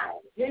fine.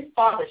 His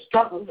father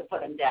struggled to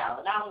put him down.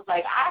 And I was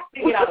like, I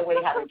figured out a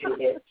way how to do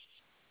this.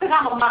 Because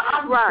I'm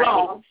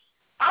grown.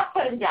 I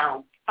put him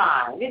down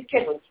fine. This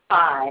kid was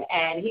fine.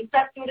 And he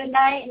slept through the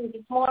night. And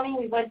this morning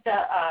we went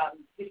to,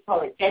 we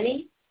call it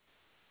Denny's.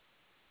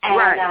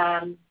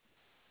 And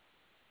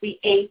we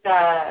ate,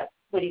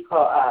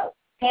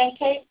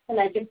 pancakes. And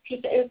I just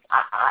pieced it.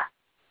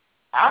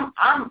 I'm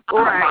a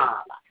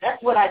mom.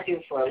 That's what I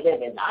do for a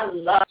living. I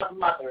love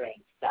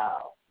mothering,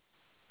 so.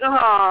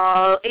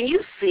 Oh, and you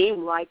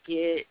seem like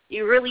it.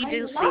 You really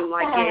do seem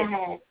like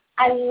it.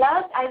 I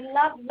love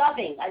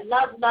loving. I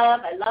love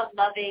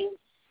loving.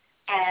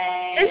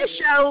 And it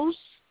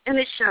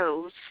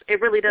shows.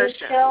 It really does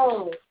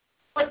show.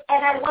 And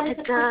I wanted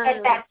to put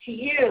that back to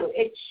you.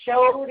 It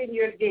showed in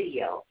your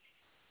video.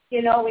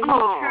 You know, when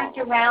you turned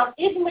around,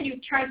 even when you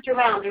turned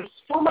around, there's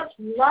so much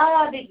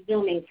love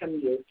exuding from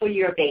you for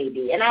your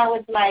baby. And I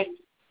was like,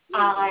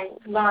 I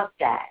love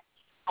that.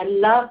 I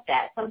love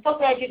that. So I'm so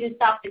glad you didn't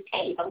stop the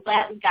tape. I'm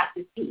glad we got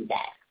to see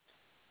that.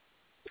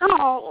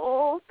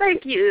 Oh,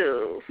 thank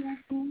you.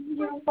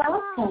 You're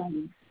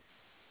welcome.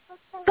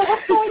 So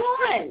what's going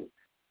on?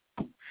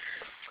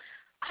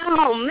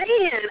 Oh,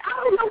 man, I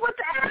don't know what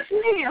to ask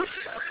now.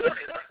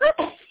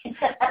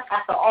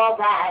 all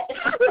that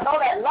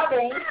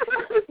loving.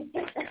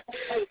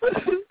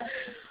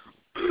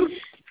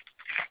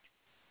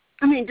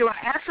 I mean, do I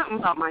ask something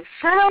about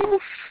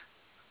myself?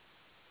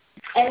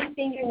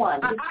 Anything you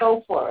want, just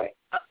go for it.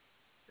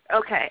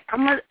 Okay,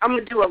 I'm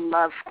gonna do a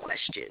love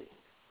question.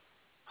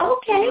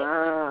 Okay,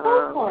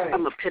 go for it.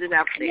 I'm gonna put it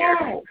out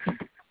there.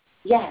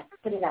 Yes,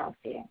 put it out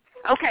there.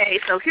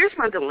 Okay, so here's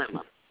my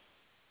dilemma.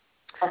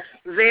 Okay.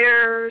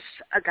 There's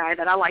a guy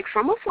that I like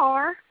from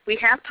afar. We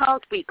have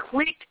talked. We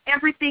clicked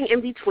everything in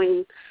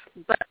between,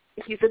 but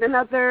he's in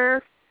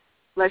another,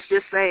 let's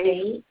just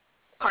say,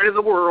 part of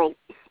the world.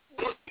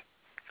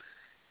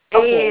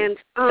 Okay. And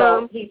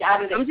so he's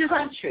out of the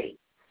country.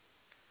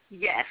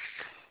 Yes.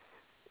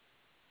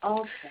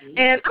 Okay.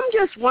 And I'm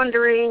just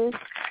wondering,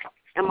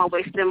 am I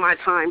wasting my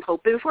time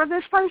hoping for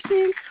this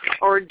person,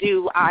 or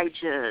do I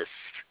just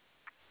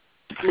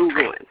move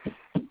on?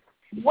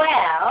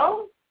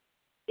 Well,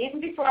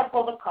 even before I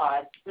pull the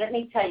cards, let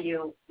me tell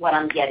you what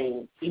I'm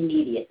getting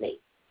immediately.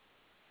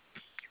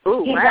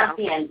 Ooh, he's wow. not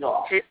the end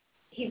all.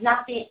 He's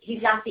not the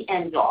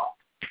end all.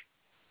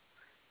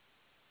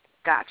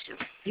 Gotcha.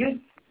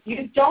 You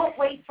don't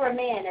wait for a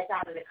man that's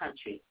out of the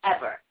country,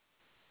 ever.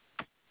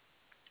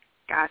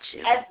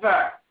 Gotcha.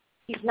 Ever.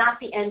 He's not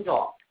the end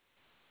all.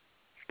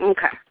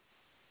 Okay.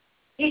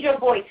 He's your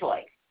boy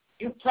toy.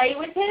 You play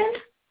with him,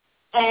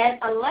 and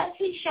unless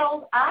he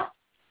shows up,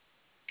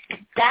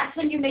 that's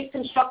when you make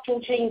some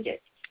structural changes.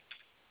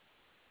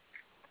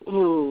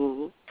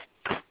 Ooh.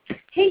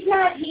 He's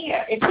not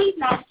here. If he's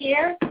not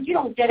here, you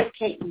don't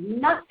dedicate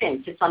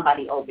nothing to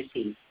somebody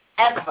overseas,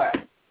 ever.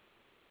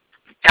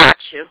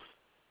 Gotcha.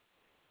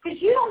 Because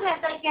you don't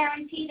have that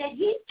guarantee that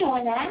he's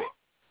doing that.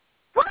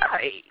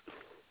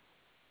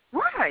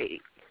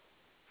 Right.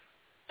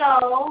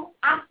 So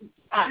I'm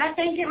not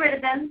saying get rid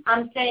of him.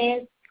 I'm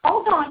saying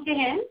hold on to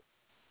him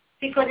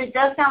because it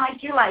does sound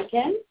like you like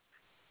him.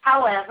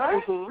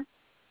 However,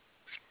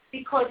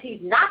 because he's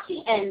not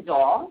the end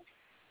all,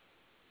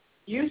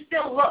 you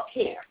still look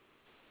here.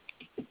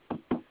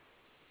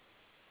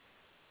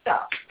 So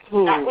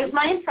that was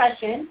my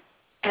impression,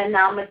 and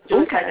now I'm going to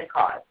do it by the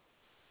card.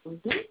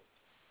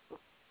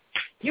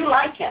 You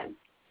like him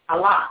a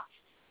lot.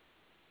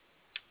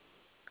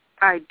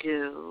 I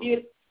do.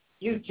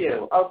 You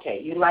do. Okay,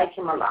 you like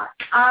him a lot.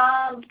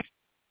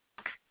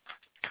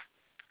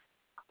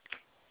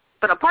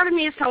 But a part of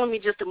me is telling me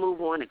just to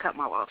move on and cut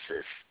my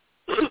losses.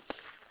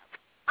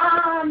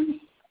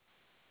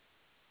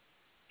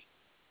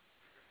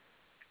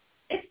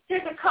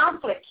 There's a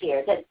conflict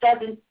here that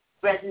doesn't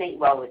resonate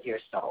well with your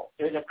soul.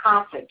 There's a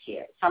conflict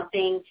here.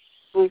 Something,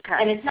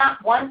 and it's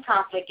not one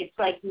conflict. It's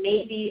like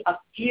maybe a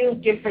few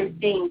different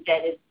things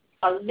that is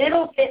a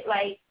little bit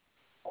like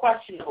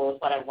questionable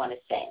is what I want to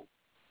say.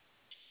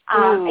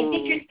 I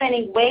think you're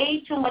spending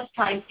way too much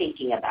time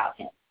thinking about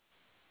him.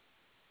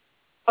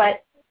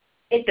 But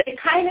it's the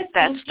kind of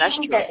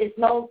thinking that is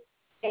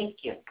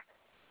thank you.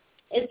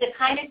 It's the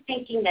kind of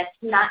thinking that's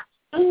not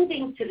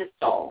soothing to the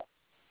soul.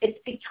 It's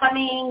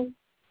becoming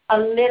a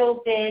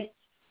little bit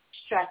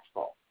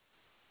stressful.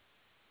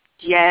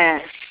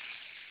 Yes.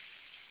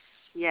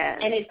 Yes,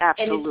 and it's,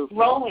 absolutely. And it's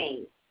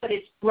growing, but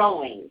it's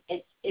growing.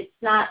 It's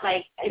not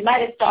like, it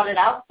might have started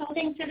out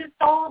soothing to the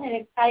soul and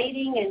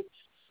exciting and,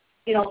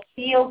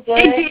 feel good.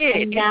 It did.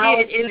 And now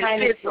it it's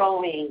kind of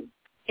growing.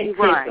 It's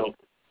right. fizzled.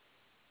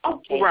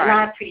 Okay, right. And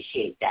I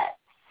appreciate that.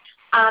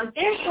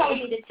 They're telling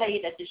me to tell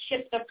you that the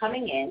ships are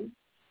coming in.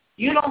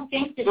 You don't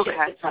think the ships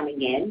are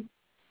coming in.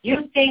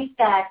 You think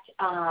that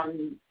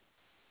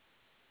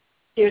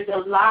there's a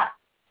lot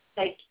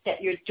like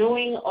that you're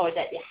doing or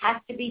that it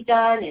has to be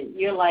done, and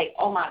you're like,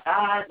 oh my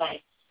God,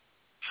 like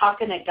how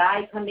can a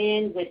guy come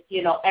in with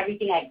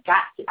everything I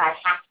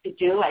have to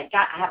do? I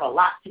have a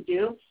lot to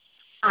do.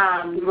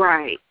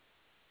 Right.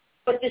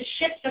 But the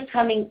ships are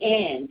coming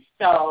in,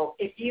 so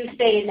if you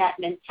stay in that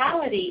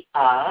mentality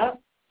of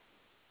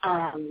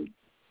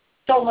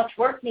so much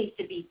work needs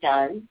to be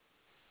done,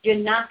 you're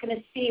not going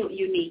to see what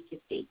you need to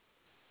see.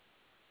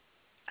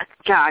 I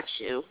got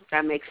you.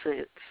 That makes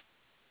sense.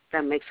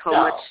 That makes so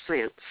much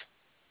sense.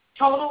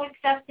 Total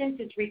acceptance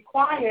is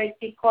required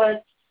because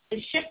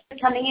the ships are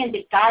coming in.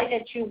 The guy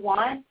that you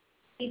want,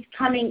 he's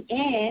coming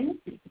in.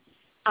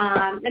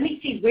 Let me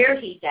see where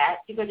he's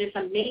at because there's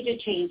some major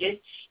changes.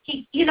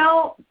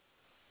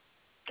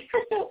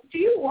 Crystal, do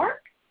you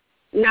work?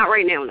 Not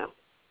right now, no.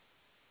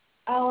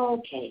 Oh,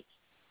 okay.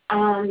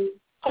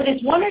 So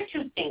there's one or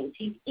two things.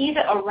 He's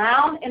either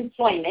around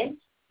employment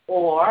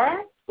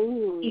or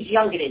he's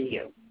younger than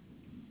you.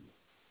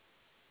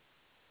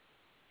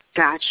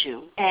 Got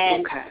you.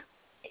 And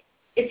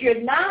if you're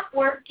not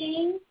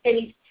working, then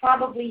he's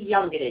probably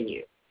younger than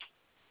you.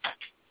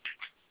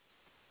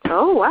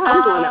 Oh, wow.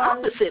 I'm doing the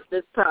opposite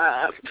this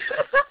time.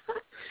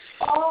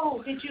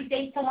 Oh, did you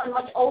date someone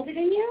much older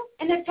than you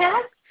in the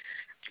past?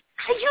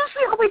 I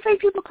usually always date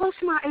people close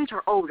to my age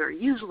or older,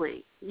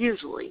 usually.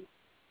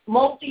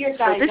 Most of your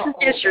guys so this are is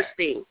older.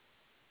 Interesting.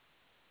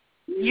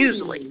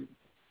 Usually.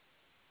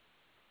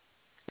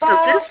 But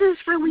so this is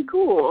really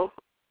cool.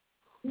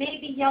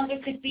 Maybe younger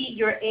could be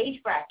your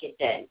age bracket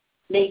then.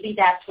 Maybe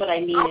that's what I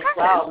mean as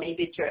well.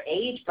 Maybe it's your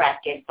age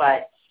bracket,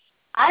 but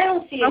I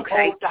don't see an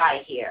old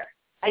guy here.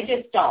 I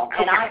just don't.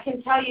 And I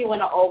can tell you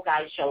when an old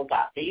guy shows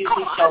up. They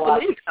usually show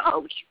up.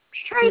 Oh,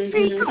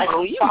 Tracy, come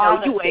on. You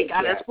know you ain't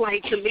got to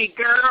explain to me,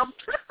 girl.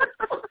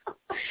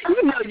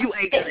 You know you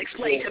ain't got to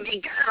explain to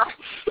me, girl.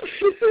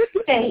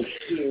 Thank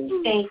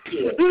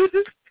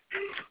you.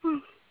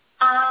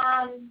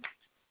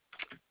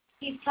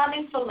 He's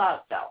coming for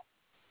love, though.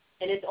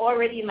 And it's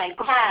already in my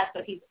past,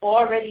 so he's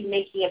already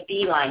making a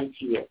beeline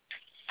to you.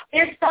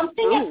 There's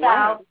something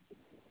about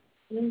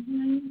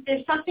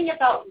there's something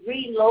about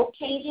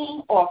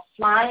relocating or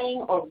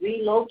flying or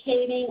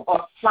relocating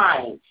or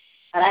flying.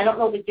 And I don't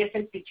know the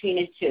difference between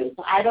the two.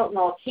 So I don't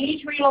know if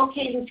he's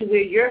relocating to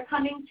where you're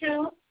coming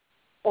to,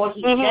 or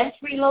he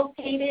just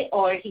relocated,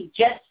 or he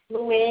just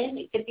flew in.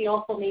 It could be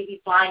also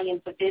maybe flying in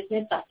for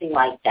business, something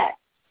like that.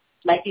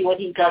 Might be what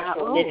he does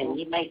for a living.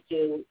 He might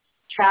do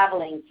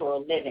traveling for a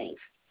living.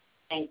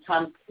 And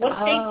come. What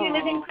state do you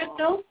live in,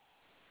 Crystal?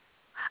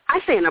 I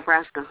say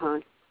Nebraska,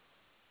 hon.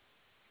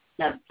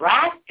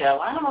 Nebraska?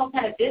 I don't know what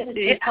kind of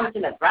business comes to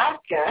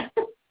Nebraska.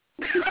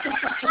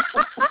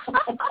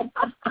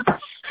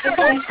 What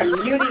kind of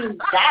commuting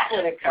that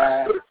would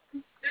occur?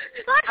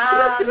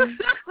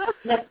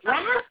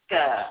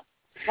 Nebraska.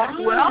 Wow.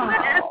 Well, I'm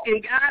not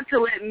asking God to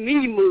let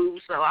me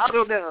move, so I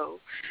don't know.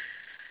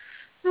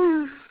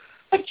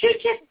 But you're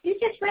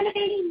just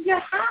renovating your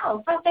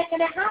house. How's that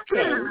going to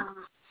happen?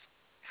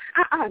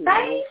 I know.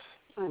 Right?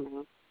 I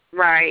know.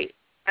 Right.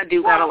 I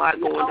do got a lot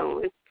going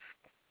on.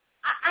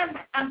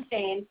 I'm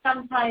saying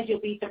sometimes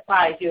you'll be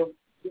surprised. You'll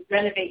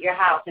renovate your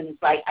house and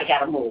it's like, I got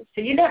to move.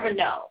 So you never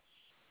know.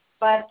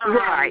 But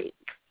right.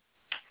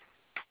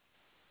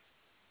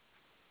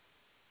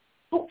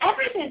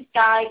 Whoever this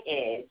guy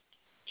is,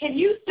 can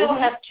you still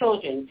have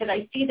children? Because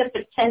I see the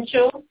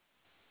potential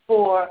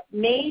for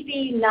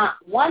maybe not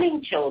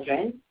wanting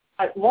children,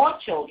 more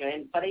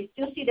children, but I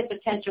still see the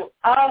potential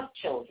of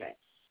children.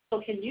 So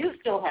can you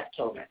still have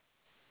children?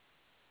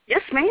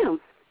 Yes,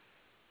 ma'am.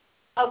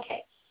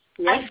 Okay.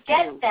 Yes, I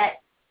get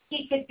that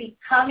he could be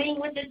coming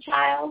with a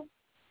child.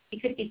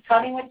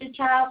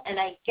 And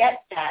I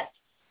get that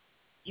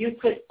you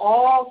could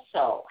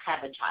also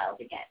have a child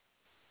again.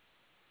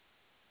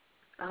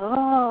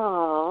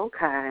 Oh,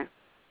 okay.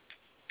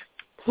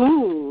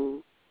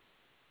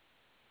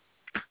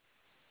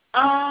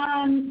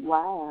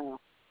 Wow.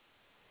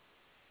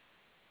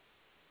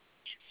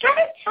 I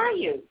gotta tell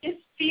you, this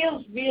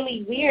feels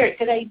really weird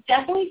because I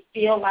definitely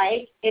feel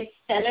like it's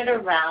centered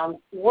around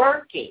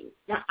working.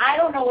 Now, I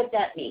don't know what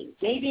that means.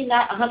 Maybe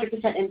not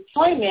 100%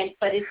 employment,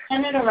 but it's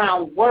centered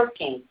around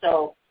working.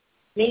 So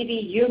maybe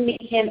you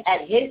meet him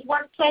at his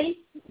workplace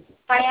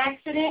by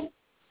accident,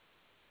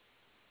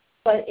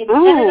 but it's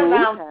centered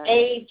around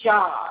a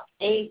job.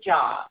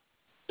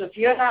 So if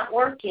you're not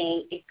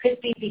working, it could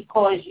be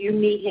because you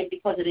meet him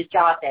because of the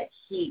job that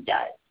he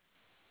does.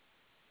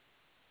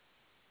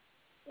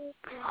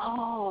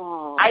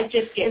 Oh. I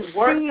just get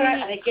worker,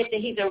 and I get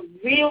that he's a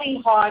really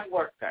hard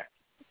worker.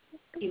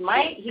 He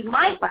might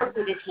work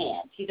with his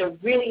hands. He's a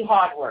really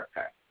hard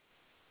worker.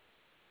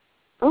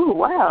 Oh,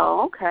 wow,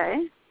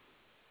 okay.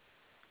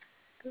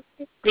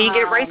 Do you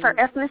get race or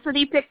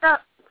ethnicity picked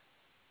up?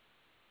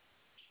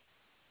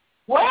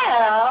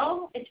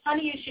 Well, it's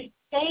funny you should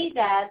say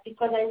that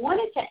because I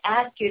wanted to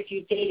ask you if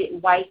you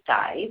dated white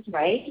guys,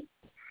 right?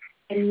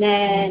 And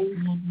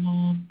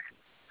then...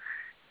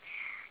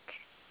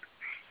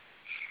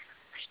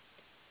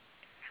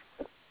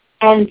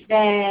 And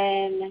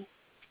then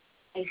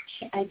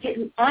I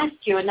didn't ask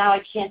you, and now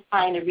I can't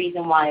find a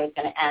reason why I was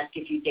going to ask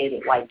if you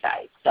dated white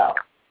guys. So,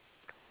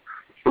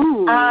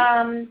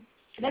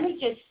 let me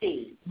just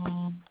see.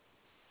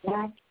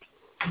 What?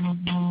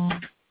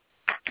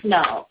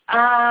 No.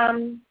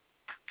 I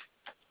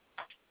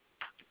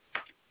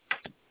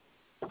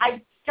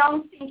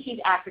don't think he's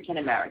African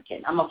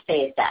American. I'm gonna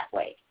say it that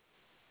way.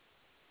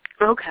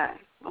 Okay.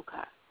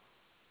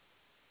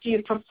 Do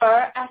you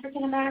prefer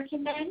African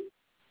American men?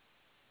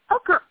 I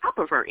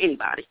prefer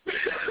anybody.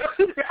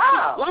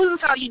 Oh. As long as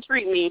it's how you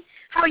treat me.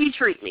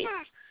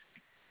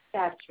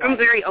 That's right. I'm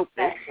very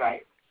open.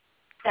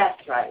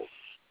 That's right.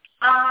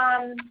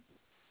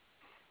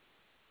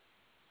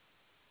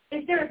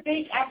 Is there a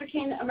big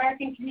African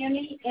American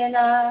community in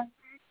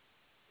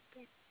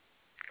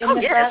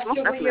Nebraska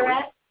where you're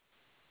at?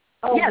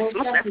 Oh, yes,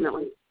 most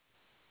definitely.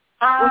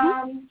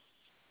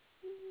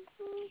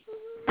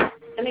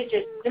 Let me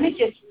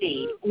just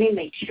see. Let me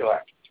make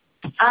sure.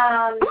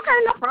 Okay,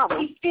 no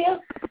problem. He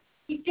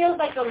feels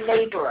like a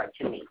laborer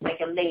to me, like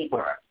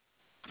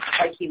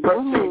Like he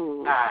works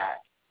with,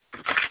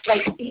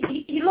 like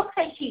he looks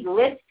like he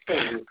lifts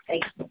things.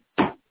 Like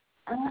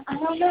I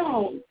don't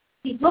know.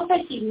 He looks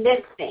like he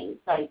lifts things.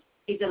 Like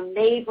he's a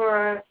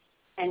laborer,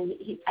 and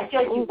I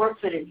feel like he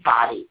works with his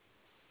body.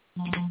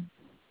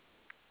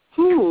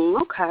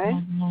 Okay.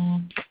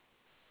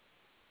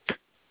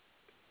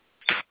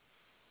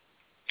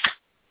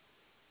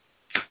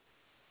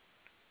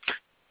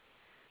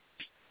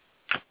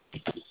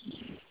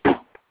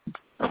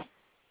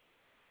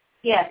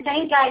 Yeah,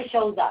 same guy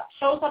shows up.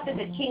 Shows up as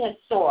a King of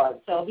Swords,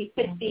 so he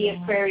could be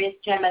Aquarius,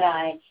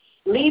 Gemini,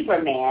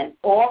 Libra man,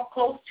 or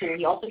close to.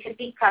 He also could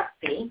be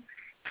Cuspi.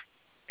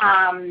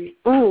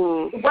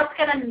 What's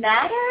going to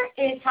matter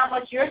is how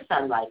much your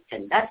son likes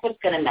him. That's what's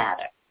going to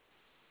matter.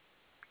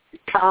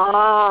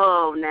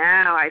 Oh,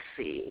 now I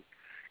see.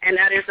 And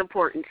that is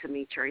important to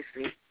me,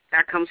 Tracy.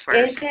 That comes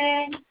first. Is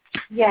it?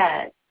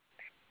 Yes.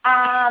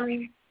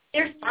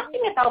 There's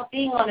something about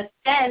being on a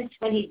fence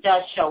when he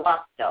does show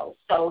up, though.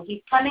 So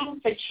he's coming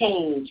to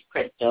change,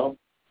 Crystal.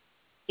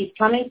 He's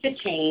coming to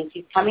change.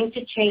 He's coming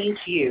to change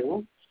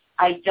you.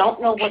 I don't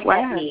know what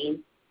that means,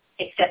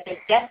 except the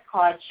death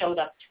card showed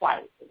up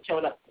twice. It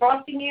showed up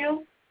crossing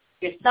you.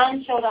 Your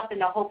son showed up in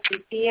the hopes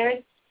and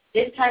fears.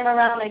 This time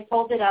around, I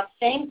pulled it up.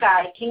 Same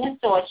guy, King of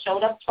Swords,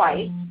 showed up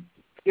twice.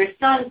 Your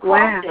son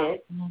crosses.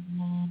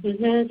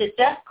 The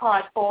death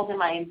card falls in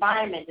my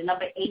environment. The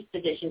number 8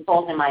 position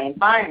falls in my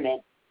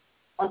environment.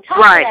 On top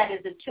of that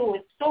is the Two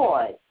of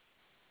Swords.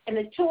 And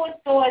the Two of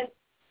Swords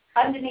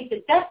underneath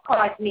the death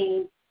card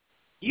means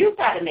you've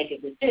got to make a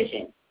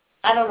decision.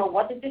 I don't know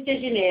what the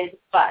decision is,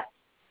 but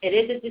it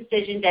is a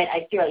decision that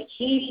I feel like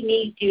he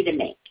needs you to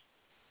make.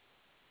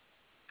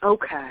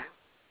 Okay.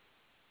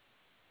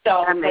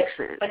 So, that makes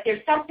sense. But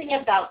there's something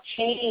about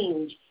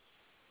change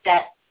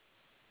that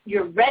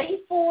you're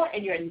ready for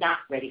and you're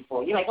not ready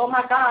for. You're like, oh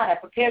my God, I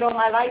prepared all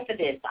my life for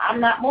this.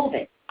 I'm not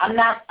moving. I'm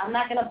not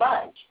going to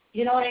budge.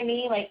 You know what I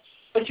mean? Like,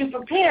 but you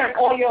prepared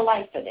all your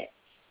life for this.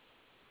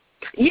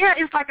 Yeah,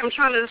 it's like I'm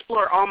trying to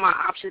explore all my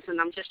options, and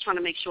I'm just trying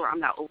to make sure I'm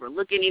not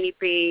overlooking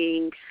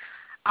anything.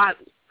 I'm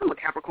a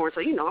Capricorn,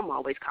 so I'm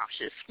always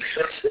cautious.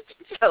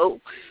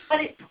 But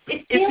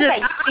it feels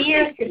like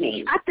fear to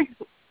me. I think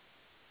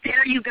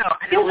there you go.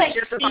 I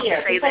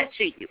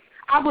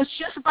was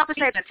just about to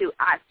say that to you.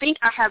 I think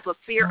I have a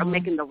fear of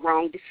making the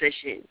wrong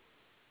decision.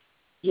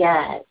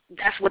 Yes.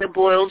 That's what it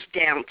boils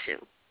down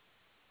to.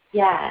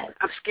 Yes.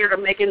 I'm scared of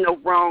making the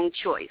wrong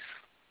choice.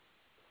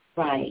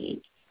 Right.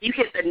 You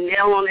hit the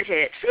nail on the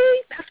head.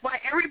 See, that's why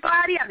I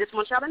just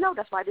want y'all to know,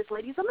 that's why this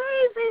lady's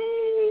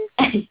amazing.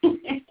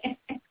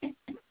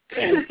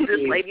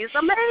 This lady is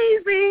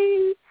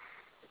amazing.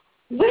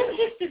 With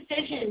this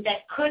decision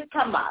that could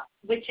come up,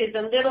 which is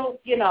a little,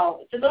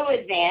 it's a little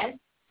advanced,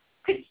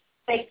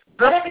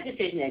 whatever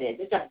decision it is,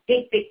 it's a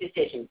big, big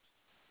decision.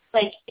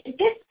 Like, is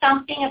this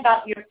something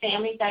about your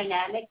family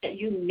dynamic that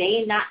you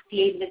may not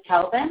be able to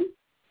tell them?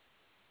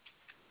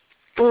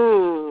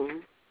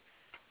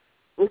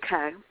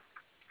 Okay.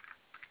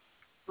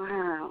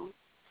 Wow.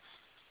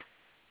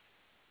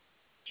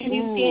 Can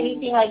you see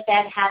anything like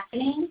that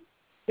happening?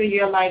 Where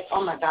you're like,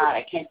 oh, my God,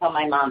 I can't tell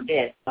my mom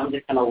this. I'm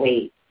just going to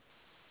wait.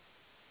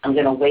 I'm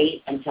going to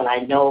wait until I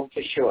know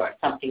for sure.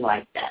 Something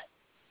like that.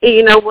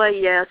 You know what?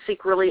 Yeah,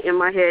 secretly in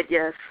my head,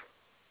 yes.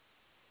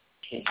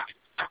 Okay.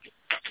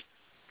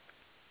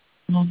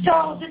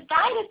 So this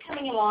guy that's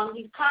coming along,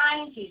 he's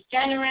kind, he's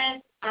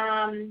generous.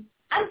 I'm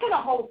going to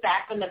hold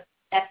back on the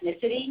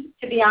ethnicity,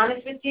 to be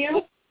honest with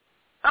you.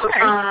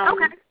 Okay.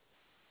 Okay.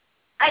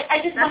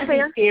 I just want to be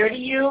fair to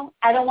you.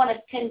 I don't want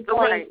to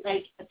pinpoint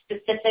like a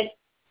specific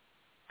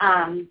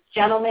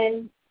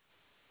gentleman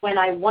when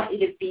I want you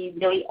to be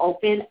really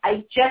open.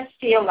 I just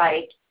feel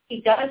like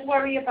he does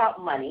worry about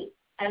money,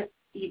 and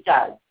he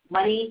does.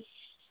 Money,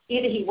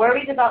 either he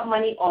worries about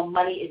money or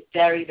money is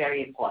very,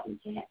 very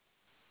important to him.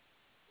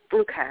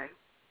 Okay.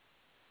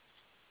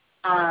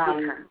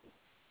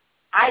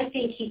 I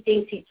think he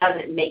thinks he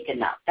doesn't make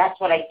enough. That's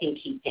what I think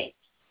he thinks.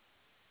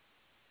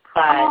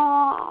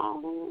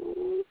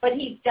 But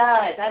he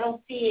does. I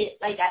don't see it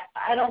like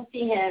I don't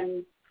see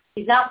him.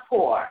 He's not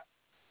poor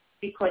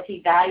because he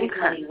values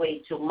money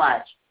way too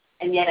much,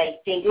 and yet I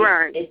think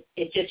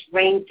it just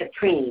reigns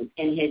supreme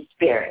in his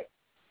spirit.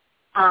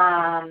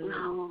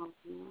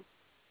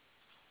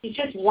 He's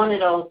just one of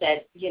those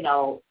that, you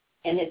know,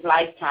 in his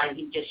lifetime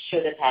he just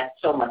should have had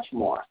so much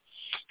more,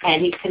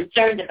 and he's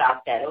concerned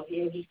about that.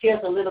 He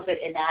feels a little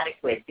bit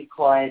inadequate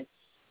because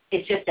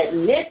it's just that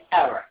in this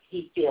era,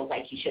 he feels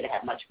like he should have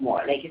had much more.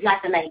 Like, it's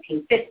not the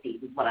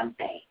 1950s is what I'm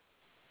saying.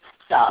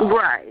 So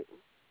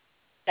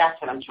that's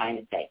what I'm trying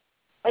to say.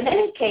 But in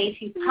any case,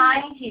 he's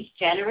kind, he's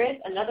generous.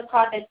 Another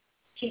card that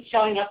keeps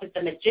showing up is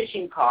the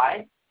Magician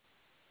card.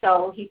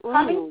 So he's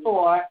coming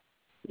for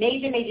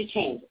major, major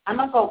change. I'm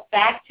going to go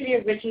back to the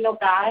original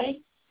guy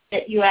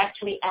that you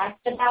actually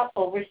asked about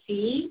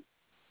overseas.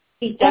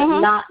 He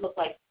does not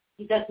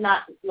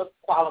look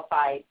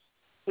qualified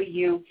for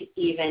you to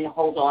even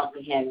hold on to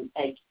him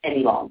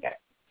any longer.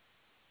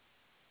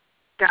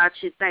 Got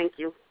you. Thank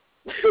you.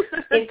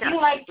 If you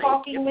like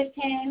talking with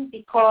him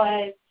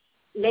because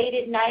late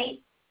at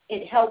night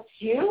it helps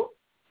you,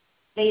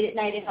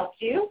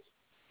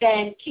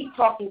 then keep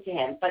talking to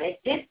him. But at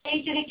this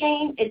stage of the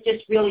game, it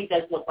just really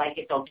does look like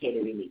it's okay to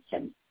release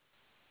him.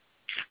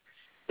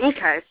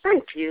 Okay.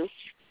 Thank you.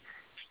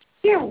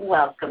 You're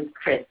welcome,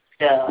 Crystal.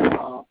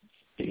 All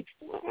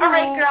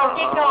right, girl,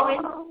 get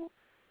going.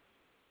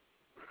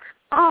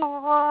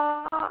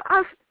 Oh,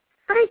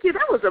 thank you.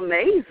 That was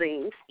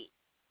amazing.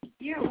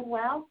 You're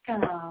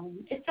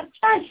welcome. It's a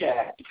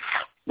pleasure.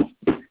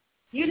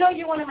 You know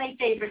you're one of my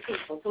favorite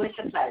people, so it's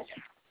a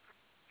pleasure.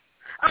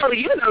 Oh,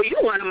 you know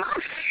you're one of my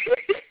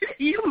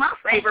you're my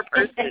favorite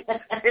person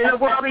in the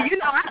world, and you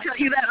know I tell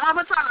you that all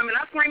the time, and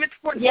I scream it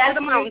for the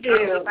mountain.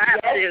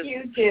 Yes,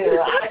 you do.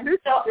 I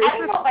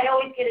don't know if I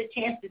always get a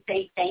chance to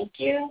say thank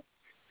you,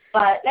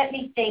 but let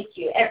me thank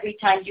you every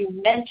time you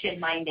mention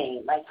my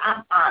name. Like,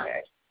 I'm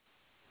honored.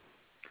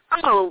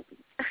 Oh,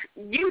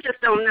 you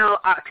just don't know.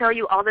 I tell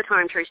you all the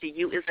time, Tracy,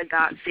 you is a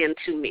godsend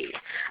to me.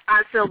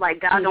 I feel like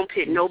God don't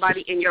put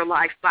nobody in your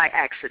life by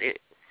accident.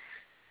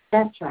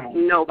 That's right.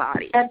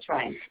 Nobody. That's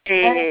right.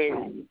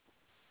 And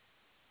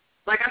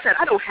like I said,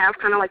 I don't have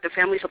kind of like the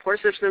family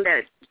support system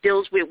that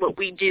deals with what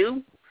we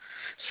do.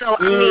 So,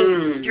 I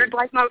mean, you're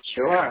like my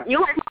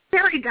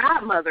fairy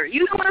godmother.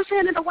 You know what I'm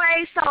saying in a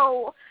way?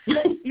 So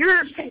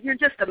you're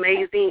just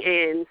amazing,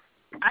 and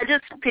I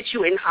just put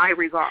you in high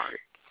regard.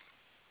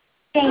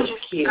 Thank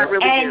you. I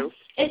really do.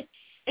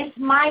 It's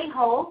my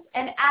hope,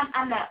 and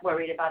I'm not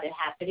worried about it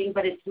happening,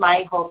 but it's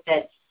my hope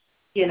that,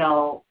 you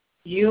know,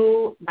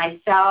 you,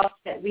 myself,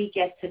 that we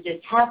get to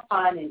just have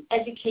fun and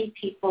educate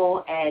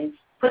people and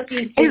put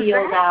these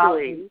videos out.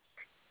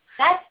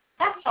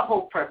 That's the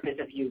whole purpose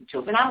of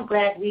YouTube, and I'm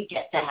glad we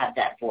get to have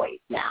that voice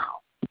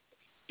now.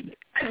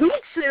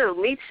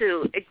 Me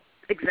too.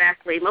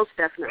 Exactly. Most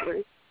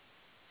definitely.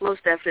 All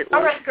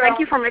right, girl. Thank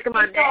you for making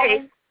my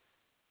day.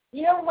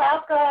 You're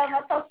welcome.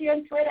 I'll talk to you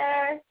on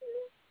Twitter.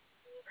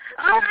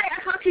 All right.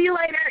 I'll talk to you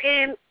later,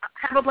 and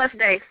have a blessed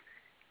day.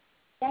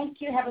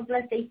 Thank you. Have a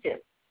blessed day, too.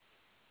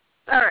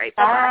 All right.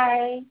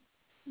 Bye.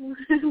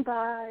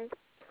 Bye.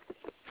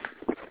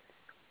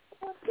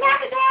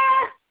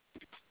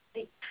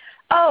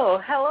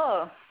 Oh,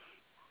 hello.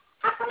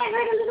 How come I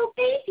heard a little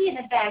baby in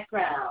the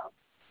background?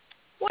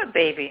 What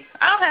baby?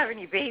 I don't have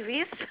any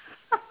babies.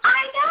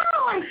 I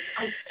know.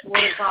 I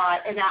swear to God.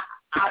 And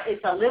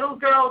it's a little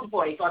girl's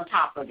voice on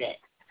top of it.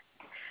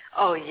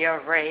 Oh,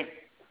 you're right.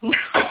 No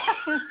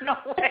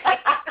way.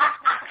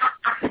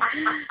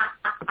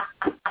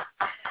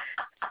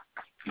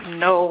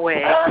 No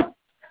way.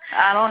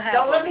 I don't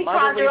have a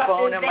motherly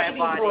bone in my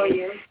body. For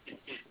you.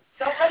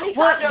 Don't let me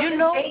conjure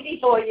up this baby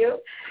for you.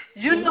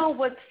 You know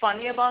what's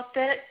funny about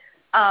that?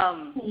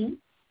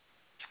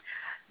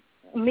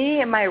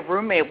 me and my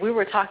roommate, we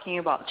were talking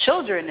about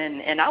children,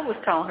 and I was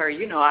telling her,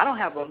 I don't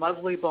have a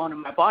muscly bone in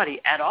my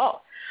body at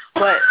all.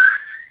 But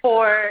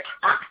for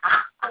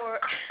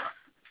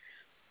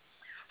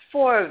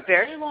a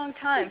very long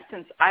time,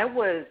 since I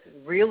was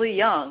really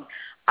young,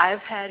 I've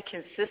had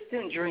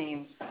consistent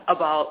dreams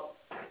about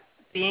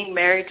being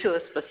married to a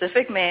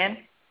specific man.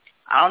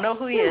 I don't know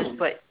who he is,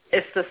 but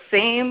it's the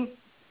same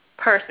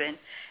person,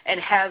 and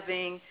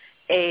having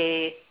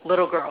a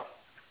little girl.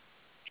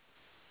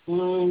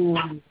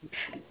 And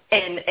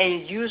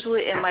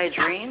usually in my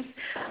dreams,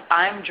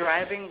 I'm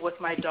driving with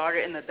my daughter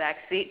in the back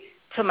seat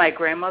to my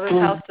grandmother's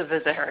house to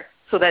visit her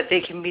so that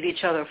they can meet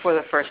each other for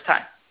the first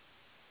time.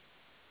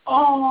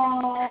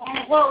 Oh,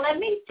 well, let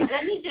me just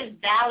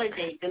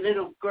validate the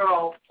little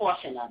girl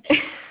portion of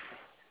it.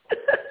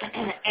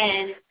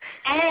 and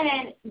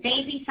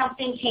maybe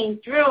something came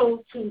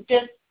through to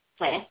just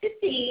plant the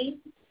seed.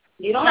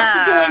 You don't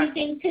have to do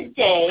anything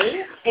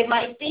today. It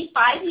might be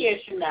 5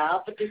 years from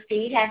now, but the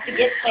seed has to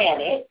get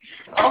planted.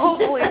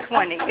 Hopefully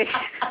 20.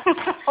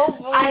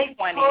 Hopefully 20.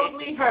 I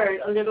totally heard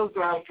a little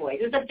girl voice.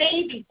 It was a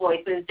baby voice,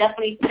 but it's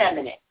definitely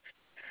feminine.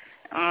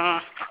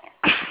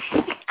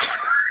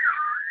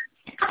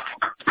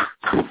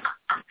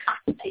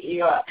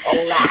 You're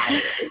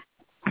alive.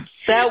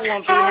 That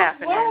won't be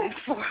happening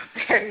for a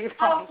very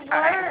long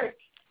time.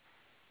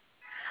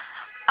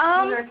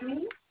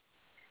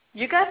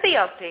 You got the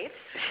updates.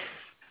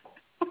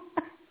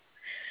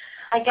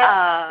 I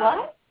got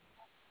what?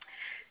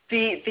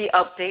 The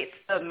updates,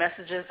 the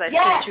messages I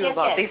sent you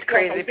about these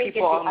crazy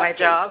people on my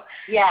job.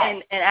 Yeah.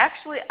 And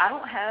actually, I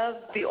don't have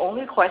the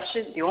only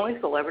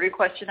celebrity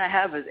question I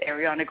have is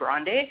Ariana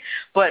Grande,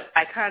 but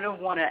I kind of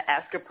want to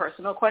ask a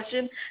personal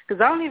question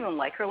because I don't even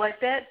like her like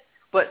that,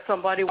 but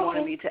somebody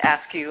wanted me to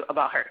ask you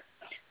about her.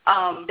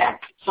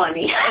 That's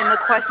funny. And the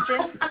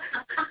question...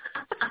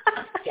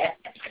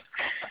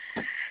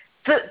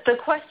 The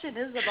question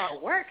is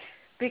about work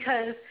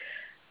because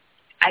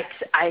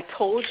I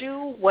told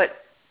you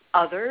what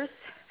others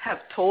have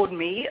told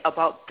me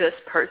about this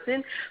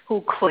person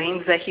who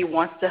claims that he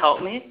wants to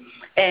help me,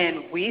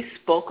 and we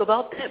spoke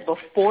about that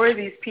before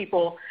these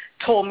people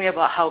told me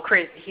about how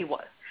crazy he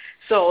was.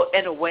 So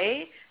in a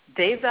way,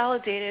 they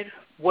validated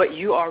what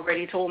you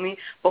already told me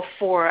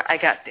before I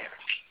got there.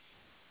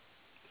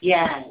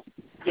 Yeah.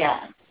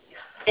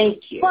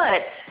 Thank you.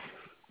 But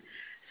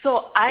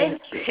so I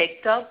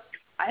picked up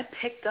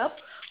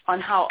on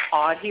how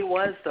odd he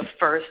was the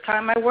first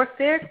time I worked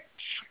there.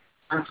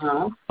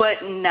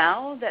 But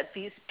now that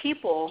these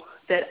people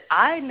that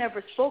I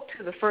never spoke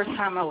to the first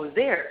time I was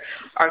there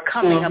are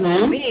coming up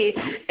to me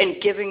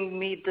and giving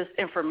me this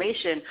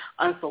information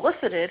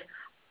unsolicited,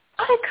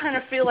 I kind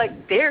of feel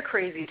like they're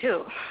crazy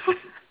too.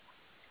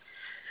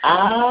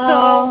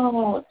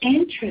 So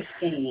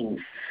interesting.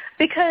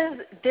 Because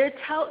they're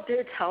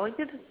telling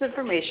you this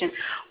information.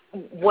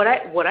 What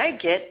I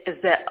get is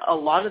that a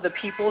lot of the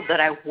people that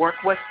I work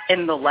with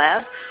in the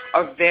lab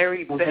are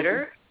very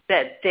bitter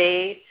that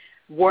they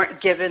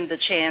weren't given the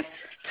chance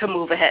to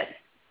move ahead.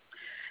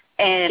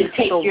 And to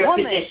take your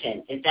woman,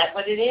 position. Is that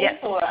what it is? Yes.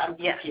 Or I'm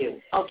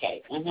confused.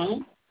 Okay.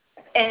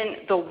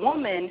 And the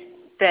woman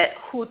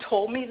who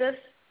told me this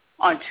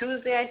on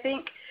Tuesday, I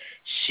think,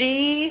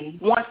 she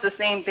wants the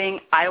same thing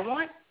I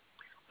want,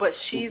 but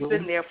she's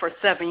been there for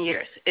 7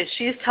 years. And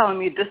she's telling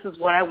me this is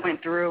what I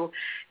went through,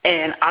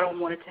 and I don't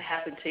want it to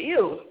happen to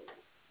you.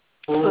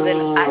 So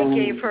then I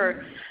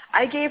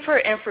gave her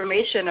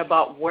information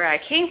about where I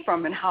came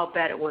from and how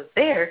bad it was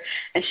there,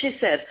 and she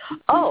said,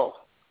 oh,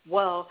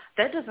 well,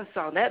 that doesn't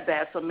sound that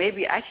bad, so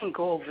maybe I can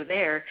go over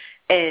there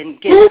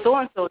and get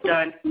so-and-so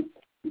done.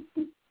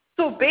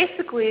 So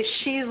basically,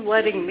 she's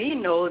letting me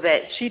know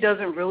that she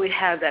doesn't really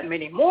have that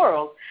many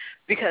morals,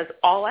 because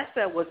all I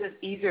said was it's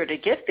easier to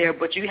get there,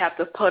 but you have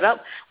to put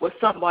up with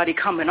somebody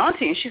coming on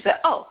to you. And she said,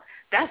 oh,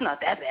 that's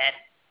not that bad.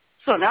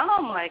 So now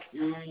I'm like,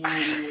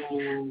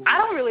 I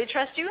don't really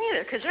trust you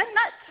either because you're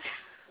nuts.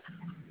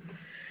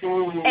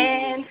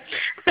 And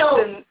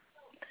so,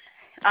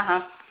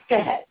 go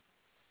ahead.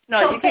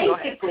 No, so you can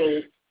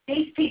basically,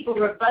 these people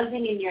were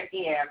buzzing in your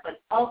ear, but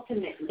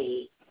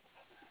ultimately,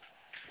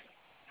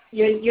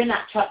 you're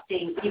not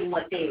trusting even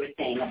what they were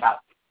saying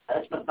about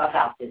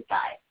this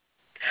guy.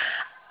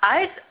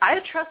 I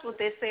trust what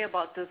they say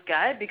about this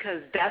guy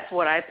because that's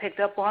what I picked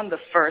up on the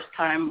first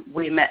time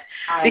we met.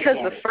 Because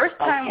the first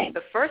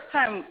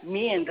time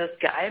me and this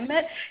guy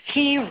met,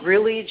 he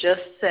really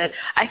just said,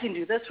 I can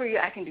do this for you,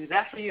 I can do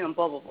that for you, and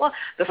blah, blah, blah.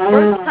 The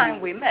first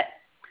time we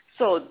met.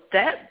 So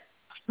that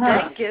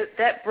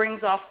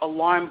brings off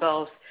alarm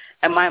bells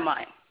in my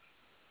mind.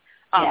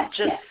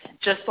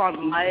 Just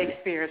on my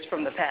experience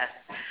from the past.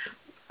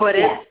 But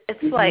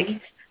it's like,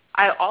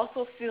 I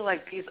also feel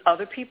like these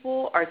other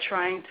people are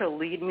trying to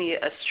lead me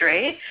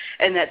astray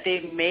and that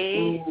they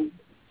may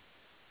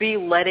be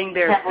letting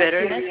their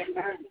bitterness.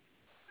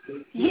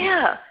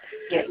 Yeah.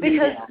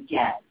 Because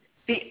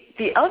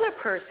the other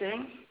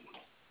person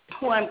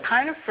who I'm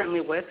kind of friendly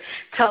with,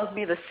 tells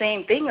me the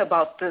same thing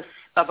about this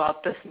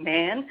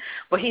man,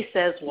 but he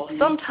says, well,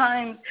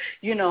 sometimes,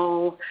 you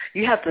know,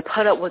 you have to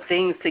put up with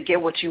things to get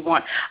what you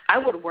want. I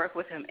would work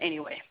with him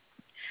anyway.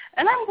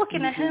 And I'm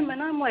looking at him,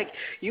 and I'm like,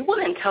 you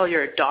wouldn't tell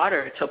your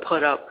daughter to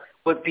put up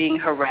with being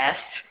harassed.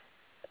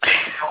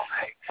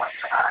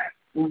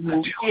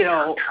 You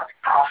know,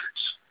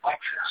 profits like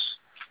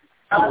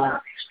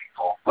this.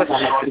 My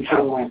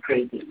computer went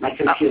crazy.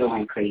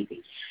 Went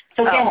crazy.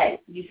 So go ahead.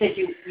 You said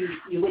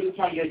you wouldn't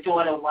tell your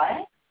daughter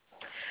what?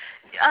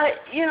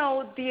 You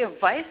know, the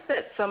advice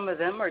that some of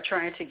them are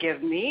trying to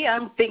give me,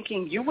 I'm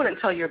thinking you wouldn't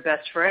tell your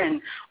best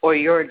friend or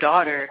your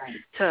daughter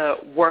to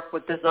work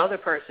with this other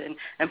person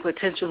and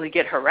potentially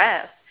get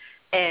harassed.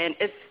 And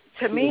it's,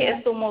 to me,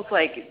 it's almost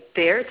like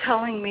they're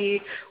telling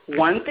me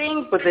one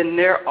thing, but then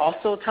they're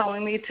also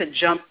telling me to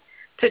jump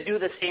to do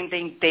the same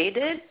thing they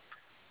did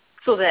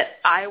so that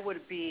I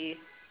would be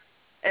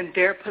in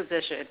their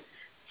position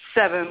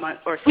 7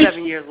 months or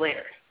 7 years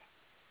later.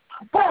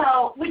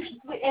 Well,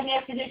 and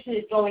their position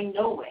is going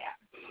nowhere.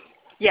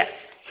 Yes.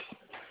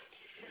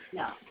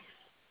 No.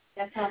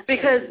 That sounds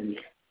because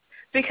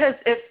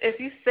if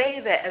you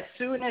say that as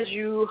soon as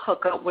you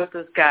hook up with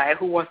this guy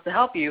who wants to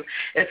help you,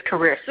 it's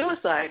career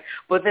suicide,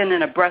 but then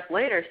in a breath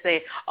later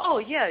say, oh,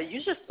 yeah,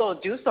 you just go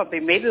do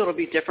something. Maybe it'll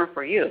be different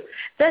for you.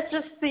 That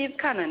just seems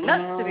kind of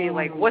nuts to me.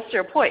 Like, what's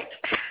your point?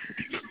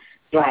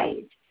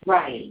 Right.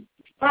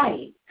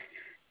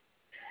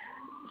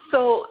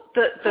 So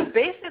the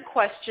basic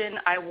question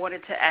I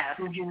wanted to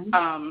ask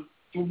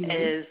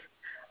is,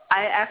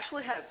 I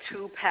actually have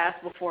two paths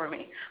before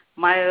me.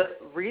 My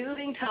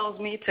reasoning tells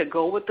me to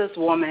go with this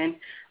woman.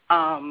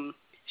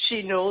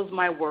 She knows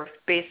my worth,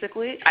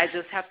 basically. I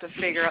just have to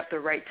figure out the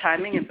right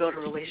timing and build a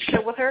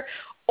relationship with her.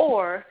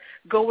 Or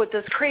go with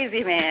this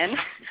crazy man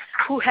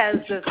who has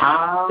this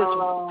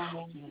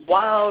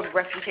wild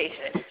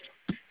reputation.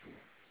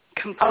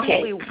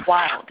 Completely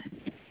wild.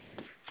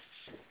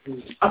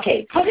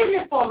 Okay, put it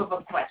in the form of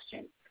a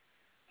question.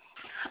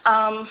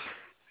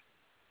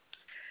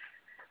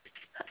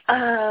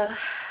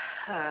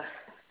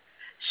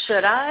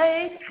 Should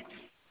I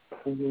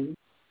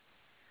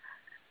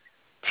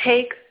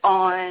take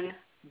on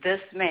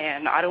this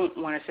man? I don't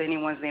want to say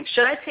anyone's name.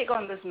 Should I take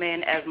on this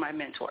man as my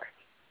mentor?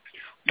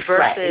 Versus,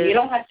 right, and you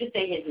don't have to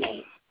say his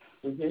name.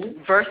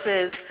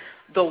 Versus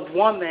the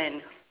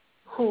woman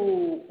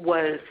who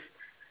was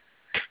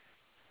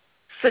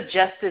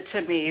suggested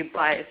to me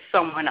by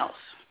someone else.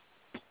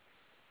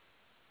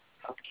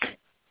 Okay.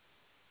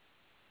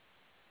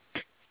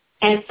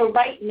 And for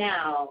right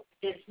now,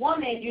 this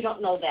woman, you don't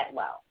know that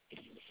well.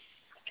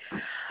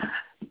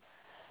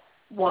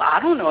 Well, I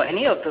don't know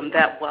any of them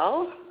that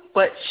well,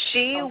 but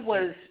she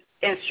was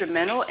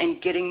instrumental in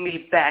getting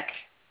me back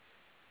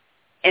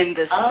in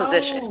this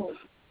position.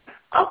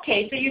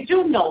 Okay, so you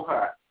do know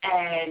her,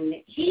 and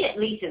he at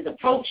least has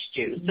approached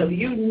you, so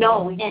you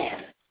know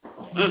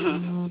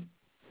him.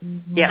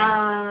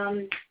 Yeah.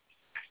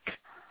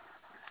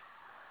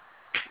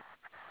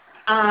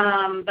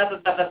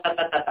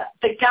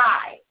 The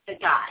guy,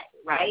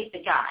 right?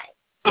 The guy.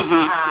 Is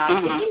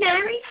he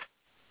married?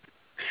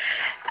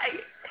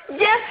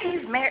 Yes,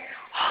 he's married.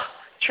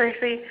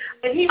 Tracy,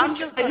 but he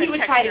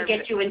would try to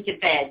get you into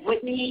bed,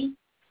 wouldn't he?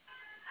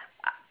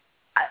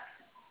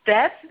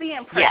 That's the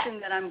impression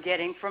that I'm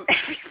getting from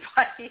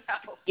everybody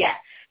else. Yes.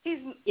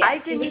 I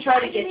didn't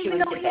even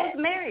know he was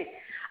married.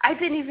 I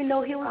didn't even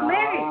know he was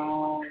married.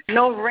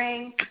 No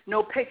ring,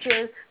 no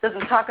pictures,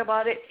 doesn't talk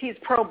about it. He's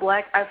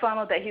pro-black. I found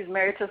out that he's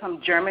married to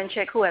some German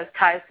chick who has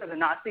ties to the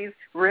Nazis.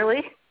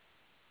 Really?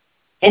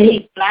 And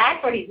he's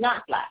black or he's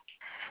not black?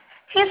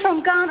 He's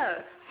from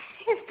Ghana.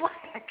 He's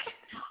black.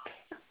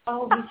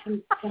 Oh, he's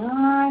from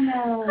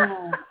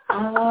Ghana.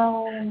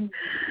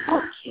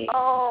 Okay.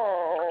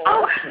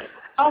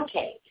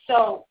 Okay.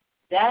 So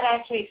that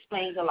actually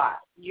explains a lot.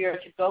 You're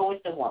to go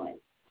with the woman.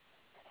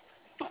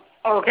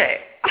 Okay.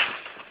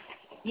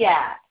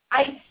 Yeah.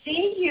 I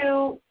see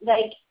you,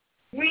 like,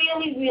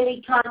 really,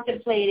 really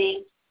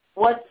contemplating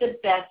what's the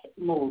best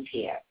move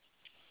here.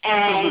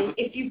 And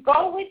if you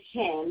go with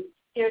him,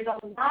 there's a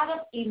lot of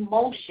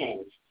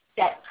emotions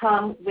that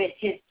come with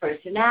his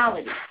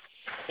personality.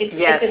 It's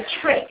a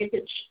trick.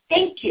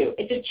 Thank you.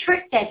 It's a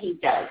trick that he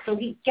does. So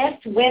he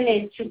gets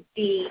women to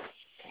be,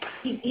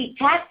 he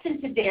taps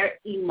into their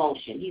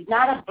emotion. He's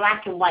not a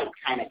black and white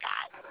kind of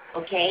guy,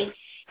 okay?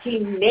 He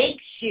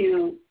makes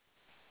you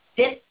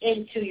dip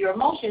into your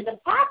emotions. The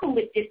problem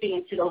with dipping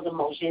into those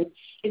emotions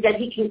is that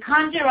he can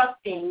conjure up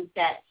things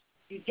that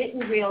you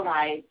didn't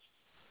realize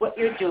what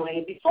you're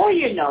doing. Before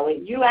you know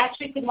it, you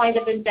actually could wind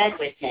up in bed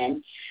with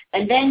him,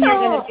 and then you're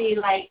going to be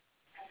like,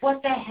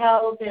 what the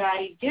hell did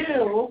I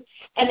do?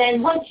 And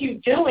then once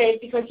you do it,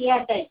 because he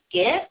has that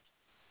gift,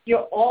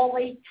 you're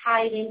always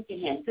tied into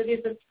him. So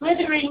there's a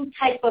slithering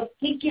type of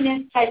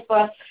sneakiness, type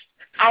of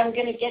I'm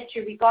going to get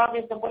you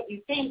regardless of what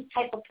you think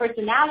type of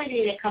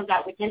personality that comes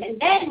out with him. And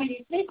then when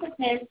you sleep with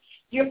him,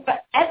 you're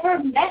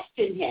forever meshed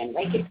in him.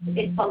 Like it's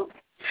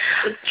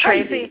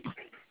Tracy,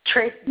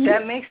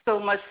 that makes so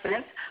much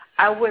sense.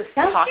 I was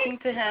talking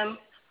to him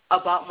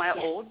about my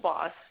old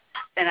boss,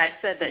 and I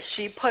said that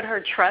she put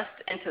her trust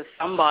into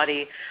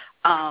somebody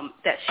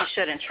that she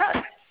shouldn't trust.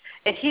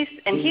 And he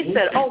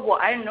said, oh, well,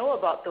 I know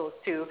about those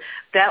two.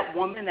 That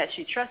woman that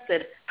she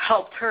trusted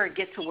helped her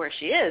get to where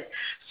she is.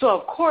 So,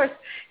 of course,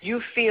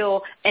 you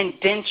feel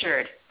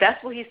indentured.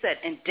 That's what he said,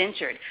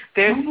 indentured.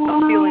 There's a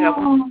feeling of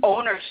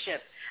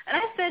ownership. And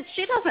I said,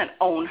 she doesn't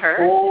own her.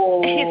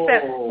 Oh. And he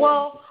said,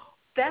 well,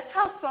 that's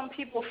how some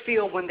people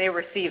feel when they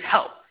receive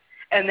help.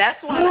 And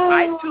that's when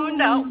I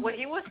tuned out what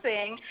he was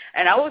saying,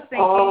 and I was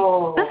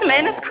thinking, this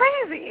man is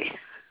crazy.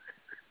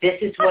 This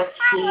is what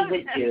he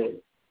would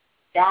do.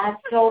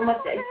 That's so much.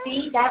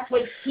 See, that's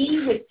what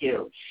he would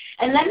do.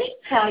 And let me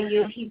tell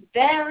you, he's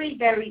very,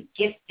 very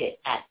gifted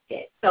at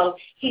this. So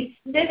he's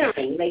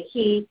slithering, like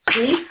he's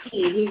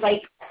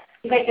like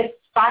a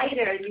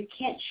spider, and you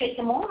can't shake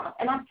him off.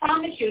 And I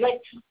promise you,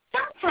 like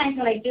sometimes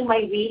when I do my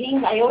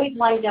readings, I always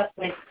wind up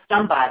with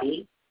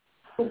somebody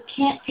who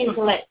can't seem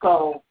to let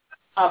go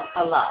of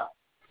a love,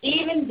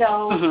 even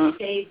though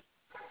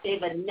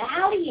they've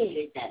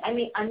annihilated them. I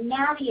mean,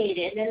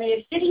 annihilated, and they're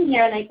sitting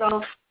here, and I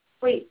go,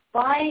 wait,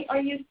 why are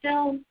you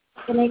still?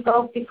 And they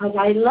go, because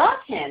I love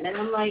him. And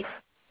I'm like,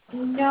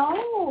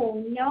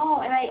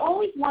 no. And I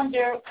always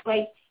wonder,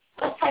 like,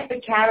 what type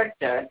of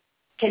character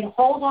can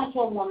hold on to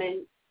a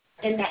woman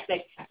in that,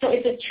 like, so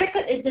it's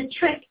a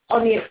trick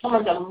on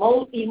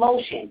someone's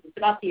emotions. It's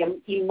about the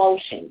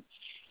emotions.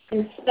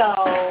 And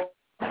so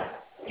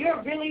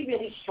you're really,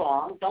 really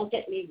strong. Don't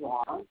get me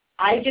wrong.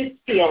 I just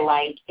feel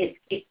like it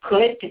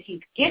could, because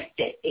he's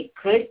gifted, it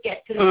could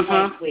get to the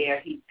point where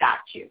he's got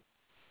you.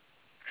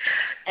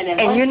 And then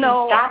once he's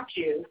got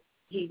you,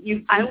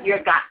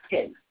 you're got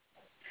him.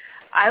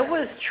 I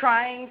was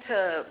trying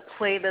to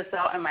play this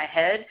out in my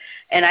head,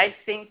 and I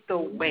think the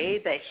way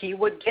that he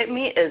would get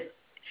me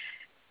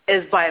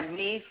is by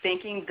me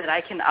thinking that I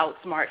can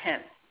outsmart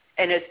him.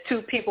 And it's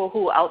two people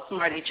who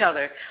outsmart each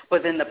other,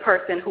 but then the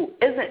person who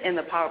isn't in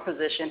the power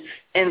position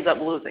ends up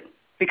losing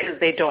because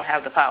they don't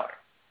have the power.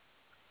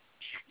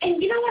 And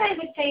you know what I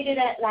would say to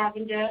that,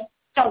 Lavender?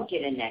 Don't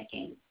get in that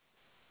game.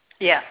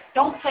 Yeah.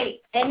 Don't play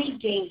any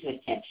games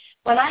with him.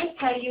 When I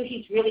tell you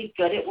he's really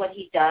good at what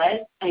he does,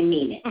 I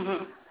mean it.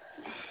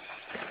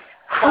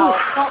 So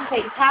don't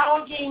play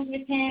power games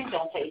with him.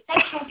 Don't play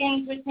sexual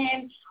games with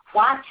him.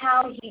 Watch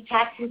how he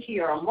taps into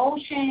your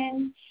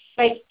emotions.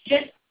 Like,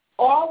 just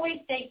always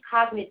stay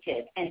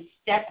cognitive and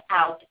step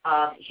out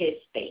of his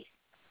space.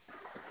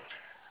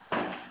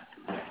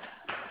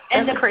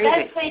 And the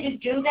best way to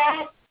do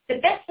that,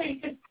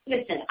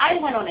 listen, I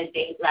went on a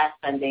date last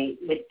Sunday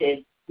with this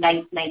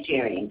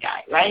Nigerian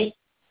guy, right?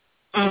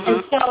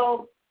 And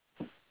so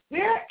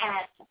we're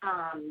at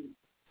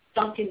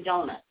Dunkin'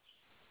 Donuts.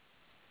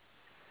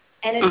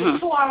 And it's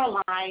a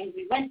 2-hour line.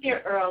 We went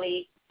there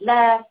early,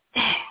 left.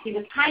 He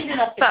was kind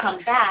enough to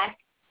come back.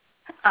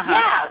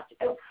 Yeah,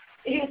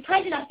 he was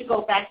kind enough to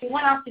go back. We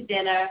went out to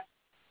dinner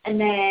and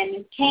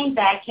then came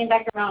back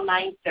around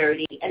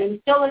 9:30, and it was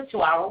still a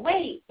 2-hour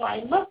wait. So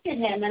I looked at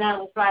him, and I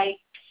was like,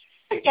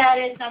 forget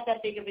it, it's not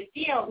that big of a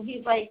deal. And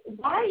he's like,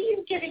 why are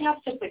you giving up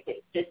so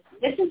quickly? Just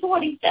listen to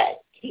what he said.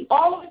 He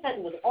all of a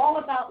sudden was all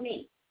about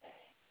me.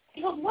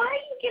 He goes, why are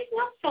you giving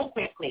up so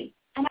quickly?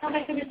 And I was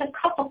like, it was a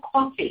cup of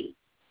coffee.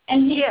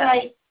 And he's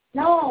like,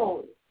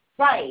 no,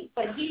 right.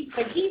 But he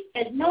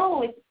said,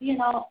 no, it's,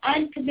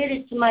 I'm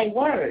committed to my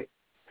word.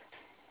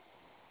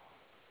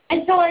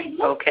 And so I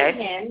looked at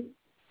him.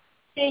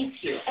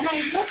 Thank you. And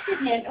I looked at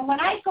him, and when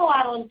I go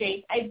out on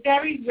dates, I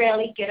very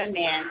rarely get a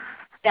man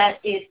that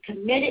is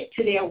committed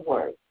to their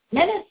word.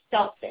 Men are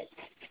selfish.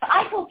 So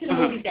I go to the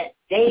movies that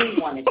they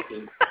want to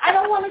see. I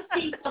don't want to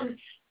see some.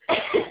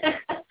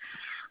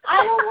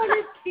 I don't want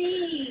to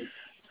see,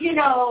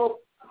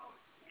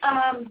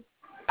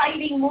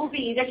 fighting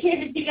movies. I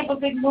can't even think of a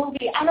good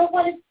movie. I don't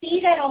want to see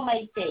that on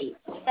my date.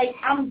 Like,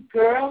 I'm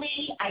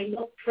girly. I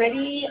look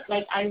pretty.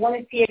 Like, I want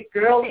to see a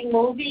girly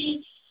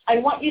movie. I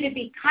want you to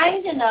be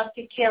kind enough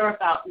to care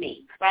about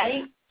me,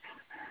 right?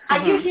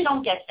 I usually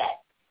don't get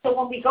that. So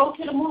when we go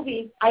to the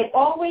movies, I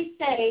always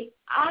say,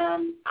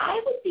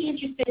 I would be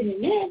interested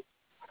in this.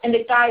 And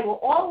the guy will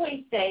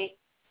always say,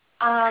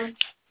 we're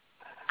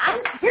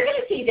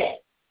going to see this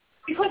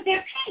because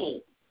they're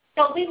paying.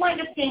 So we wind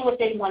up seeing what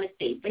they want to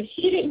see. But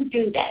he didn't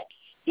do that.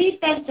 He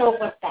bent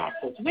over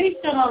backwards. We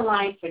stood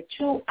online for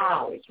 2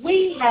 hours.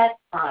 We had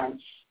fun.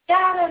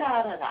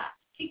 Da-da-da-da-da.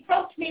 He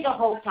approached me the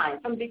whole time,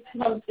 from the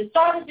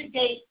start of the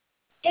date,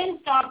 at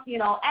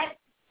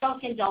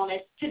Dunkin'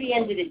 Donuts to the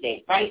end of the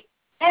date, right?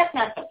 That's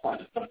not the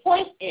point. The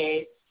point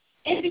is,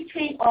 in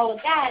between all of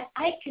that,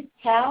 I could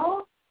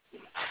tell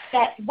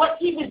that what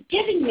he was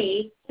giving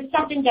me was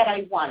something that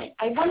I wanted.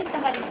 I wanted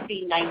somebody to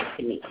be nice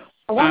to me.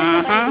 I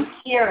wanted somebody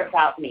to care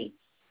about me.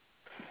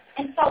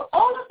 And so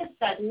all of a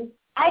sudden,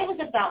 I was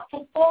about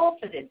to fall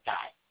for this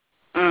guy.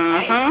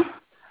 Right?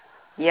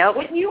 Yep.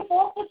 Wouldn't you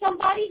fall for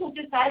somebody who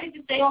decided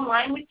to stay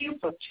online with you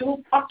for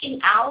 2 fucking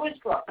hours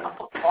for a cup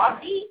of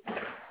coffee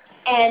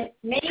and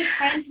made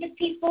friends with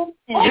people?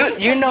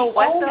 You know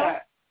what, though?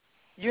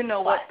 You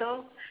know what,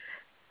 though?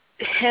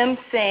 Him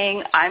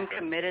saying, I'm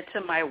committed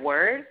to my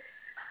word,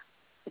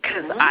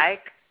 Because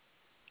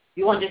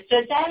You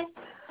understood that?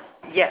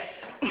 Yes.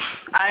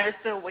 I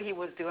understood what he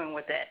was doing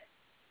with it.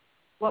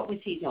 What was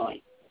he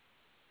doing?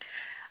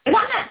 And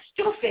I'm not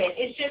stupid.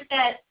 It's just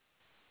that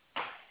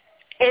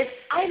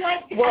I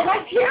like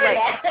hearing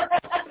that.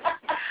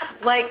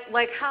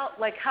 like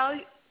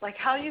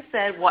how you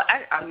said. Well,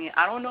 I mean,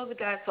 I don't know the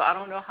guy, so I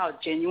don't know how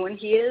genuine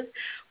he is.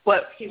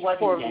 But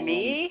for genuine.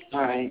 Me,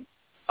 all right.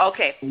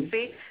 Okay.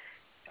 See,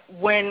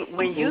 when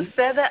you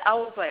said that, I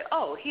was like,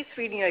 oh, he's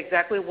feeding you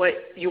exactly what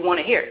you want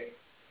to hear,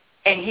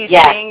 and he's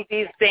saying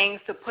these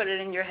things to put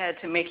it in your head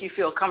to make you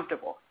feel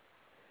comfortable.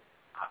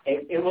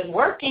 It was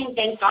working.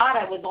 Thank God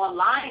I was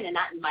online and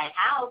not in my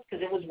house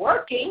because it was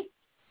working.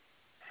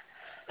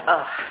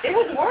 It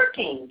was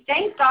working.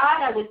 Thank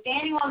God I was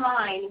standing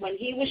online when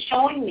he was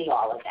showing me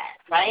all of that,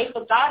 right?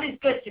 But God is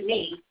good to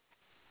me.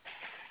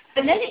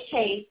 But then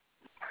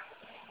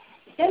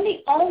then the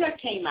owner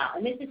came out,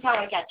 and this is how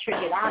I got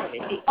triggered out of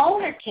it. The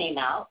owner came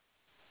out,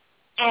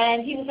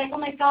 and he was like, oh,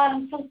 my God,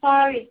 I'm so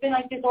sorry. It's been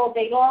like this all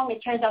day long.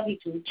 It turns out he's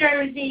from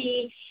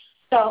Jersey.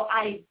 So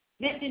I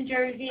lived in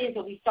Jersey, and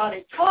so we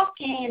started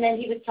talking, and then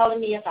he was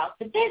telling me about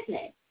the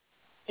business.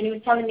 And he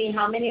was telling me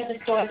how many other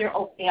stores are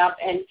opening up,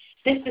 and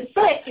Mr.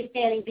 Slick is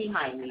standing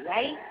behind me,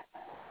 right?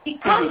 He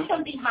comes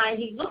from behind,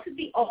 he looks at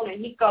the owner,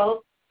 and he goes,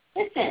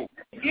 listen,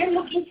 if you're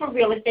looking for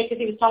real estate,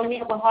 because he was telling me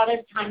how hard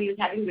a time he was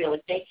having real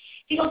estate,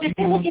 he goes, if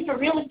you're looking for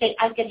real estate,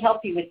 I can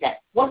help you with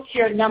that. What's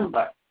your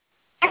number?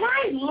 And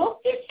I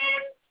looked at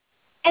him,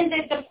 and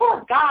the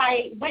poor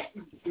guy went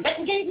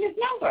and gave him his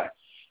number.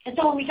 And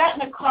so when we got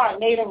in the car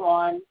later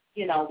on,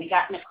 we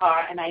got in the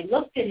car, and I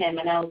looked at him,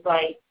 and I was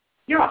like,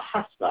 you're a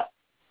hustler.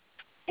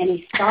 And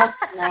he starts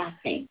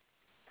laughing.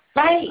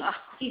 Right.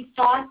 He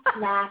starts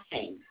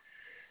laughing.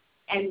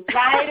 And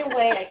right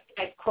away,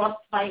 I crossed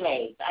my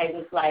legs. I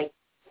was like,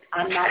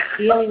 I'm not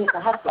dealing with a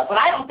hustler. But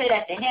I don't say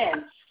that to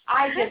him.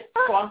 I just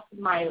crossed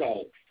my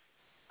legs.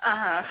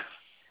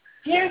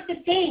 Here's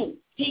the thing.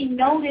 He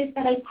noticed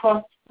that I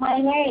crossed my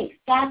legs.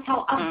 That's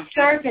how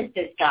observant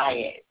this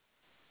guy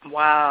is.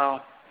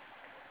 Wow.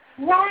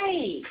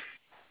 Right.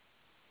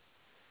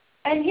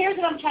 And here's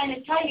what I'm trying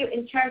to tell you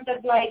in terms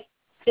of,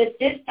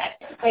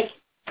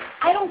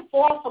 I don't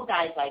fall for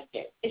guys like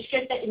this. It's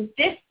just that in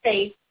this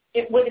space,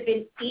 it would have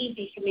been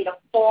easy for me to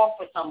fall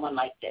for someone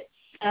like this.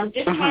 And I'm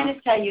just trying to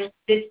tell you,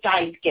 this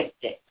guy's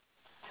gifted.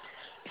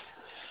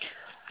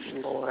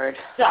 Lord.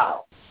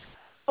 So,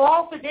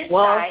 fall for this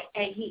guy,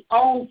 and he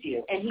owns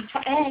you. And he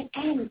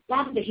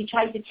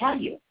tries to tell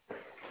you.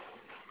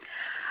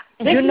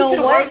 Listen to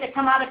the words that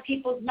come out of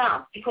people's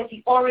mouths because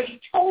he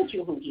already told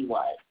you who he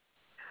was.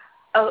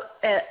 Oh,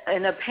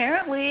 and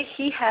apparently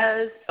he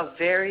has a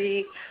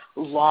very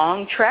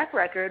long track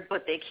record,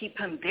 but they keep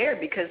him there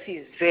because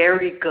he's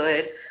very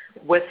good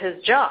with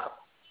his job.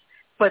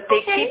 But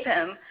they keep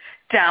him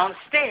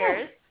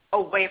downstairs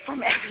away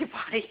from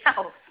everybody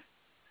else.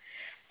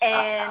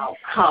 And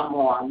come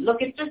on.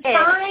 Look at the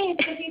signs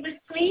because he was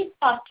please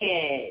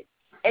bucket.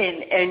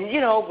 And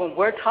when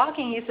we're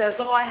talking, he says,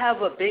 oh, I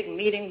have a big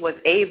meeting with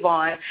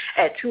Avon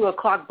at 2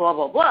 o'clock, blah,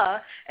 blah,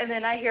 blah. And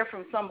then I hear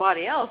from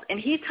somebody else, and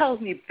he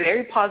tells me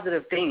very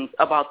positive things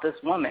about this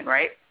woman,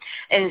 right?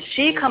 And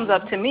she comes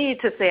up to me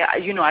to say,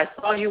 I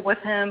saw you with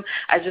him.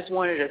 I just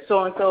wanted to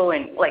so-and-so.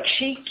 And,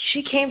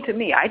 she came to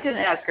me. I didn't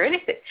ask her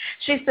anything.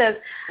 She says,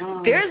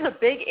 there's a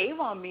big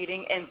Avon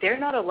meeting, and they're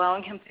not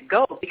allowing him to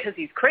go because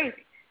he's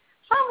crazy.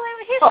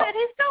 He said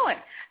he's going.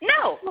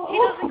 No, he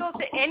doesn't go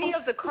to any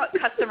of the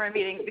customer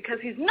meetings because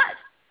he's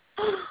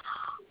nuts.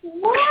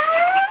 What?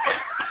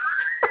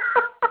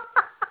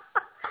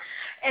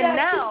 And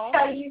now,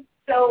 tell you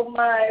so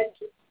much.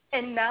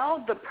 And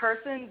now the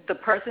person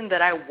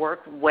that I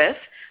work with,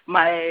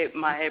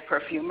 my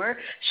perfumer,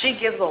 she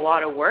gives a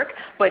lot of work,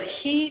 but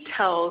he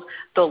tells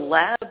the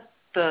lab,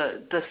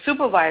 the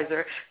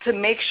supervisor, to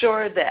make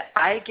sure that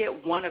I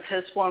get one of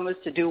his formulas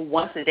to do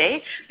once a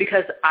day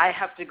because I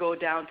have to go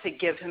down to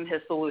give him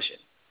his solution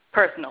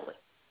personally.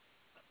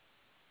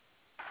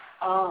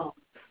 Oh,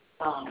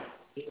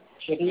 you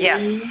kidding me?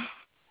 Yeah.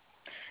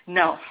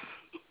 No.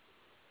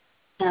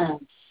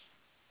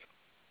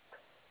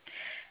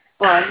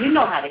 Well, you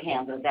know how to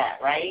handle that,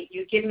 right?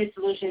 You give him a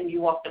solution, you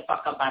walk the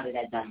fuck up out of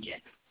that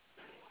dungeon.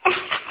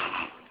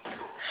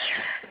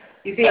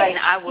 You'd be like,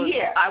 I was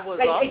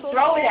also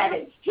throw it at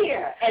him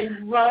here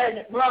and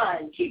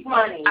run, keep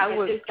running. I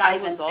was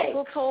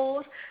also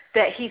told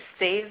that he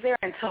stays there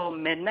until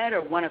midnight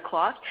or 1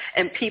 o'clock,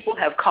 and people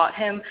have caught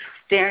him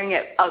staring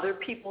at other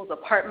people's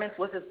apartments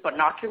with his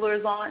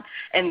binoculars on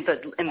and the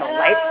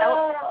lights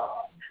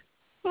out.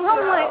 I'm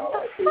like,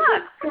 what the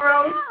fuck?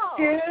 Gross,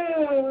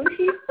 dude.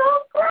 He's so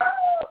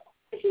gross.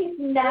 He's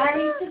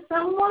married to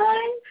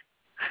someone.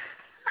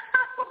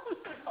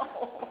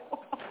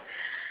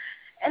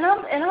 I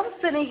don't know. And I'm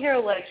sitting here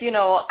like,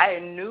 I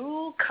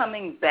knew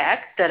coming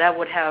back that I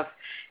would have,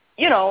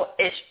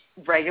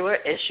 regular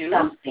issues.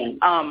 Something,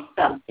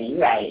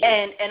 right.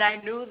 And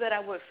I knew that I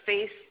would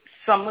face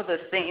some of the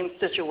same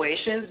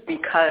situations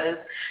because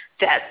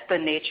that's the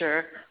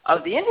nature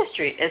of the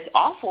industry. It's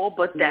awful,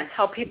 but that's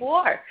how people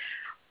are.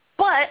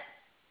 But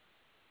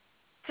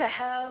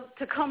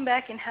to come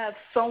back and have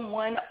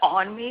someone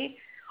on me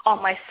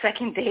on my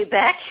second day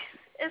back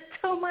is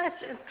too much.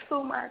 It's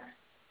too much.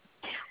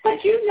 But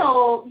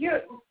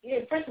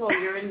first of all,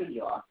 you're in New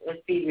York.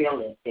 Let's be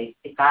realistic.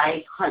 The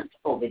guys hunt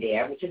over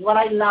there, which is what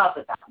I love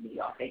about New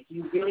York. Like,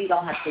 you really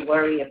don't have to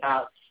worry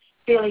about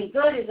feeling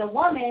good as a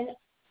woman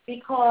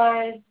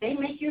because they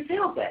make you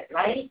feel good,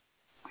 right?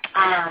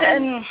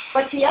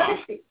 But the other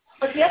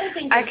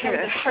thing in terms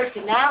of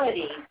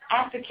personality,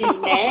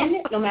 African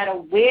men, no matter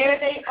where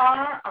they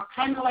are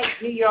kind of like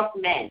New York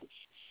men.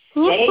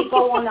 They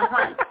go on the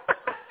hunt.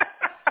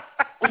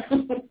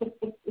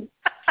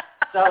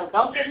 So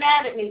don't get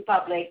mad at me,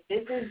 public.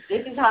 This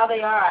is how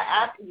they are.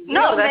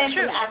 No, that's men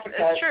true. From Africa,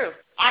 that's true.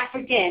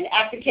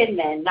 African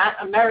men, not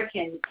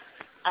American.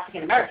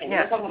 African American.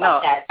 Yes, We're talking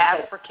about that.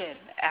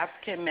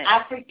 African men.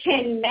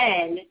 African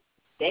men,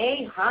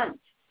 they hunt.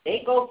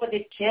 They go for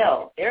the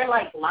kill. They're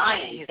like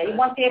lions. Jesus. They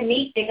want their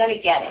meat, they're going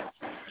to get it.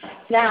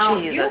 Now,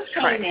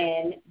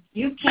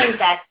 you came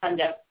back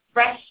under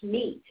fresh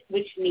meat,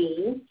 which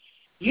means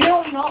you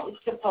don't know,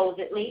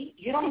 supposedly,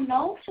 you don't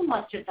know too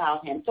much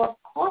about him. So, of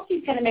course,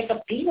 he's going to make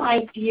a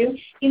beeline for you.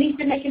 He needs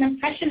to make an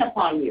impression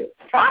upon you,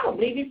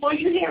 probably before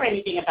you hear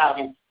anything about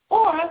him.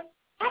 Or, I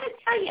got to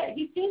tell you,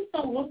 he seems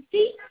so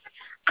loopy.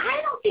 I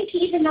don't think he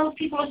even knows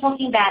people are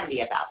talking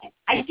badly about him.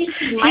 I think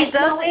he might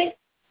know it.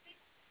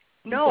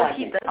 No,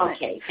 he doesn't.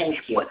 Okay, thank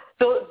you.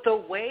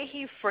 The way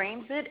he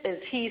frames it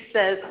is he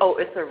says, "Oh,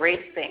 it's a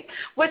race thing,"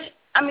 which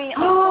I mean, of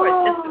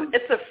course,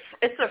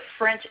 it's a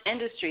French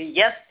industry.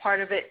 Yes, part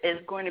of it is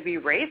going to be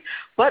race,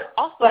 but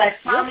also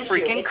you're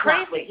freaking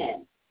crazy. Not with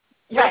him.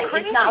 Right,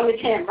 crazy. It's not with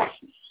him. Right.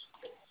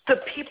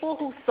 The people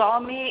who saw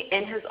me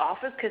in his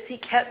office, because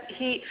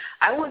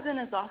I was in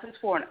his office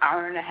for an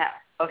hour and a half.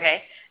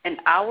 Okay, an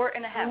hour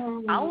and a half.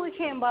 I only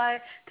came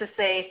by to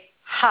say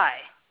hi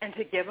and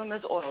to give him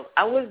his oils.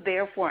 I was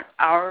there for an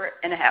hour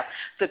and a half.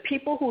 The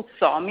people who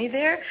saw me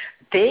there,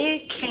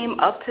 they came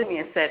up to me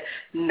and said,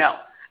 "No,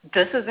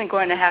 this isn't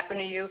going to happen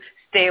to you.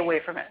 Stay away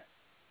from it."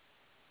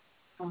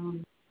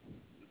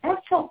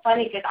 That's so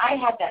funny because I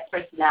have that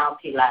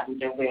personality,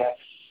 Lavender, where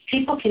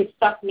people can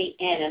suck me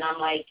in, and I'm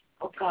like,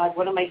 "Oh God,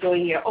 what am I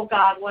doing here? Oh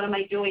God, what am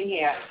I doing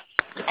here?"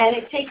 And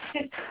it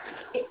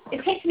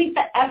takes me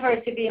forever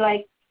to be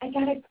like, I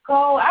gotta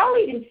go. I don't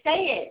even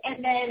say it,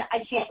 and then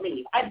I can't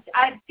leave.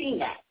 I've seen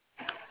that.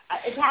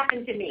 It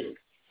happened to me.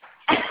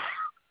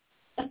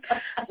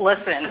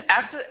 Listen,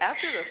 after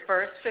the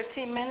first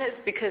 15 minutes,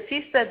 because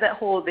he said that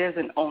whole there's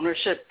an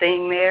ownership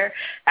thing there.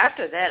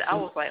 After that, I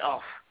was like,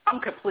 oh, I'm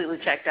completely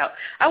checked out.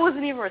 I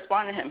wasn't even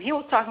responding to him. He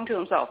was talking to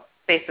himself,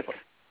 basically.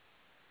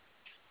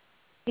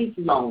 He's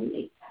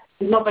lonely.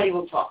 Nobody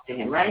will talk to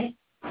him, right?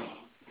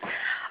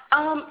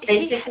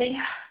 Basically.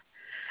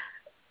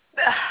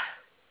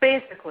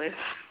 Basically.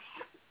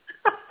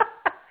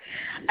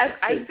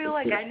 I feel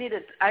like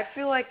I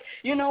feel like,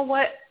 you know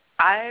what?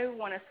 I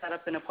want to set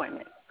up an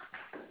appointment.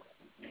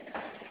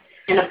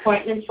 An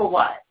appointment for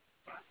what?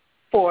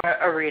 For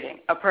a reading,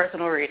 a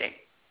personal reading.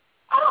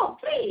 Oh,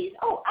 please.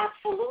 Oh,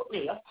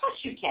 absolutely. Of course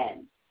you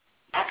can.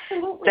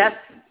 Absolutely.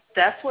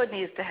 That's what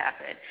needs to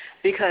happen,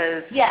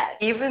 because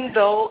even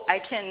though I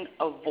can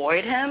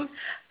avoid him,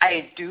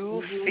 I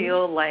do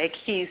feel like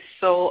he's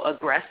so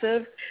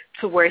aggressive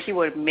to where he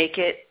would make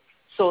it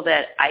so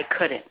that I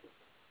couldn't.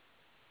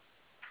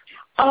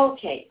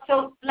 Okay,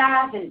 so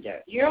Lavender,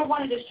 you're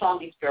one of the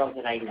strongest girls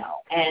that I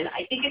know, and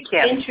I think it's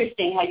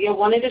interesting how you're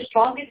one of the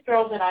strongest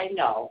girls that I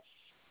know,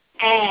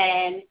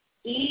 and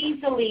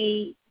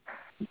easily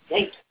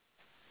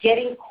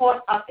getting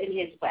caught up in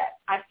his web.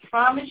 I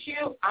promise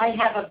you, I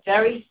have a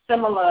very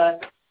similar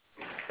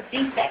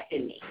defect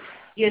in me.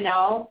 You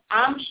know,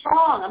 I'm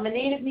strong. I'm a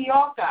native New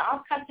Yorker.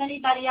 I'll cuss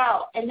anybody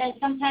out. And then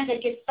sometimes I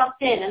get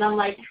sucked in, and I'm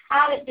like,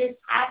 how did this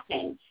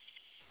happen?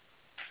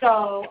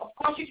 So, of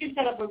course, you can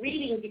set up a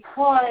reading,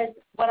 because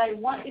what I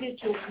want you to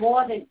do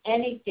more than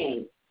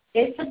anything,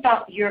 it's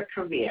about your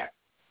career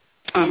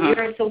and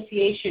your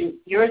association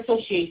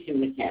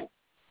with him.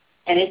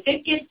 And if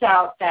it gets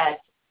out that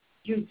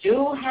you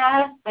do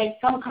have, like,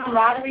 some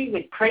camaraderie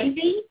with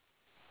crazy,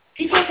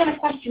 people are going to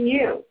question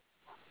you.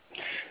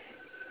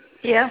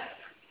 Yeah.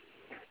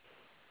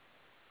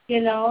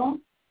 You know?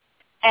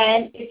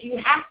 And if you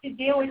have to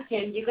deal with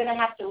him, you're going to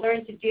have to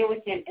learn to deal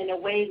with him in a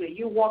way where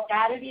you walk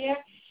out of there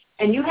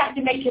and you have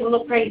to make him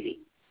look crazy,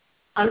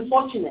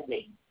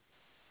 unfortunately.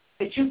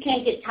 But you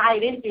can't get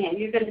tied into him.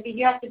 You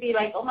have to be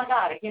like, oh, my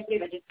God, I can't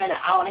believe I just spent an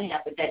hour and a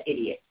half with that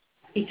idiot.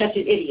 He's such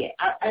an idiot.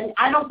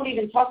 I don't believe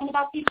in talking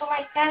about people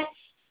like that,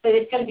 but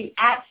it's going to be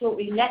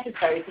absolutely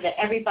necessary so that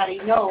everybody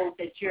knows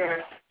that you're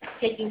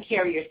taking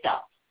care of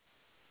yourself.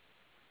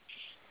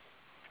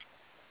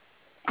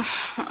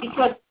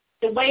 Because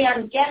the way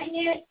I'm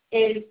getting it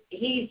is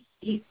he's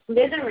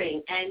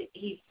slithering, and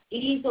he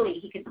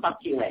can suck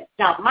you in.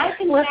 Now, my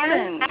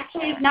concern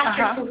actually is not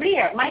your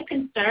career. My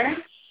concern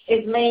is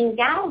laying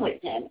down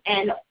with him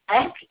and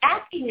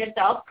asking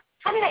yourself,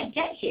 how did I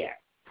get here?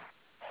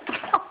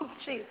 Oh,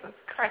 Jesus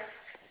Christ.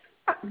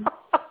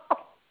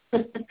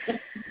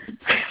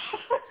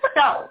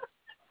 So,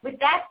 with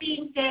that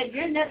being said,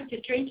 you're never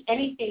to drink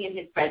anything in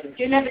his presence.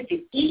 You're never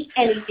to eat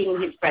anything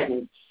in his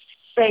presence.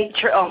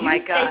 Oh, my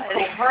God. You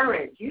stay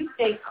coherent. You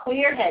stay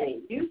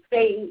clear-headed. You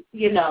stay,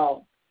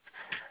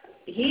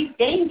 he's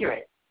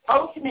dangerous.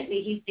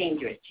 Ultimately, he's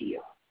dangerous to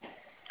you.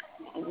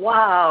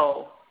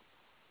 Wow.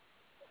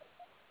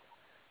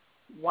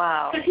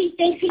 Because he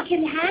thinks he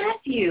can have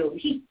you.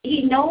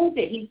 He knows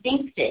it. He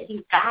thinks it.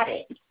 He's got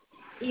it.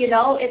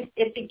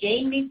 If the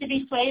game needs to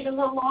be played a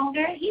little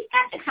longer, he's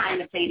got the time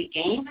to play the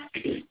game.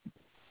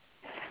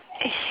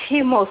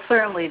 He most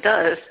certainly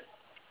does.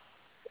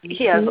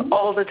 He has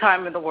all the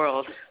time in the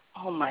world.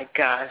 Oh, my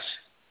gosh.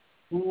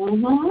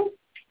 Mm-hmm.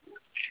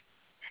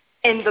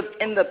 And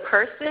the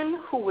person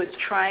who was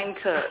trying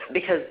to,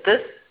 because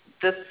this,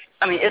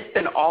 it's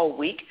been all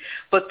week,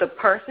 but the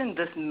person,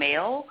 this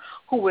male,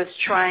 who was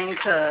trying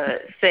to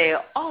say,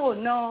 oh,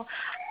 no,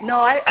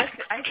 I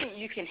think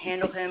you can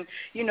handle him.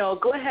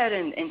 Go ahead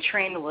and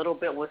train a little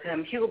bit with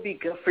him. He'll be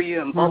good for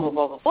you and blah, blah,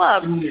 blah, blah,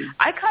 blah.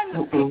 I kind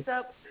of picked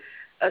up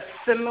a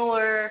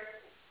similar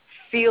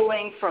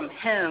feeling from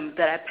him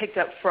that I picked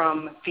up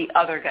from the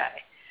other guy.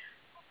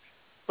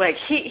 Like,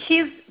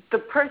 he's the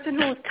person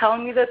who was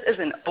telling me this is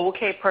an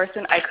okay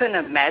person. I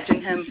couldn't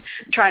imagine him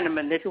trying to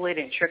manipulate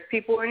and trick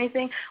people or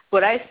anything,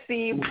 but I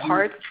see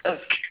parts of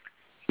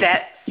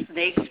that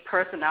snake's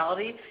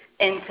personality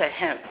into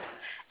him.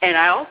 And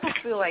I also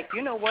feel like,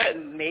 you know what,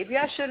 maybe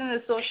I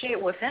shouldn't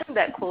associate with him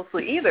that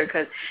closely either,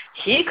 because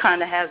he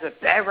kind of has a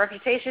bad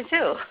reputation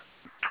too.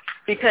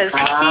 Because he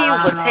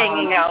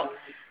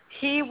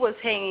was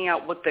hanging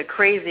out with the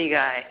crazy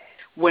guy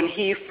when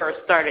he first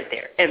started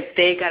there, and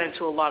they got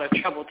into a lot of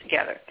trouble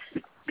together.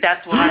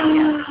 That's what I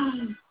get.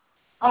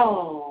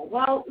 Oh,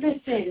 well,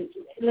 listen.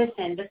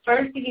 The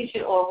first thing you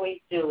should always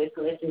do is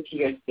listen to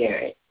your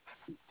spirit.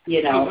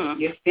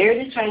 Your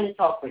spirit is trying to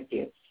talk with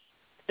you.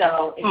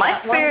 So if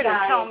my spirit is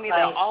telling me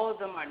that all of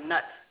them are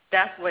nuts.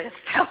 That's what it's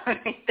telling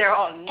me. They're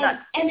all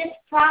nuts. And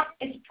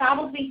it's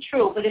probably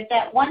true, but if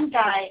that one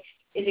guy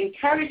is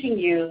encouraging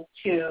you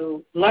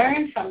to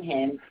learn from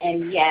him,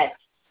 and yet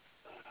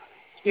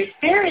your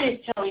spirit is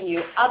telling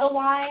you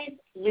otherwise,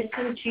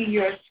 listen to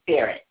your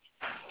spirit.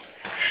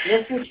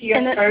 Listen to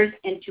your first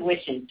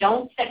intuition.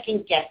 Don't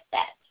second guess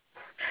that.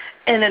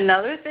 And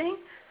another thing,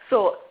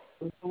 so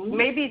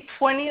maybe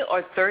 20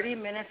 or 30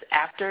 minutes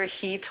after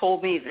he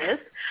told me this,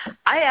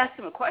 I asked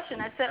him a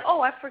question. I said,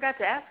 I forgot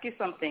to ask you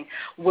something.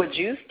 Would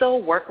you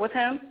still work with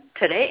him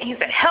today? And he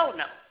said, hell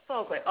no. So I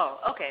was like, oh,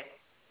 okay.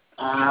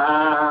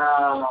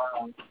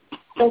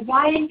 So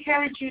why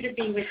encourage you to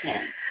be with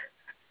him?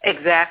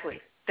 Exactly.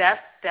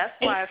 That's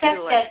why I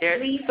feel like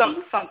there's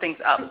something's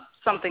up.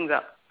 Something's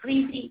up.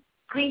 Sleazy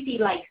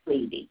likes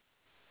sleazy.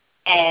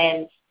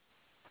 And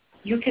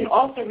you can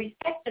also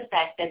respect the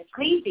fact that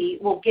sleazy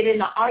will get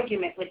in an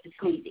argument with the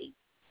sleazy.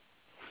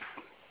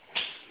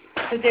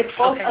 Because they're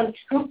both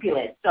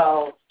unscrupulous.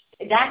 So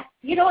that,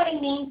 you know what I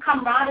mean?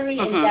 Camaraderie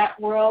in that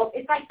world,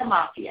 it's like the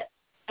mafia.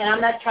 And I'm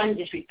not trying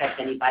to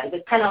disrespect anybody, but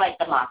it's kind of like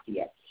the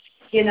mafia.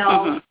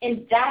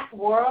 In that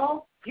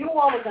world, you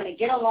all are going to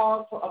get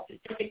along for a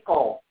specific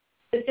goal.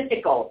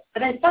 But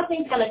then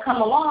something's going to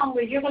come along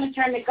where you're going to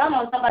turn the gun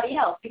on somebody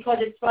else because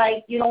it's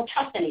like you don't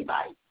trust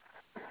anybody.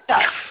 So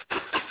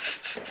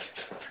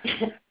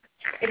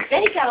if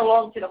they got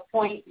along to the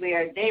point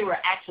where they were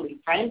actually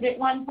friends at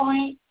one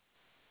point,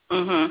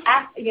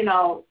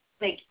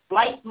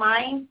 like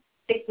minds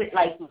stick with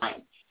like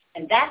minds.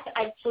 And that's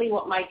actually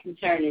what my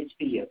concern is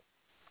for you.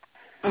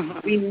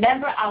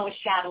 Remember our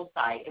shadow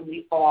side, and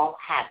we all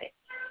have it.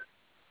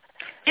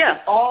 Yeah. We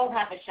all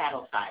have a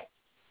shadow side.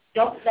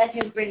 Don't let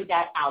him bring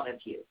that out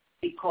of you,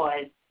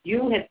 because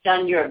you have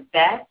done your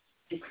best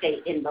to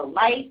stay in the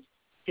light,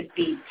 to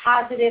be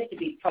positive, to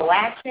be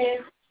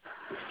proactive.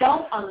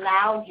 Don't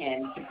allow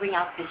him to bring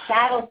out the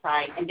shadow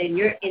side, and then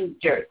you're in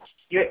dirt.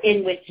 You're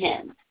in with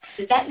him.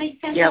 Does that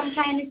make sense, what I'm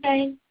trying to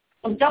say?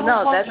 I'm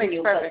that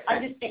makes perfect sense.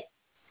 Understand.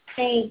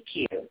 Thank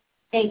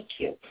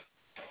you.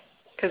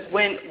 Because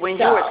when you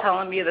were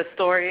telling me the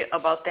story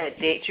about that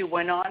date you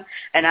went on,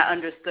 and I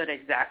understood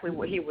exactly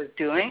what he was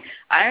doing,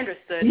 I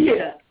understood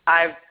because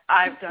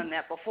I've done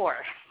that before.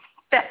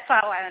 That's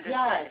how I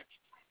understood.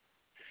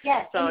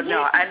 Yes. So I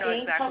know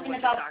exactly what you're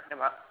talking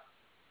about.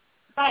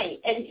 Right.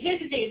 And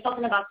here's the thing, you're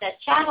talking about that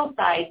shadow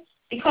side,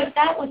 because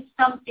that was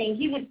something,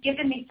 he was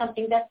giving me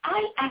something that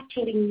I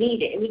actually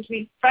needed. It was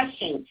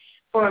refreshing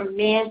for a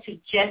man to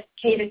just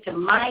cater to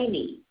my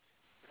needs.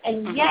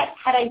 And yet,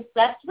 had I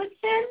slept with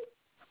him,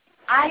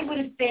 I would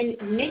have been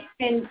mixed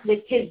in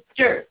with his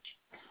dirt.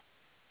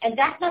 And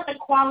that's not the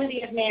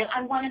quality of man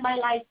I want in my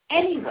life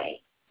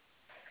anyway.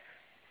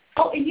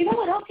 Oh, and you know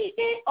what else he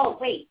did? Oh,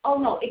 wait. Oh,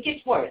 no, it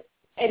gets worse.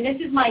 And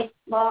this is I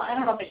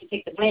don't know if I should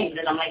take the blame,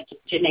 because I'm like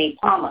Janae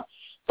Palmer.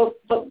 But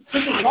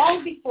this is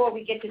long before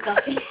we get to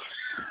Dunkin'.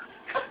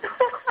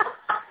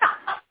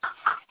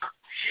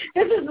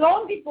 This is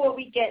long before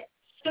we get.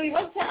 So we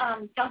went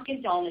to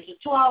Dunkin' Donuts. It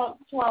was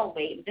a 2-hour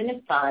wait. It was in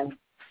the sun.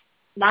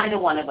 Neither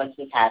one of us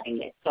was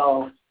having it.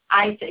 So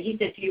he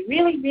said, do you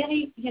really,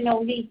 really,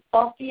 need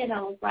coffee? And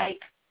I was like,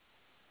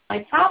 My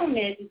problem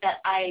is that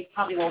I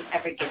probably won't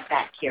ever get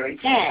back here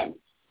again.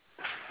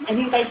 And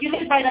he's like, you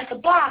live right up the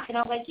block. And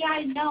I'm like, yeah,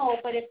 I know,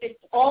 but if it's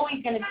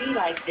always going to be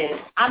like this,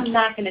 I'm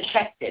not going to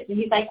check this. And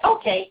he's like,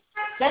 okay,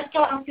 let's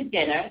go out to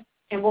dinner,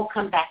 and we'll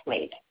come back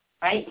later,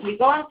 right? We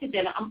go out to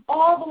dinner. I'm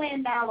all the way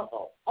in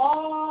Malibu,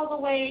 all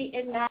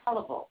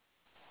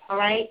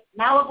right?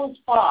 Malibu's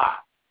far,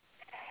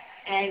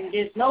 and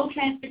there's no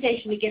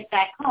transportation to get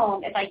back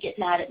home if I get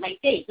mad at my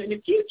date. So in the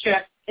future,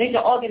 I need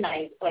to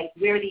organize, like,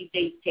 where these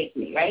dates take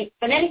me, right?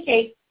 But in any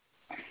case,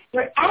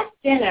 we're at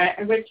dinner,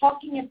 and we're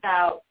talking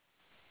about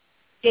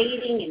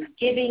dating and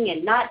giving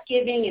and not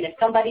giving, and if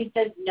somebody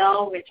says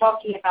no, we're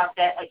talking about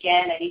that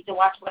again. I need to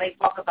watch what I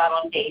talk about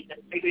on dates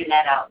and figuring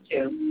that out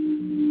too.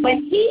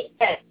 When he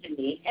says to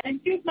me, and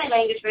excuse my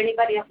language for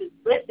anybody else who's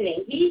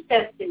listening, he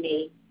says to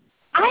me,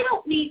 I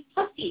don't need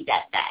pussy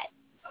that bad.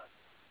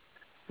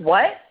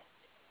 What?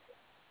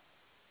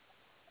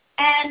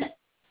 And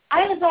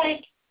I was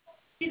like,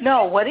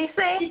 no, what did he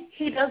say?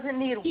 He doesn't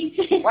need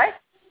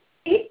what?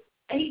 He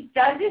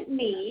doesn't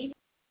need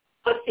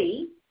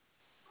pussy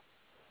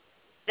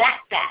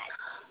that bad.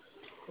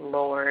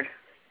 Lord.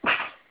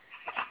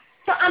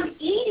 So I'm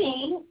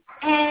eating,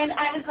 and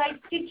I was like,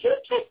 did you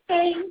just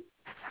say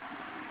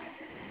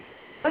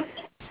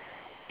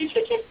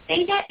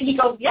that? And he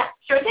goes, yeah,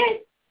 sure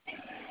did.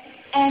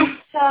 And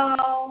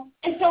so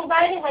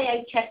right away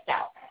I checked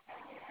out.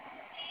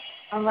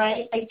 All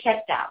right, I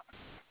checked out.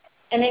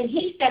 And then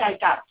he said I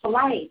got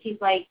polite.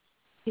 He's like,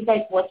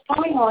 what's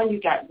going on?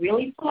 You got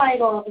really polite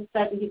all of a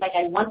sudden. He's like,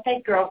 I want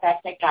that girl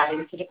back that got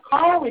into the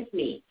car with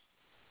me.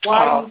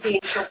 Why are you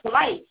being so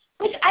polite?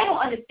 Which I don't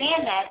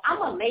understand that.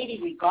 I'm a lady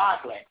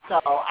regardless.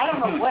 So I don't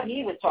know what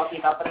he was talking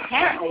about, but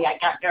apparently I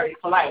got very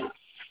polite.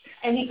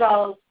 And he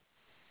goes,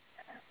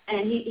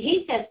 and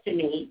he says to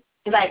me,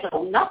 because I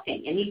go,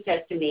 nothing. And he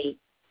says to me,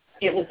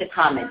 it was the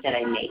comment that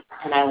I made.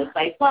 And I was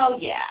like, well,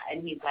 yeah.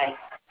 And he's like,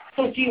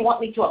 so do you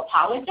want me to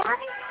apologize?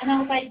 And I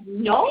was like,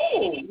 no,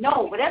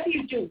 whatever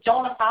you do,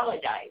 don't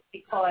apologize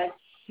because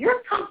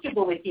you're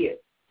comfortable with you.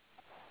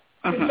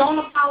 So don't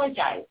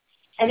apologize.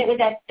 And it was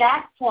at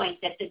that point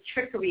that the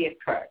trickery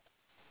occurred.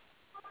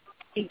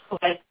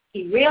 Because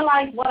he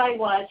realized what I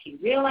was, he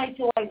realized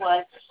who I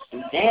was,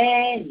 and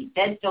then he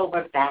bent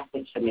over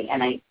backwards for me,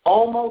 and I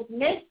almost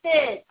missed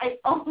it. I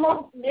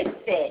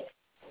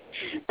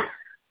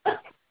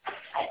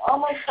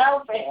almost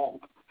fell for him.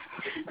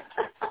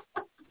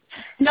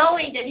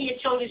 Knowing that he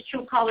had showed his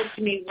true colors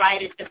to me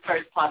right at the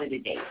first part of the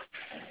date.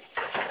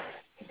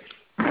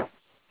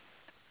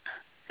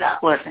 So.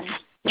 Listen,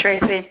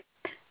 Tracy,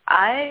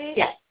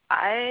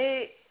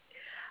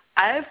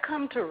 I've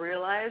come to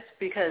realize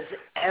because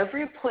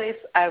every place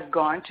I've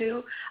gone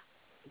to,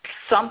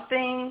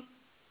 something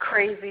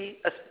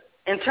crazy,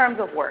 in terms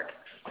of work,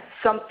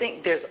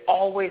 there's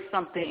always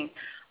something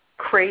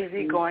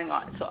crazy going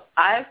on. So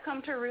I've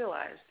come to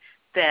realize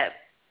that,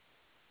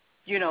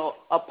 you know,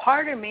 a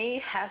part of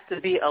me has to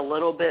be a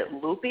little bit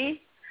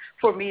loopy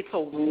for me to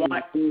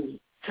want to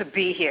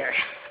be here.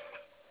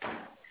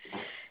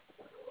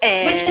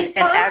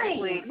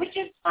 Which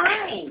is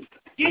fine.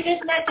 You're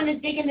just not going to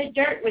dig in the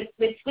dirt with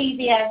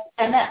sleazy ass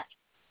MF.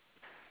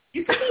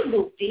 You can be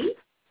loopy.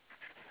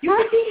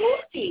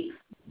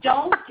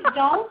 Don't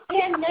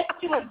stand next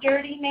to a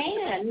dirty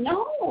man.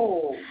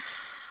 No.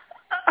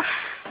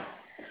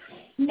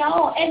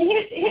 And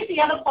here's the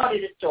other part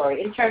of the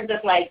story in terms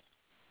of like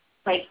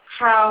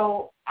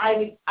how I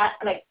would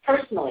like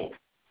personally.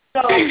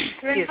 So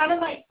we're in front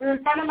of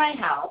my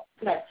house.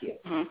 Bless you.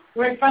 Mm-hmm.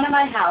 We're in front of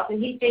my house,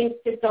 and he thinks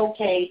it's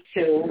okay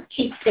to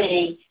keep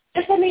saying,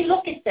 "Just let me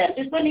look at them.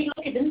 Just let me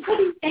look at them." That's what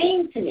he's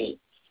saying to me.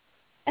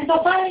 And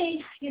so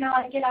finally,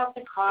 I get out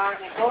the car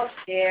and I go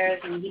upstairs,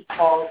 and he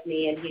calls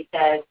me and he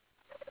says,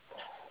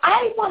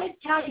 "I want to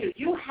tell you,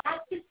 you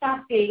have to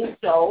stop being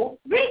so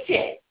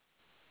rigid."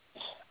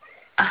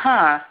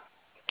 And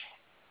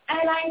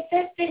I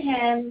said to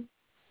him,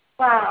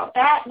 "Wow,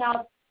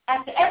 now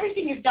after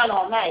everything you've done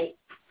all night,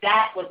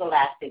 that was the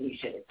last thing you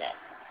should have said."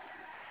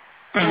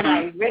 And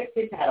I ripped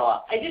his head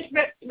off. I just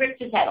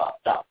ripped his head off.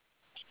 So,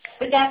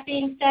 with that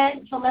being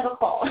said, he'll never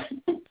call.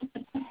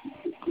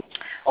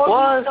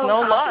 Well,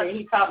 no loss.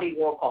 He probably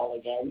will call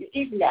again.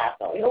 He's an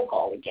asshole. He'll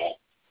call again.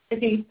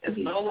 It's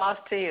no loss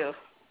to you.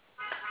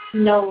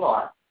 No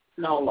loss.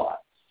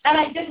 And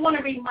I just want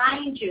to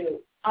remind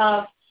you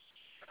of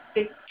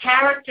the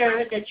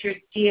character that you're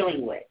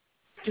dealing with.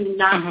 Do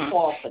not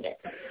fall for this.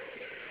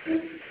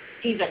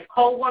 He's a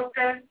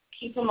coworker.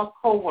 Keep him a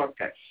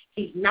coworker.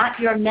 He's not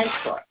your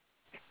mentor.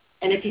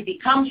 And if he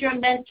becomes your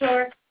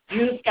mentor,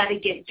 you've got to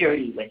get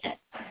dirty with him.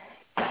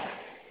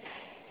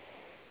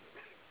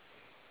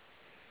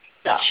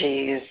 So,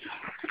 jeez.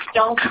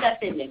 Don't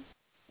step in there.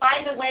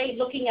 By the way,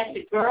 looking at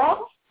the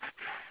girl,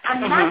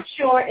 I'm not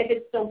sure if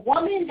it's the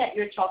woman that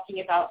you're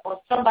talking about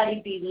or somebody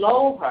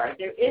below her.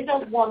 There is a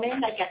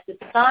woman, I guess the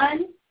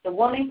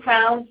woman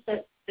crowns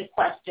the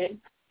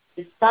question.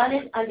 The sun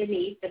is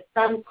underneath, the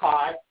sun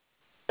card.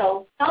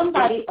 So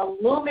somebody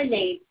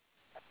illuminates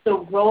the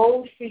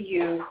road for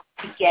you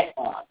to get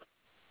on.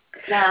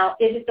 Now,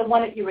 is it the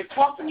one that you were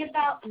talking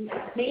about?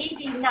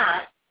 Maybe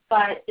not,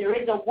 but there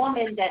is a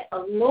woman that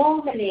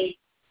illuminates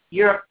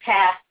your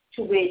path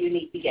to where you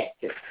need to get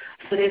to.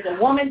 So there's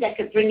a woman that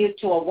could bring you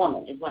to a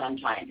woman, is what I'm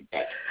trying to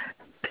say.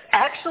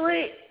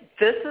 Actually,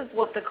 this is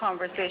what the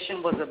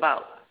conversation was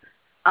about.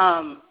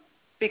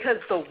 Because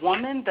the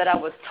woman that I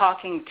was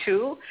talking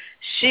to,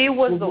 she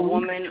was the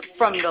woman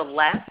from the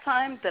last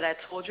time that I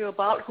told you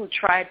about who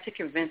tried to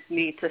convince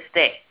me to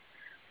stay.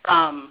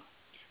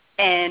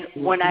 And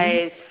when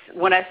I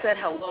said,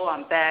 hello,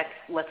 I'm back,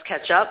 let's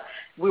catch up,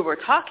 we were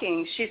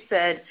talking,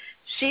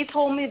 she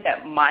told me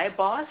that my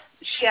boss,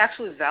 she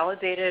actually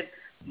validated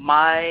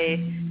my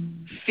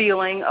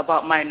feeling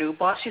about my new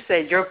boss. She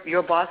said,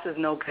 your boss is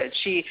no good.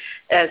 She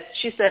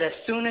said, as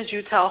soon as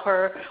you tell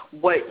her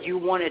what you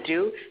want to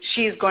do,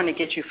 she's going to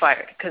get you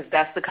fired because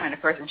that's the kind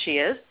of person she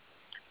is.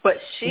 But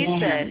she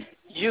said,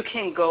 you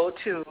can go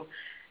to,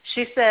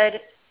 she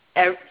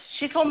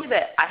told me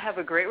that I have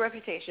a great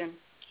reputation.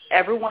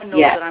 Everyone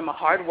knows that I'm a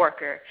hard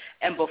worker.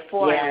 And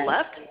before I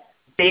left,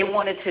 they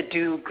wanted to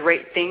do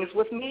great things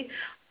with me.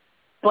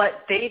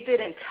 But they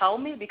didn't tell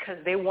me because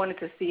they wanted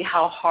to see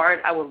how hard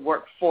I would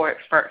work for it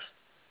first.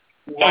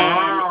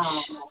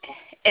 Wow.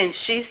 And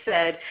she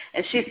said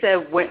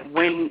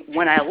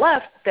when I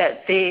left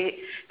that they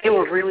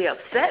were really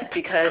upset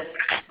because,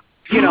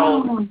 you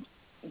know,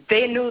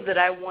 they knew that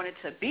I wanted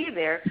to be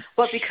there,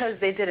 but because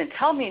they didn't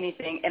tell me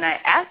anything and I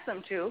asked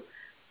them to,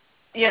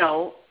 you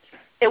know,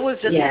 it was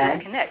just a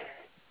disconnect.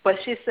 But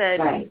she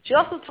said, she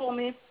also told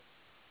me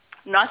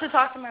not to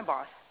talk to my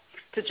boss,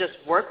 to just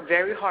work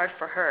very hard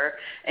for her,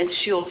 and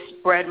she'll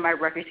spread my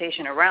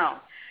reputation around.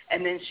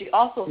 And then she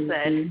also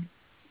said,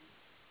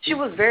 she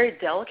was very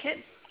delicate,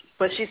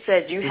 but she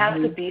said, you have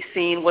to be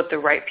seen with the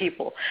right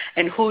people,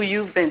 and who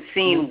you've been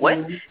seen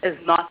with is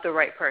not the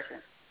right person.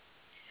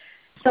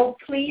 So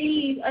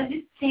please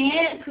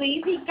understand,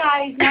 please, you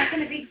guys, not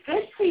going to be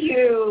good for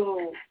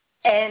you.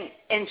 And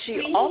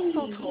she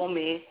also told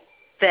me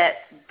that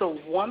the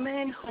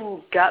woman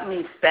who got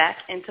me back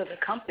into the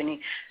company,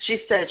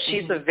 she said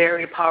she's a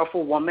very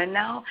powerful woman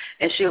now,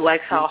 and she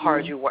likes how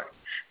hard you work.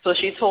 So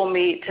she told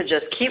me to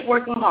just keep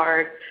working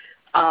hard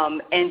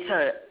and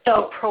to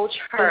approach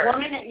her. The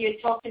woman that you're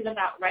talking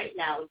about right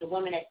now is the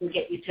woman that can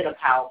get you to the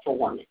powerful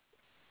woman.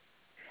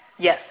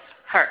 Yes,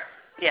 her.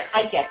 Yes.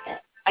 I get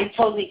that. I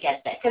totally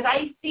get that. Because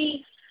I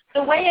see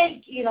the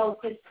way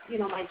because,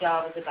 my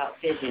job is about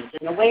visions,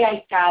 and the way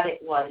I got it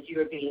was you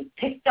were being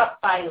picked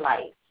up by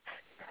life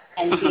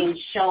and being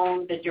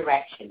shown the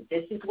direction.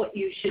 This is what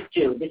you should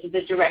do. This is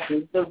the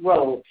direction, the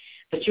road.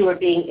 But you were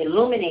being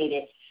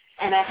illuminated.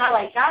 And how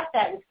I got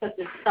that was because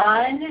the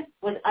sun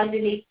was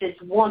underneath this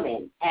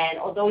woman. And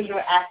although you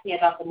were asking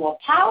about the more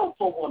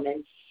powerful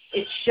woman,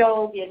 it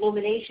showed the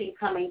illumination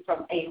coming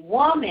from a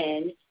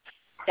woman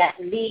that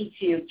leads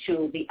you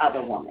to the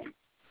other woman.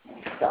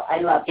 So I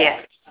love that.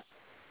 Yes.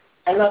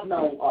 I love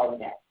knowing all of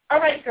that. All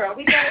right, girl,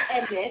 we got to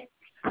end it.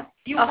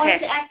 You wanted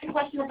to ask a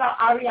question about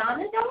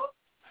Ariana, though?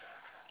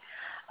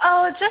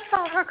 Oh, just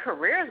how her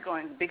career is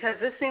going, because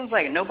it seems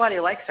like nobody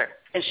likes her.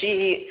 And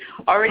she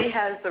already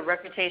has the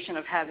reputation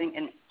of having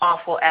an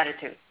awful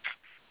attitude.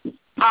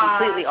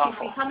 Completely awful.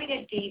 She's becoming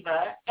a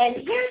diva. And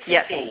here's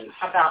the thing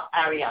about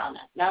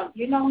Ariana. Now,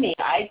 you know me.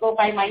 I go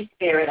by my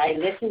spirit. I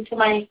listen to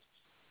my,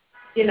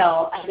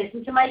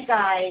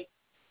 guide.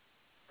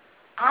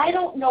 I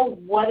don't know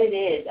what it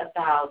is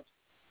about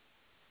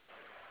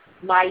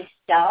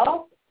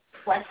myself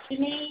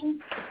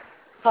questioning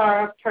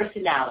her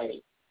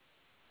personality,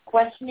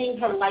 questioning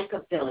her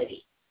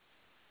likability.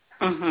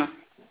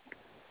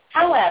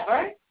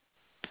 However,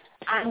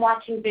 I'm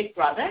watching Big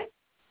Brother,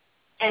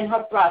 and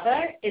her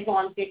brother is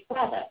on Big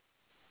Brother.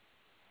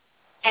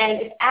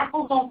 And if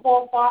apples don't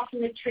fall far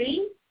from the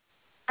tree,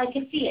 I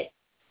can see it.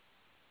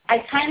 I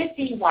kind of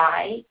see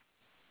why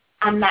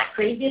I'm not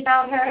crazy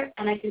about her,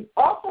 and I can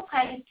also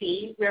kind of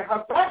see where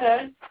her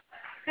brother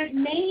could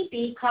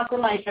maybe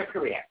compromise her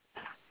career.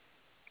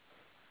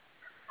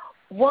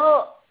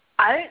 Well,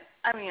 I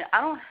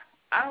don't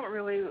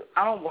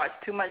watch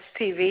too much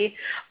TV,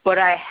 but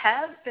I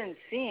have been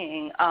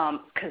seeing,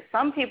 because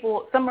some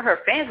of her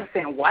fans are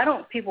saying, why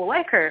don't people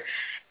like her?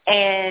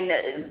 And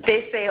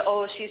they say,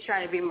 oh, she's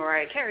trying to be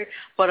Mariah Carey.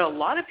 But a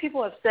lot of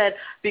people have said,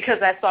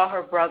 because I saw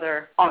her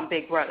brother on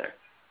Big Brother.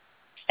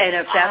 And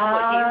if that's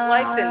what he's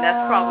like, then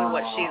that's probably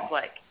what she's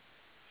like.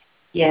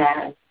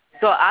 Yeah.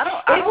 So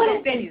it would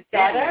have been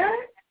better.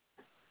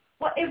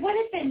 Well, it would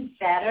have been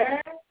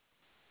better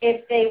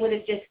if they would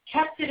have just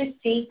kept it a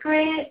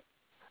secret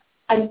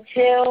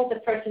until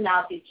the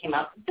personality came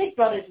out. Big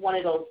Brother is one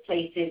of those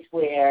places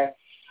where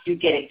you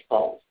get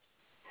exposed.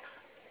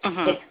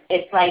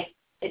 It's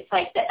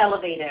like the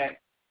elevator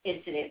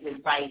incident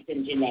with Bryce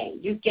and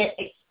Janae. You get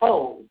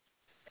exposed.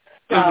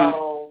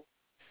 So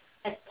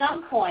at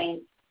some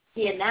point,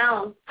 he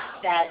announced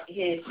that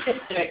his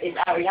sister is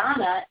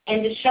Ariana,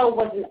 and the show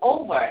wasn't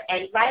over.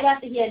 And right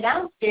after he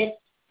announced it,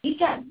 he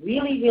got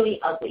really, really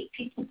ugly.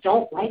 People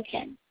don't like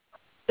him.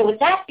 So with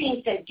that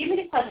being said, give me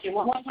the question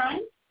one more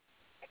time.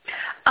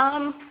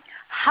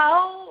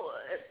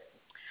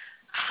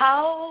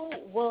 how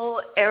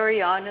will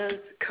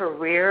Ariana's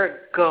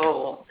career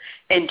go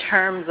in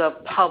terms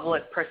of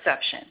public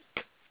perception?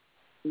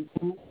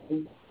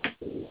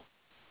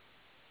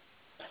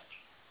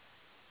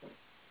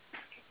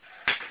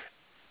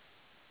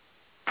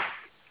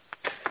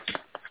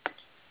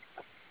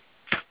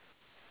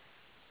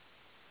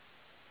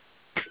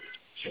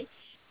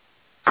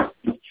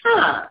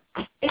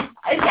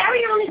 Is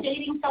Ariana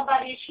dating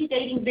somebody? Is she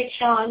dating Big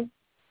Sean?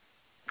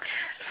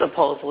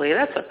 Supposedly.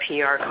 That's a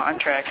PR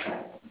contract.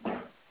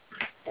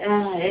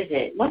 Is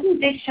it? Wasn't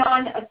Big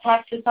Sean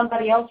attached to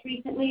somebody else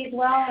recently as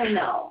well, or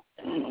no?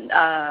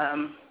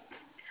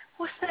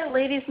 What's that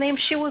lady's name?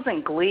 She was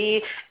in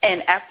Glee,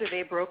 and after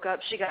they broke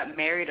up, she got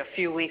married a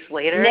few weeks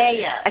later.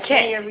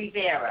 Naya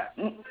Rivera.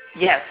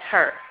 Yes,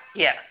 her.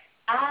 Yeah.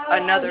 Oh,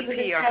 another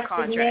PR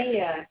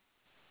contract.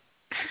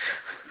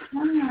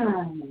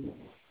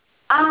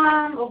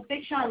 Well,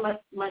 Big Sean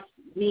must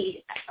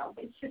need.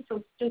 It's just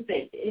so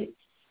stupid.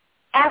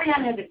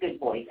 Ariana has a good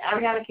voice.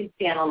 Ariana can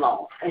stand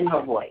alone in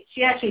her voice.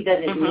 She actually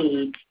doesn't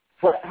need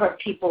what her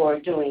people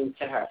are doing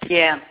to her.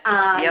 Yeah.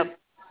 Yep.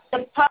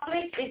 The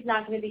public is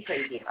not going to be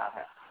crazy about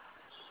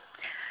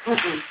her.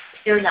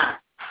 They're not.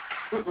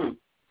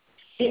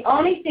 The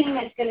only thing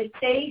that's going to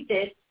save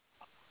this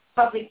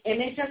public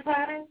image of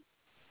her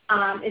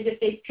is if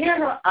they pair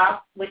her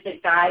up with the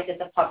guy that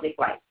the public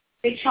likes.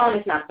 Big Sean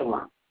is not the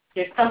one.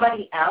 There's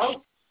somebody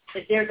else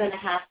that they're going to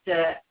have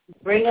to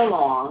bring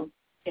along.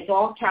 It's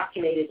all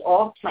calculated,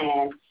 all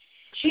planned.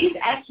 She's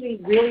actually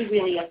really,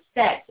 really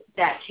upset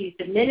that she's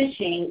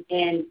diminishing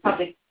in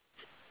public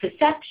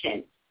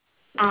perception.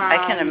 I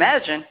can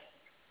imagine.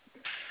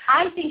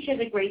 I think she has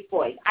a great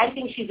voice. I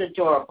think she's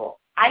adorable.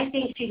 I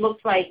think she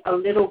looks like a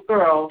little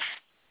girl,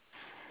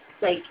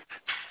 like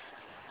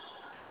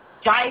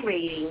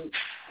gyrating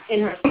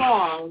in her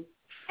song,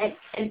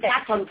 and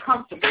that's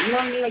uncomfortable. You know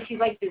what I mean? Like she's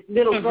like this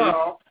little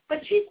girl, but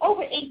she's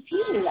over 18,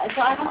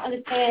 so I don't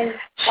understand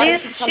why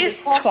she's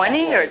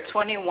 20 or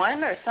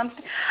 21 or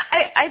something.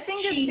 I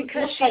think it's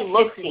because she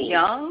looks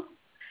young.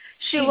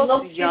 She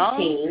looks young.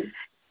 15.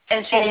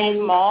 And she's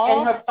small,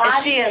 and her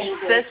body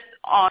insists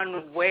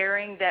on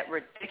wearing that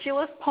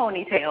ridiculous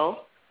ponytail.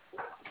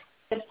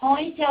 The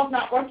ponytail's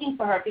not working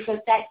for her because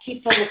that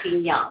keeps her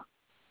looking young.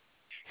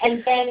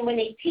 And then when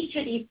they teach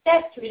her these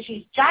steps where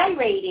she's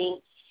gyrating,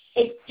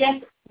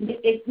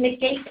 it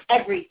negates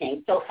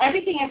everything. So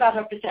everything about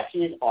her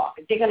perception is off.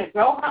 If they're going to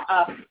grow her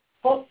up,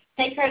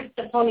 take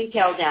the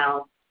ponytail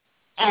down,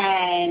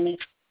 and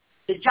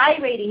the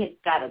gyrating has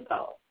got to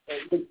go.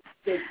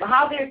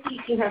 How they're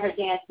teaching her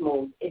dance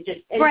moves,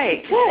 it's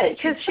right.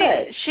 Because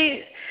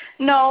she's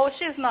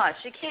not.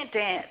 She can't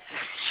dance.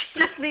 She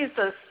just needs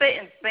to sit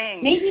and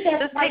sing. Maybe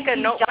that's just take a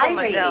note from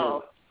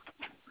Adele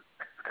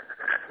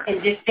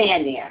and just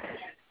stand there.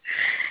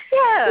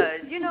 Yeah,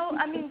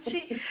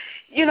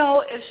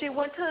 if she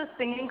went to a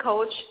singing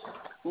coach,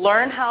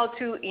 learn how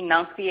to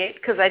enunciate,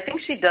 because I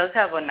think she does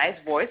have a nice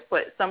voice,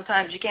 but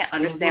sometimes you can't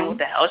understand what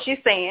the hell she's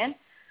saying.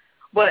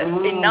 But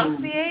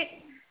enunciate.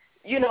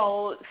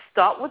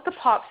 Start with the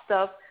pop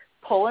stuff,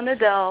 pull an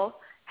Adele,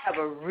 have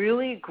a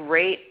really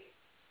great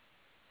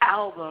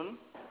album,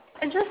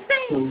 and just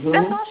sing.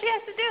 That's all she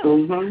has to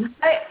do.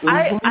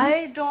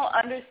 I don't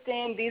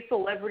understand these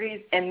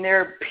celebrities and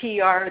their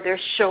PR, their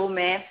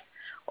showman,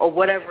 or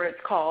whatever it's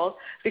called,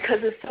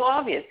 because it's so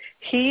obvious.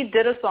 He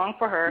did a song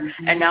for her,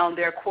 and now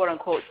they're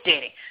quote-unquote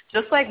dating.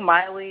 Just like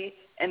Miley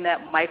and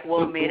that Mike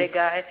Will Made It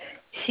guy,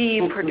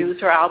 he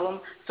produced her album,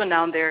 so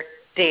now they're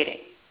dating.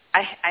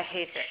 I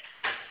hate that.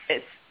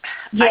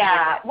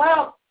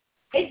 Well,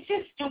 it's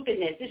just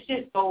stupidness. This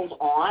just goes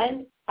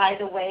on, by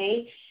the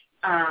way,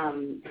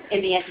 in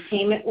the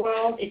entertainment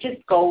world. It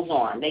just goes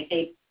on.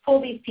 They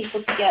pull these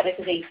people together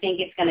because they think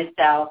it's going to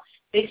sell.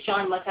 Big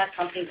Sean must have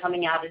something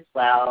coming out as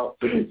well,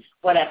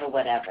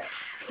 whatever.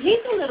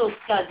 He's a little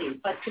scuzzy,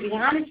 but to be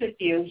honest with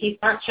you, he's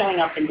not showing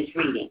up in this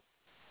reading.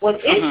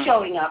 What is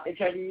showing up is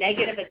her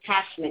negative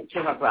attachment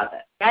to her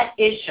brother. That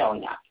is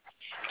showing up.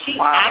 She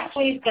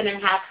actually is going to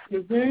have,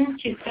 she's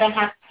going to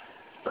have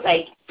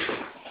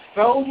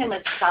throw him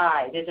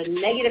aside. There's a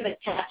negative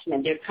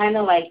attachment. They're kind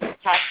of like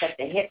attached at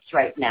the hips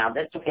right now.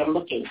 That's what they're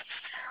looking.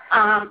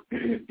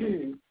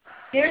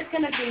 There's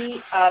going to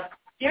be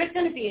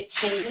a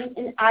change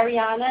in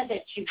Ariana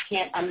that you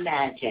can't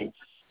imagine.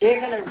 They're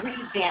going to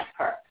revamp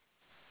her.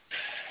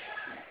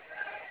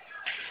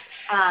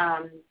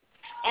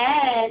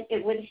 And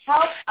it would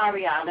help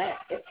Ariana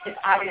if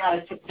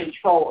Ariana took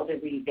control of the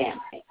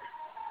revamping.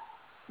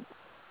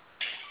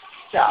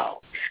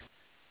 So,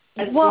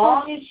 as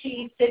long as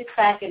she sits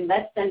back and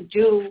lets them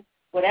do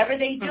whatever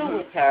they do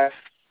with her,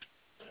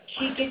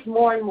 she gets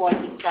more and more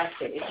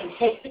disgusted. If she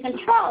takes the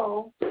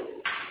control,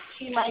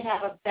 she might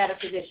have a better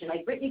position.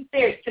 Like Britney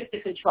Spears took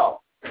the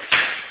control.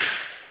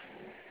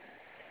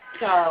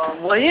 So,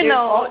 there's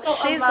also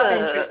a love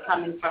interest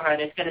coming for her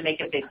that's going to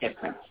make a big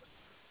difference.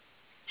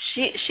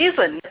 She's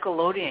a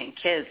Nickelodeon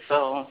kid,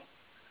 so,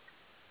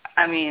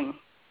 I mean,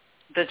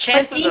 the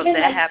chances of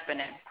that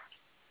happening.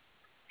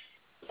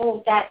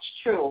 Oh, that's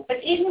true. But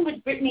even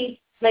with Britney's,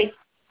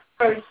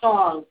 first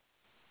song,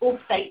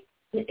 Oops,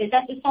 is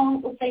that the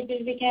song, Oops, I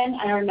Did It Again?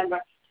 I don't remember.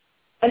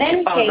 But in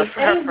any case,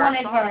 they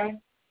wanted her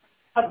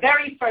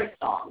very first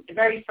song, the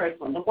very first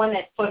one, the one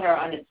that put her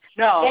on it.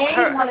 No,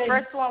 her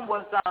first one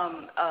was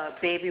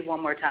Baby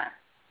One More Time.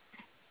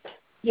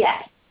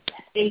 Yes,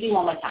 Baby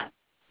One More Time.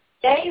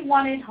 They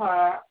wanted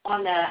her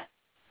on the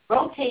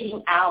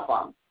rotating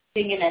album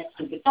singing that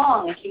stupid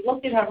song, and she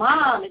looked at her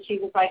mom, and she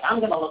was like, I'm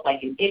going to look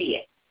like an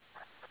idiot.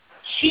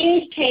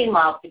 She came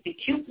up with the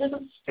cute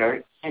little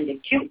skirt and the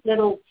cute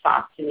little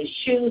socks and the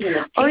shoes and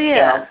the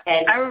pigtails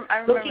and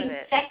I looking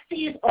that.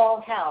 sexy as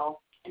all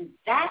hell, and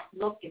that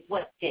look is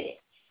what did it.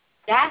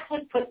 That's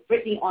what put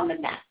Britney on the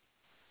map.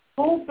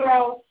 Cool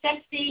girl,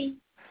 sexy,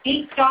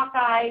 deep dark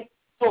eyes,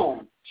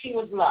 boom, she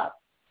was loved.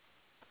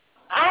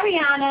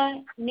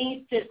 Ariana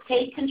needs to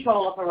take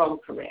control of her own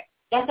career.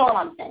 That's all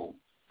I'm saying.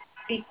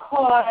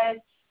 Because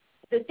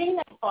the thing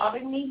that's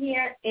bothering me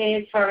here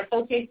is her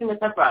association with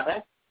her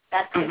brother.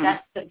 That's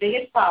the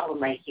biggest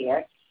problem right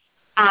here.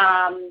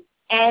 And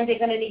they're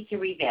going to need to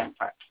revamp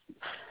her.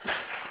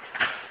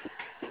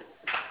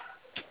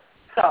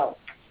 So,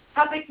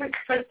 public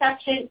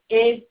perception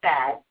is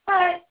bad,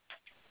 but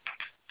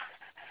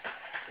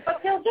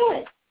they'll do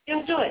it.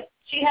 They'll do it.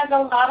 She has a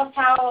lot of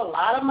power, a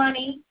lot of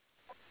money.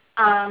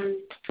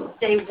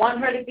 They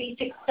want her to be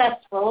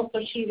successful, so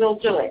she will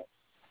do it.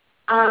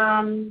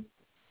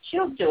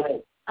 She'll do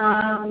it.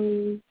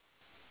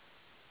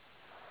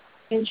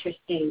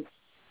 Interesting.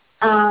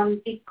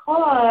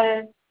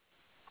 Because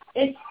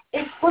it's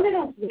one of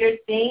those weird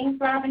things,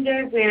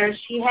 Lavender, where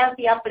she has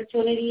the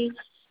opportunity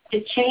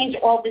to change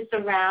all this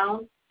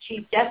around.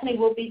 She definitely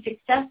will be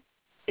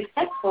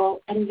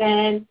successful, and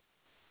then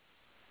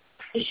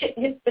the shit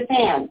hits the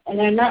fan, and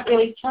they're not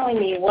really telling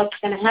me what's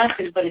going to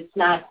happen, but it's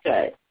not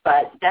good.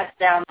 But that's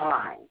down the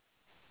line.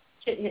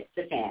 Shit hits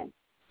the fan.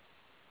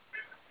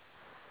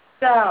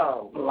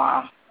 So,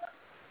 wow.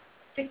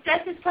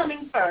 Success is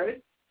coming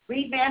first.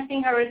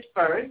 Revamping her is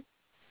first.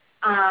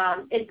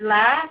 It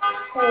lasts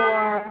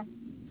for,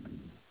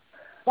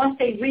 once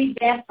they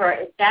revamp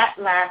her, that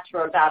lasts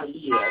for about a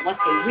year, once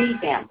they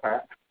revamp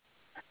her.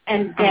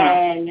 And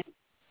then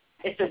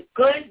it's a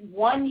good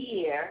 1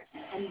 year,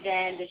 and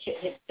then the shit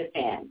hits the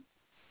fan.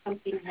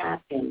 Something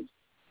happens.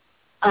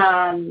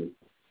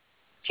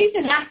 She's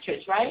an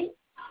actress, right?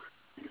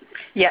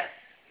 Yes.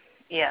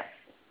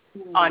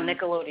 On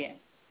Nickelodeon.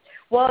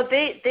 Well,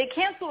 they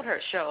canceled her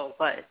show,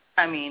 but,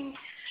 I mean...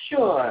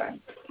 Sure.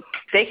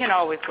 They can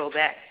always go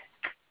back.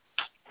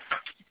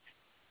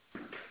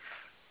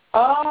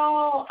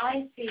 Oh,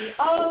 I see.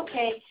 Oh,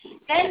 okay.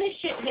 Then the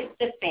shit hits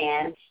the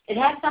fan. It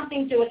has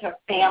something to do with her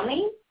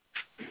family.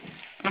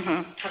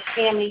 Her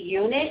family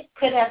unit.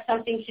 Could have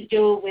something to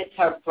do with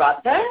her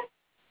brother.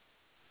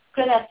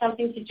 Could have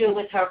something to do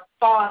with her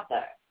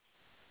father.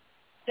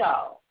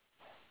 So,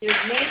 there's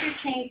major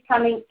change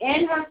coming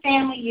in her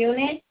family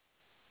unit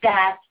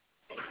that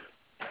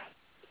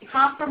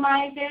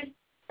compromises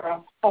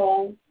her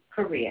whole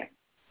career.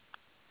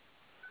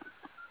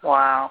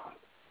 Wow.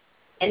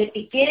 And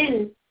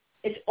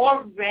it's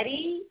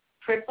already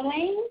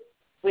crippling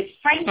with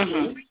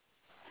Frankie,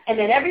 and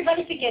then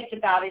everybody forgets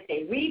about it.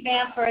 They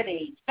revamp her,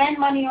 they spend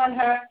money on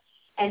her,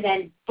 and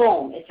then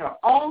boom, it's her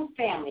own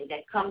family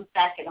that comes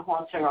back and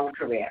haunts her own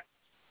career.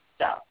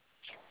 So,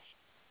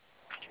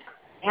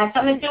 it has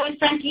something to do with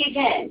Frankie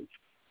again.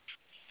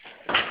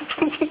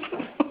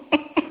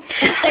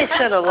 They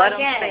should have let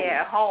him stay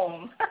at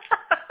home.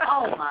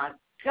 Oh, my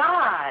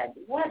God.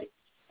 What?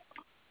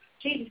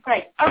 Jesus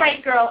Christ. All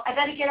right, girl, I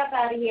better get up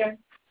out of here.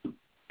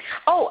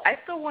 Oh, I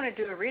still want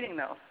to do a reading,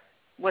 though,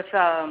 with,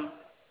 you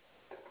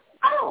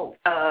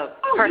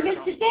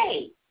missed the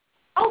day.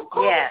 Oh,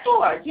 call the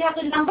store. Do you have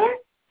the number?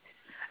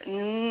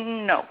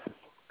 No.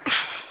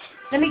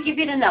 Let me give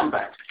you the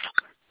number.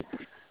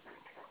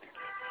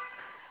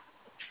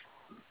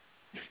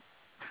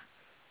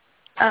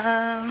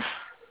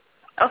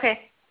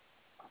 Okay.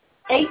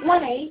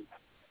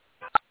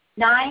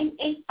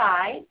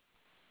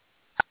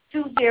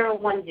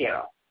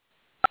 818-985-2010.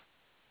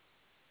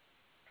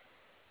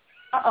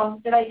 Uh-oh,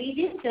 did I leave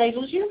you? Did I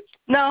lose you?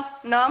 No,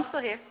 I'm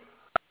still here.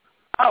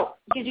 Oh,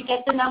 did you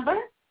get the number?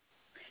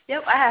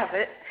 Yep, I have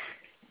it.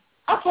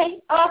 Okay,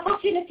 I'll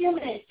talk to you in a few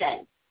minutes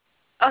then.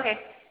 Okay.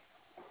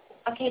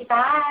 Okay,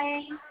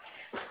 bye.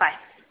 Bye.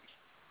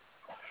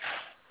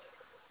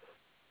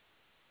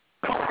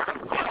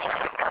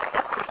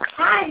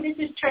 Hi, this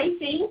is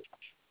Tracy.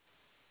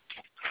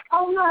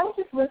 Oh, no, I was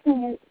just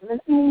listening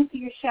to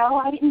your show.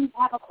 I didn't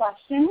have a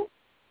question.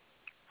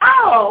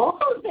 Oh,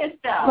 who's this,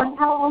 though? Well,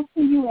 how old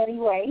are you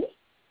anyway?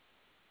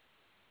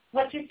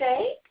 What'd you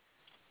say?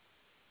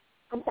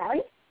 I'm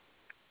sorry?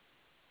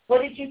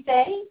 What did you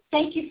say?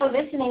 Thank you for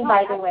listening,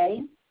 by the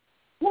way.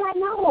 Yeah,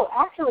 no,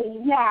 actually,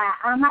 yeah.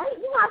 I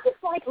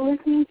just like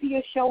listening to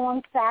your show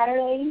on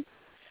Saturdays,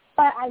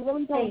 but I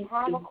really don't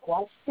have a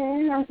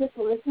question. I'm just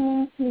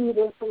listening to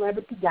the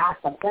celebrity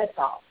gossip, that's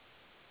all.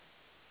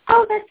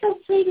 Oh, that's so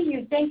sweet of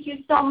you. Thank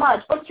you so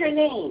much. What's your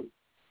name?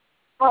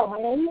 Oh, my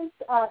name is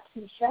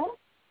Keisha.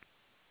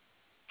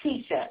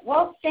 Keisha.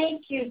 Well,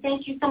 thank you.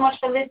 Thank you so much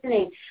for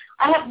listening.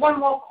 I have one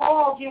more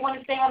call. Do you want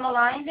to stay on the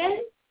line then?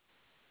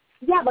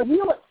 Yeah, but you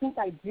know what? Since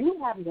I do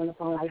have you on the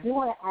phone, I do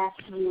want to ask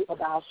you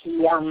about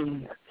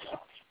the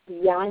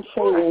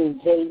Beyonce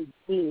and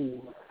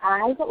Jay-Z.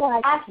 I would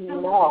like to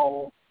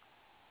know,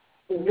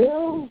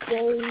 will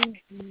they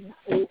be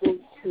able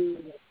to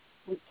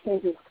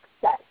retain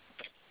success?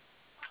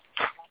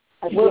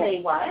 Again, will they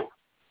what?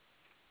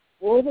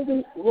 Will they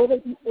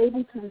be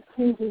able to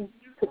retain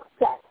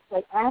success?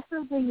 Like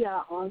after the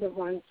On the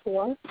Run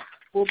tour,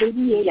 will they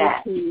be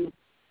able to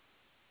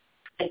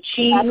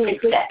achieve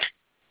success?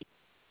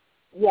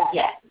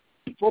 Yes.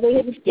 Will they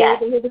able to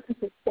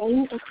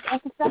sustain a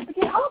success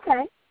again?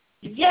 Okay.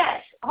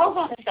 Yes. Hold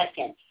on a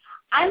second.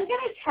 I'm going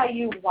to tell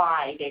you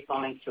why they're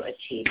going to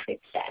achieve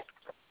success.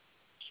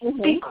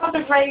 Mm-hmm. Because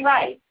of Ray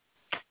Rice.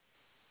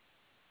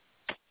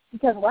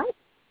 Because what?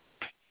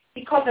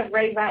 Because of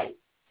Ray Rice.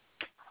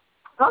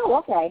 Oh,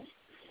 okay.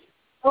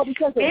 Oh,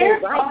 because of Ray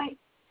Rice.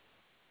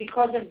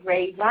 Because of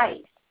Ray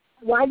Rice.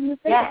 Why do you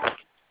think that?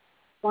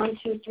 1,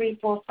 2, 3,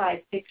 4, 5,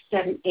 6,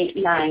 7, 8,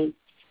 9.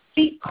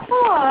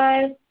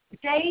 Because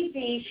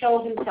Jay-Z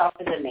showed himself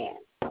as a man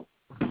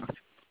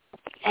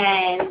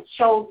and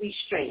showed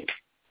restraint.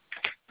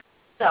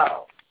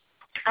 So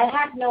I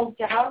have no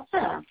doubt.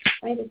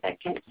 Wait a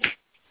second.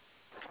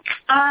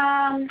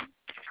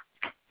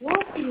 Will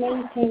they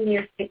maintain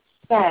their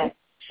success?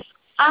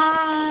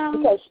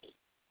 Because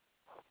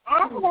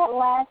after that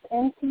last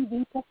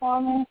MTV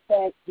performance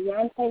that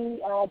Beyonce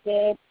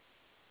did,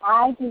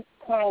 I just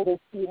kind of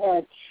see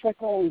her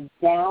trickling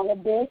down a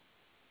bit.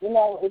 You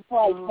know, it's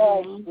like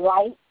her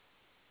light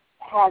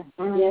has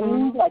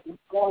dimmed, like it's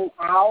going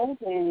out,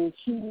 and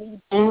she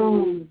needs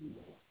to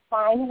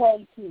find a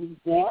way to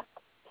revamp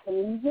the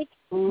music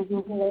to be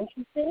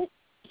interested.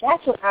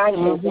 That's what I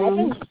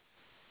think.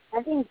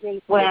 I think Jay-Z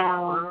is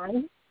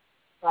fine,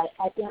 but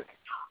I think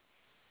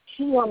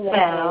she on the a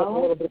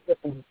little bit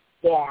different.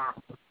 Yeah.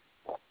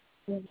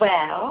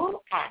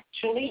 Well,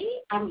 actually,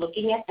 I'm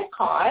looking at the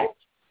cards,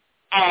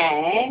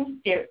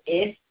 and there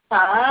is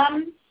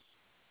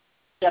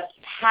the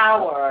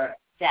power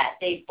that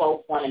they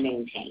both want to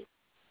maintain.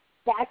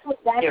 That's what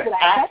I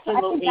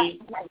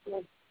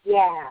think.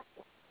 Yeah.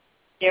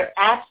 There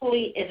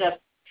absolutely is a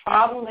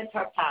problem with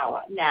her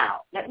power.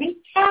 Now, let me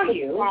tell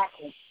you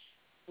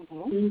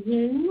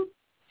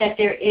that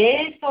there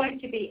is going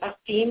to be a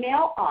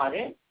female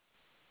artist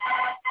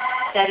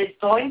that is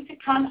going to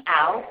come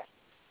out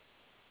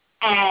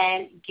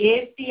and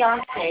give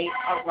Beyonce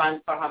a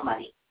run for her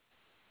money.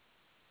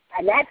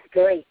 And that's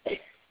great.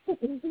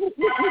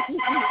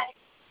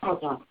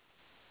 Hold on.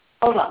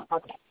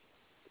 Okay.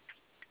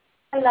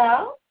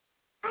 Hello?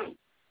 Hi.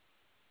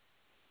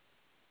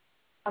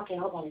 Okay,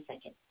 hold on a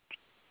second.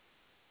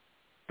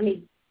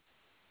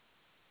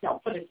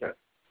 Put it through.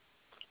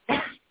 I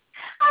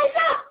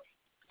know.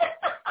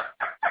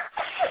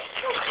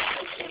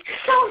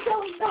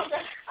 No.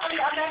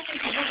 I'm actually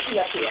goofy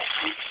up here.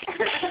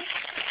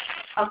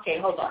 Okay,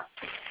 hold on.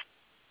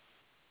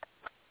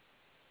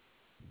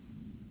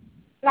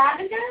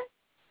 Lavender?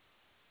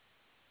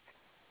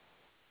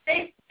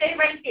 Stay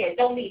right there.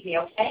 Don't leave me,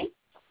 okay?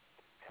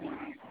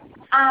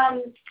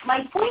 My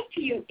point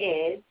to you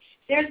is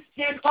there's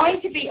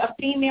going to be a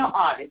female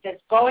artist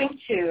that's going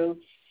to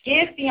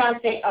give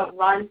Beyonce a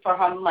run for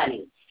her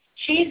money.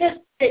 She's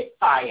a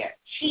spitfire.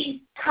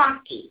 She's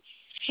cocky.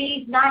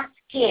 She's not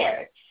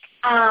scared.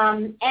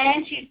 And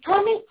she's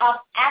coming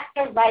up at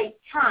the right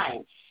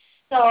time.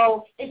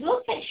 So it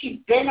looks like she's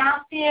been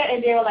out there,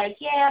 and they're like,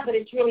 yeah, but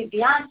it's really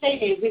Beyonce.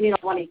 They really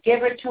don't want to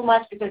give her too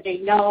much because they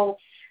know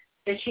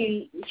that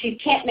she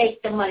can't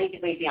make the money the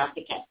way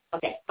Beyonce can.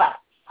 Okay, but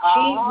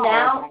she's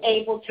now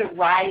able to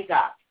rise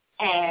up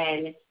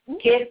and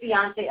give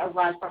Beyonce a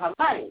run for her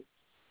money.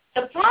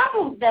 The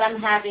problem that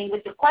I'm having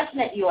with the question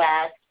that you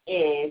asked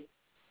is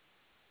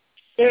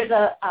there's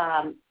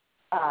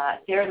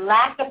their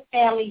lack of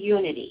family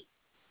unity.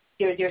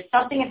 There's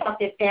something about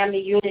their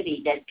family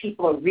unity that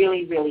people are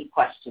really, really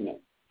questioning.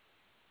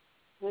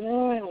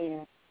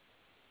 Okay.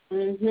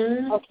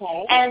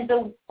 And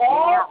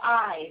all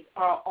eyes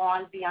are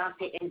on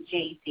Beyonce and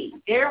Jay-Z.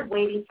 They're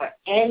waiting for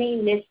any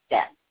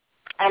misstep.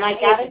 And I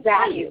got to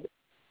tell you,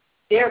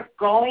 they're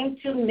going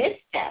to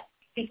misstep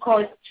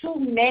because too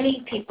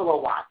many people are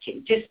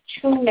watching, just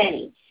too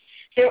many.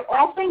 They're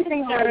also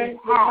concerned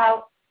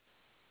about,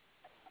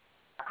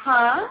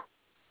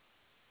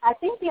 I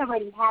think they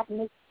already have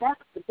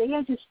missteps, but they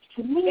are just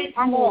too many. It's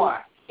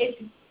more.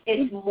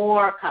 It's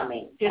more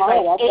coming. There's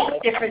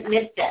 8 different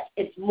missteps.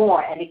 It's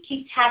more, and it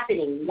keeps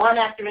happening one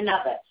after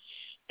another.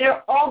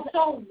 They're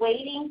also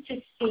waiting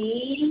to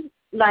see,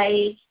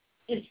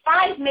 there's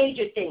 5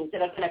 major things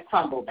that are going to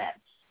crumble them.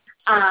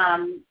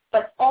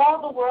 But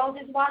all the world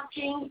is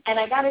watching, and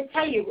I got to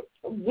tell you,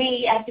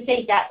 I have to say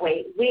it that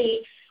way,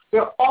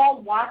 we're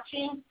all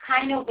watching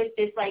kind of with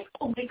this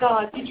oh my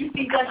God, did you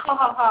see that? Ha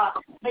ha ha.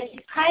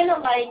 It's kind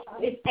of like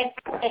it's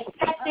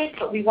expected,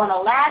 but we want to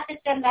laugh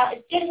at them now.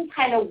 It's getting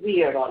kind of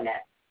weird on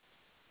that.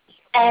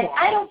 And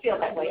I don't feel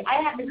that way.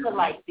 I happen to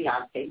like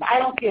Beyonce, but I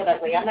don't feel that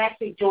way. I'm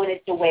actually doing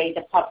it the way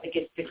the public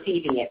is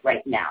perceiving it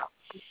right now.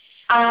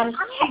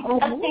 She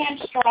does stand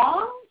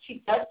strong.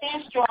 She does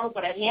stand strong,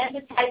 but her hands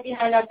are tied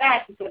behind her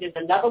back because there's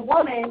another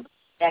woman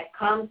that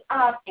comes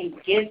up and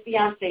gives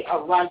Beyonce a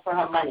run for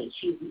her money.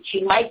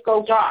 She might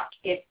go dark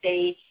if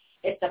the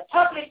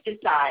public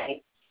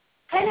decides,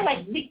 kind of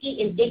like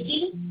Vicky and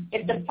Dickie,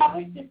 if the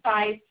public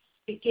decides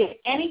to give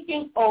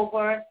anything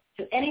over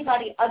to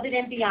anybody other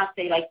than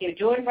Beyonce, like they're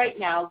doing right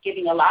now,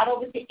 giving a lot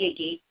over to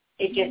Iggy,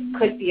 it just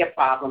could be a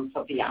problem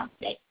for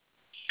Beyonce.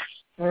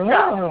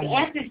 So the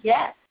answer is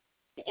yes.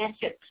 The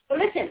answer. But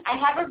listen, I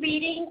have a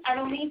reading. I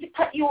don't mean to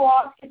cut you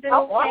off. Is it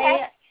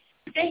okay?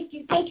 Thank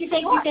you.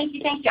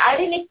 I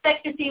didn't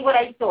expect to see what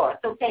I saw,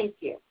 so thank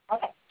you.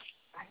 Okay.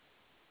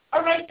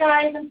 All right,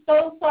 guys, I'm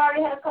so sorry.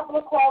 I had a couple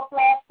of calls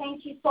left.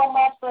 Thank you so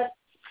much, but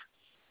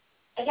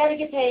I got to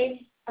get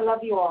paid. I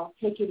love you all.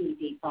 Take it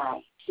easy.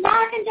 Bye.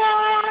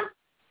 Lavender!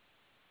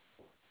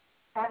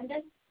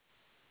 Lavender?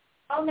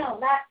 Oh, no,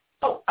 not...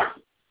 Oh.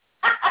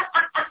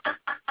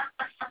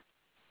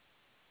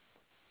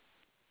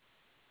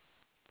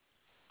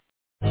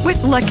 With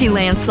Lucky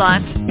Land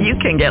Slots, you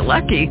can get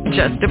lucky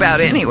just about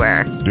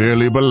anywhere.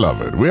 Dearly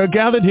beloved, we are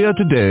gathered here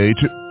today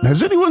to...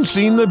 Has anyone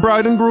seen the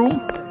bride and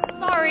groom?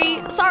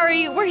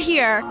 Sorry, we're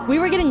here. We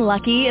were getting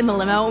lucky in the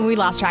limo and we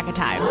lost track of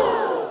time.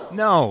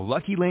 No,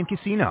 Lucky Land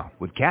Casino,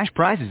 with cash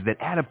prizes that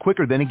add up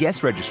quicker than a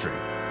guest registry.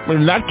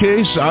 In that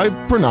case, I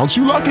pronounce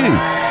you lucky.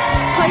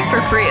 Play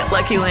for free at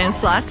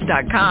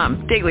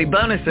LuckyLandSlots.com. Daily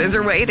bonuses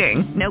are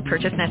waiting. No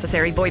purchase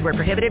necessary. Void where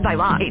prohibited by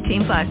law.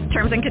 18+.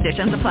 Terms and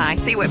conditions apply.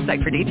 See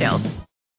website for details.